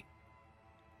body.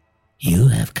 "You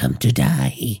have come to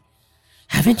die,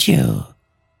 haven't you?"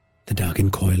 The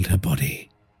Darkin coiled her body,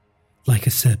 like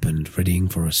a serpent readying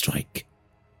for a strike.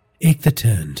 Ekta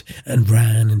turned and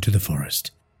ran into the forest,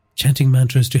 chanting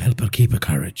mantras to help her keep her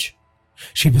courage.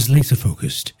 She was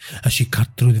laser-focused as she cut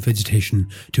through the vegetation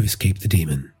to escape the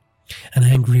demon. An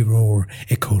angry roar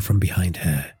echoed from behind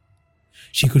her.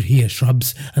 She could hear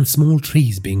shrubs and small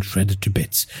trees being shredded to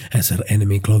bits as her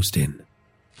enemy closed in.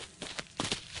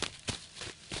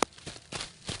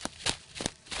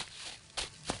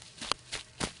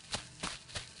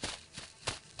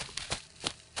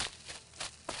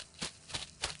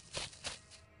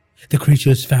 The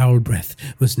creature's foul breath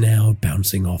was now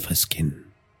bouncing off her skin.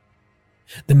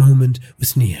 The moment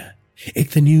was near.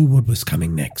 Ekta knew what was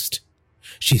coming next.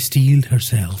 She steeled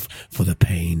herself for the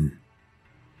pain.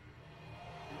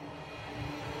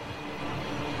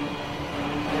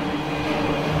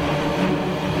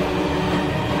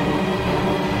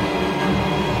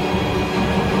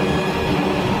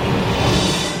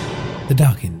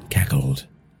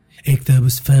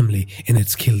 firmly in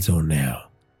its kill zone now.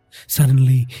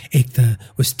 Suddenly, Eiktha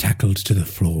was tackled to the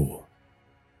floor.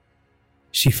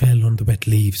 She fell on the wet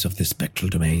leaves of the spectral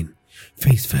domain,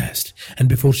 face first, and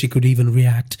before she could even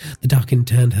react, the Dakin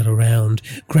turned her around,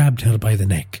 grabbed her by the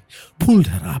neck, pulled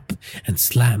her up, and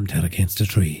slammed her against a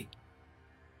tree.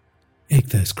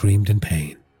 Eiktha screamed in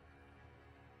pain.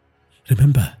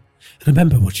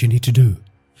 Remember what you need to do,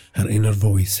 her inner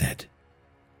voice said.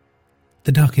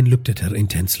 The Dakin looked at her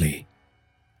intensely.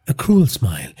 A cruel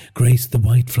smile graced the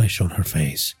white flesh on her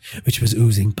face, which was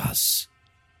oozing pus.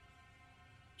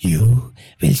 You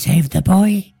will save the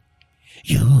boy?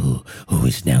 You, who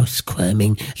is now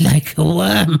squirming like a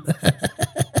worm.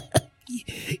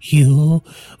 You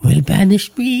will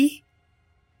banish me?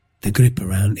 The grip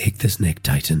around Eiktha's neck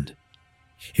tightened.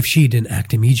 If she didn't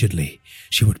act immediately,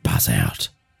 she would pass out.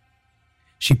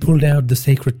 She pulled out the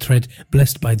sacred thread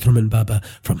blessed by Dhruman Baba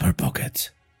from her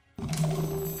pocket.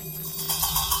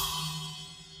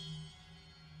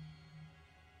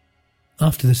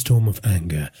 After the storm of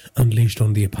anger unleashed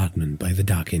on the apartment by the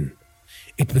Dakin,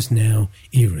 it was now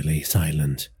eerily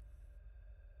silent.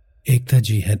 Eiktha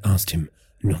Ji had asked him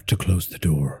not to close the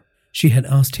door. She had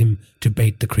asked him to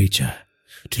bait the creature,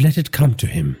 to let it come to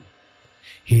him.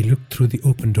 He looked through the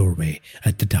open doorway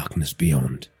at the darkness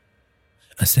beyond.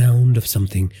 A sound of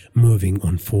something moving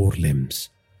on 4 limbs,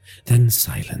 then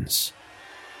silence.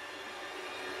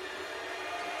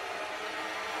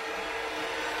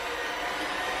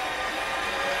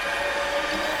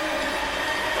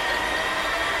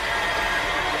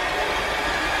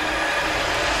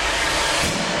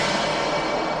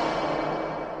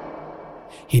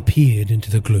 He peered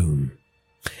into the gloom.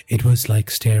 It was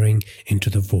like staring into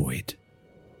the void.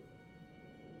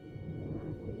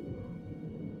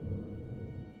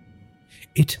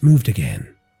 It moved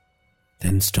again,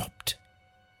 then stopped.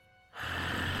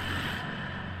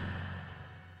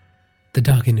 The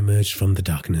Dakin emerged from the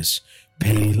darkness,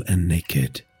 pale and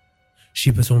naked.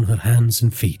 She was on her hands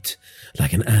and feet,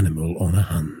 like an animal on a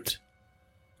hunt.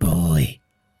 Boy,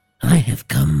 I have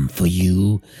come for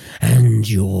you and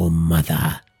your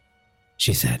mother,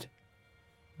 she said.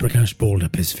 Prakash balled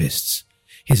up his fists,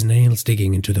 his nails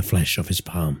digging into the flesh of his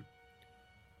palm.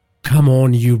 Come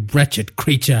on, you wretched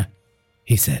creature,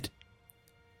 he said.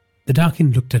 The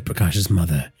Dakin looked at Prakash's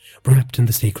mother, wrapped in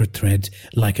the sacred thread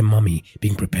like a mummy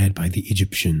being prepared by the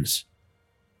Egyptians,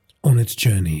 on its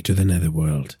journey to the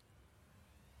netherworld.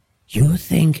 You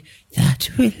think that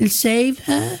will save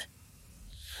her?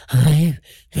 I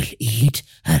will eat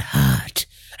her heart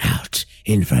out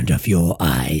in front of your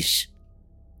eyes.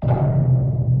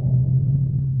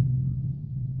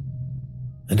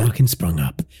 The Dakin sprung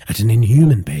up at an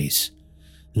inhuman pace,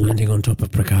 landing on top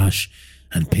of Prakash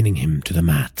and pinning him to the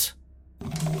mat.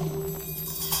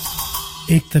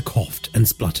 Eiktha coughed and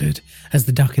spluttered as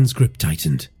the Dakin's grip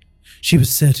tightened. She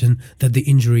was certain that the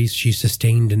injuries she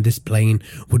sustained in this plane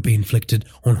would be inflicted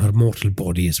on her mortal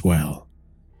body as well.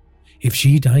 If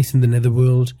she dies in the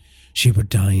netherworld, she would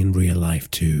die in real life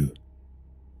too.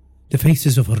 The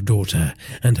faces of her daughter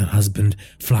and her husband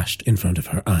flashed in front of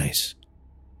her eyes.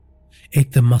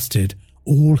 Eiktha mustered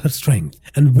all her strength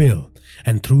and will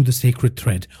and threw the sacred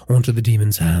thread onto the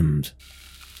demon's hand.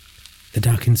 The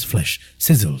Dakin's flesh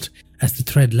sizzled as the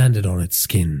thread landed on its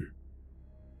skin.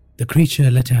 The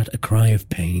creature let out a cry of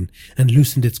pain and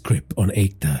loosened its grip on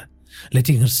Eiktha,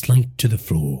 letting her slide to the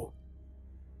floor.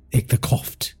 Eiktha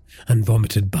coughed and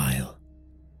vomited bile.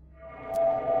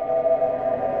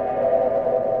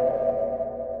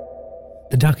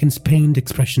 The Dakin's pained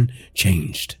expression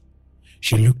changed.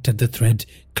 She looked at the thread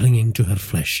clinging to her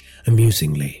flesh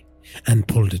amusingly and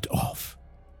pulled it off.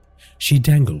 She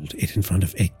dangled it in front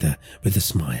of Eiktha with a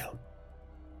smile.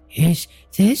 Is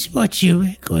this what you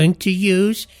were going to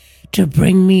use to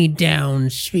bring me down,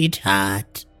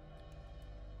 sweetheart?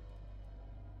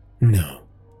 No,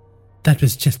 that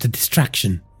was just a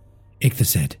distraction, Eiktha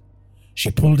said. She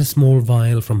pulled a small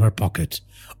vial from her pocket,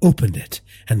 opened it,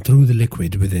 and threw the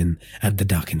liquid within at the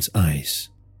Dakin's eyes.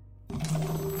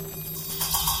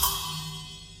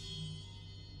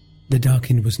 The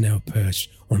Dakin was now perched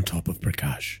on top of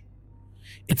Prakash,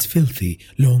 its filthy,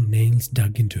 long nails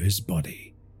dug into his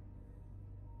body.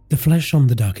 The flesh on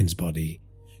the Dakin's body,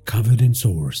 covered in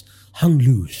sores, hung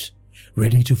loose,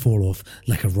 ready to fall off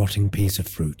like a rotting piece of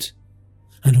fruit,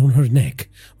 and on her neck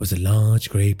was a large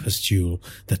grey pustule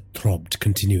that throbbed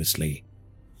continuously,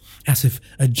 as if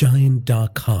a giant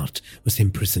dark heart was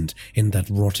imprisoned in that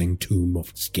rotting tomb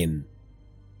of skin.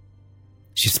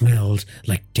 She smelled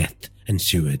like death and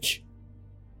sewage.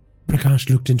 Prakash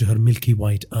looked into her milky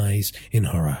white eyes in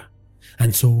horror,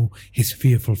 and saw his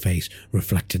fearful face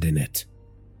reflected in it.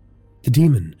 The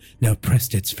demon now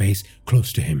pressed its face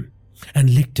close to him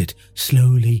and licked it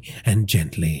slowly and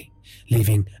gently,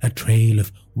 leaving a trail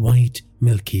of white,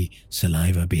 milky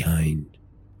saliva behind.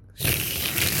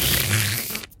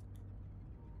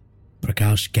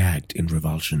 Prakash gagged in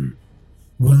revulsion.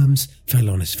 Worms fell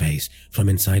on his face from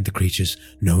inside the creature's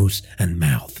nose and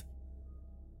mouth.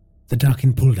 The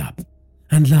Dakin pulled up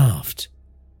and laughed.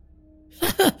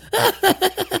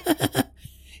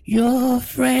 Your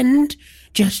friend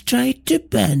just tried to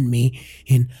burn me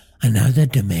in another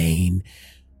domain,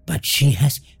 but she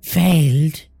has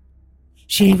failed.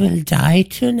 She will die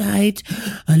tonight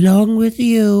along with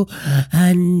you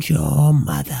and your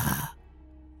mother.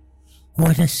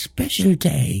 What a special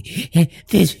day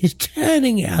this is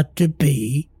turning out to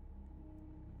be.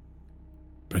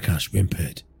 Prakash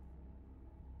whimpered.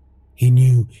 He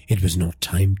knew it was not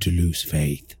time to lose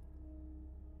faith.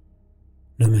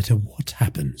 No matter what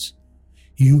happens,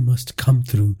 you must come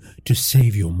through to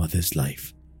save your mother's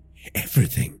life.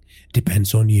 Everything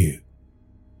depends on you.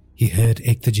 He heard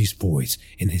Ektaji's voice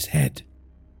in his head.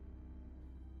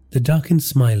 The Dakin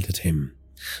smiled at him,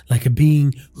 like a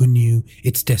being who knew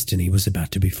its destiny was about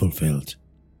to be fulfilled.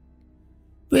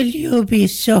 Will you be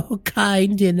so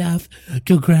kind enough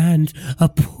to grant a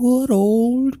poor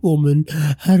old woman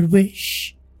her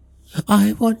wish?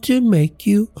 I want to make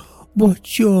you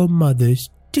watch your mother's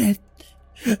death,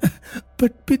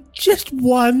 but with just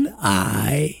one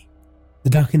eye, the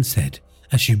Dakin said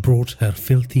as she brought her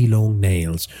filthy long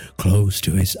nails close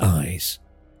to his eyes.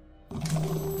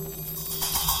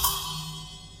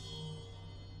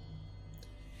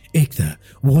 Ekta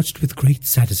watched with great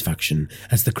satisfaction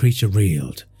as the creature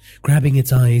reeled, grabbing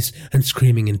its eyes and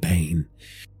screaming in pain.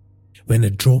 When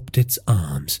it dropped its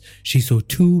arms, she saw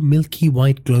two milky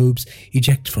white globes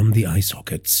eject from the eye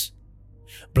sockets.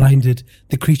 Blinded,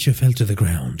 the creature fell to the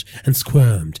ground and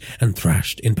squirmed and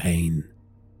thrashed in pain.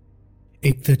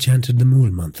 Ekta chanted the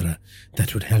Mool mantra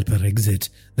that would help her exit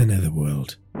the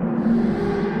netherworld.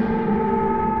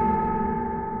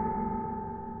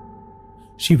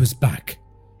 She was back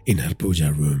in her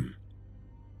puja room.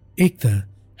 Ekta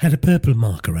had a purple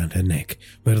mark around her neck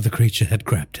where the creature had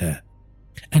grabbed her,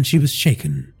 and she was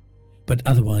shaken, but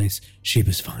otherwise she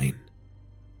was fine.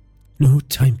 No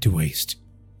time to waste.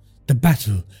 The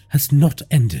battle has not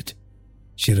ended,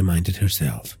 she reminded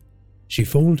herself. She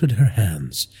folded her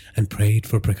hands and prayed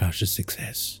for Prakash's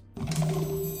success.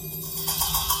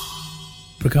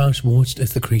 Prakash watched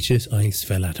as the creature's eyes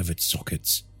fell out of its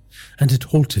sockets, and it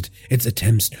halted its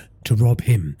attempts to rob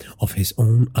him of his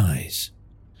own eyes.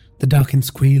 The Dakin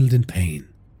squealed in pain,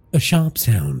 a sharp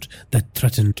sound that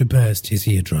threatened to burst his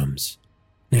eardrums.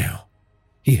 Now,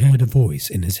 he heard a voice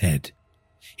in his head.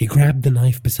 He grabbed the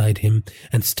knife beside him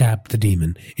and stabbed the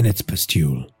demon in its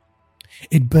pustule.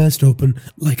 It burst open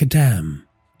like a dam,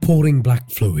 pouring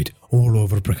black fluid all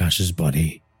over Prakash's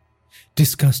body.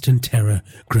 Disgust and terror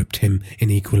gripped him in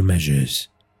equal measures.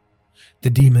 The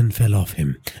demon fell off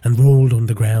him and rolled on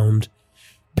the ground,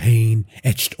 pain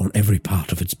etched on every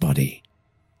part of its body.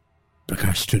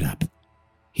 Prakash stood up.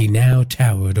 He now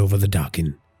towered over the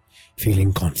Dakin,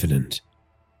 feeling confident.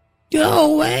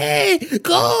 Go away!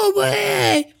 Go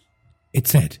away! It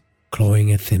said,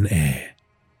 clawing at thin air.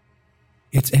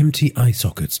 Its empty eye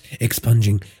sockets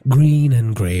expunging green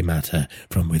and grey matter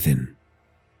from within.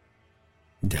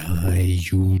 Die,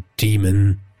 you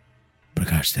demon,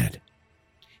 Prakash said.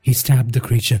 He stabbed the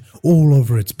creature all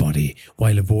over its body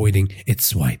while avoiding its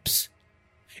swipes.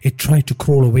 It tried to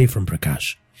crawl away from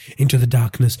Prakash, into the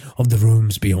darkness of the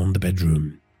rooms beyond the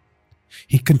bedroom.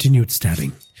 He continued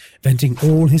stabbing, venting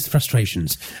all his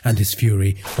frustrations and his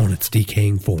fury on its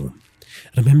decaying form,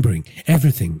 remembering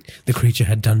everything the creature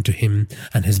had done to him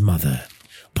and his mother,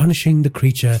 punishing the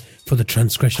creature for the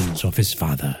transgressions of his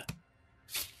father.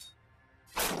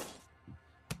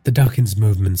 The Dakin's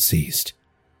movement ceased.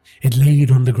 It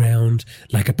laid on the ground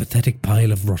like a pathetic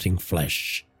pile of rotting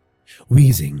flesh,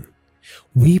 wheezing,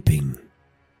 weeping,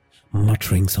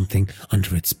 muttering something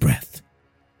under its breath.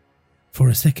 For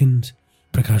a second,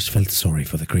 Prakash felt sorry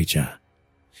for the creature,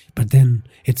 but then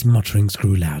its mutterings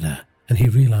grew louder, and he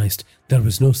realized there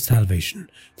was no salvation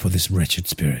for this wretched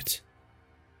spirit.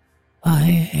 I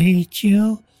hate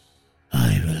you.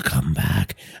 I will come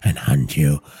back and hunt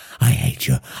you. I hate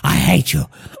you. I hate you.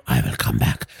 I will come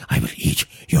back. I will eat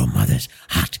your mother's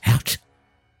heart out.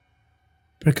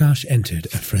 Prakash entered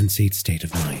a frenzied state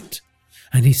of mind,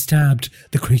 and he stabbed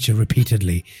the creature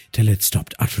repeatedly till it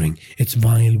stopped uttering its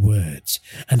vile words,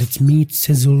 and its meat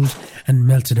sizzled and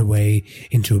melted away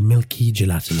into a milky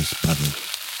gelatinous puddle.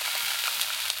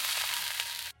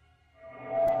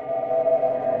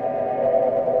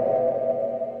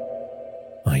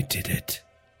 I did it,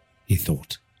 he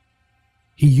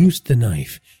He used the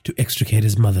knife to extricate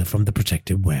his mother from the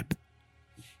protective web.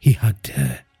 He hugged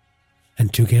her,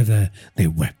 and together they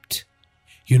wept,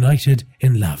 united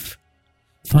in love,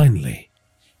 finally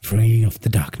free of the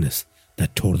darkness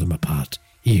that tore them apart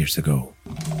years ago.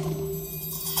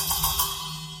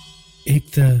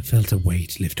 Ekta felt a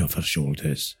weight lift off her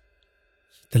shoulders.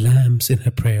 The lamps in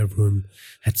her prayer room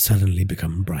had suddenly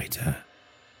become brighter.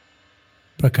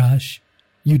 "Prakash,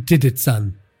 you did it,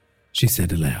 son," she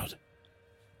said aloud.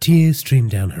 Tears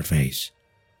streamed down her face.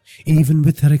 Even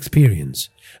with her experience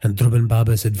and Dhruban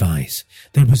Baba's advice,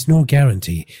 there was no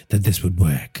guarantee that this would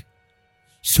work.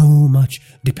 So much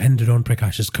depended on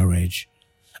Prakash's courage,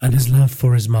 and his love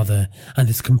for his mother, and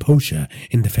his composure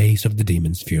in the face of the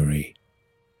demon's fury.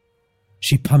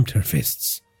 She pumped her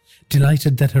fists,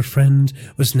 delighted that her friend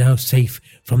was now safe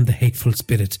from the hateful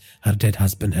spirit her dead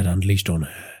husband had unleashed on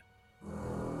her.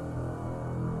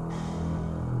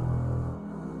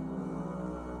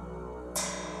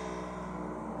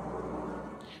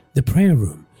 The prayer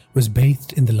room was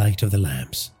bathed in the light of the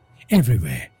lamps,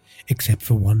 everywhere except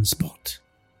for one spot.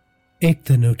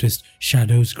 Ekta noticed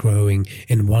shadows growing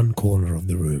in one corner of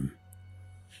the room.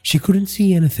 She couldn't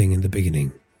see anything in the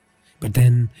beginning, but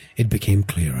then it became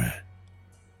clearer.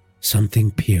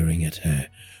 Something peering at her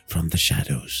from the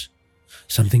shadows,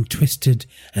 something twisted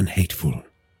and hateful,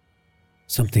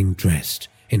 something dressed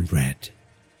in red.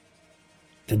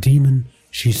 The demon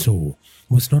she saw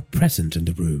was not present in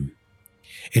the room.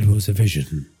 It was a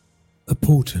vision, a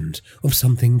portent of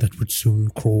something that would soon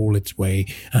crawl its way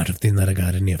out of the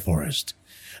Naragaranya forest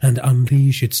and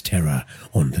unleash its terror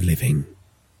on the living.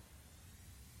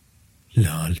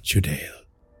 "Lal Chudail,"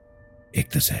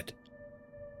 Ekta said.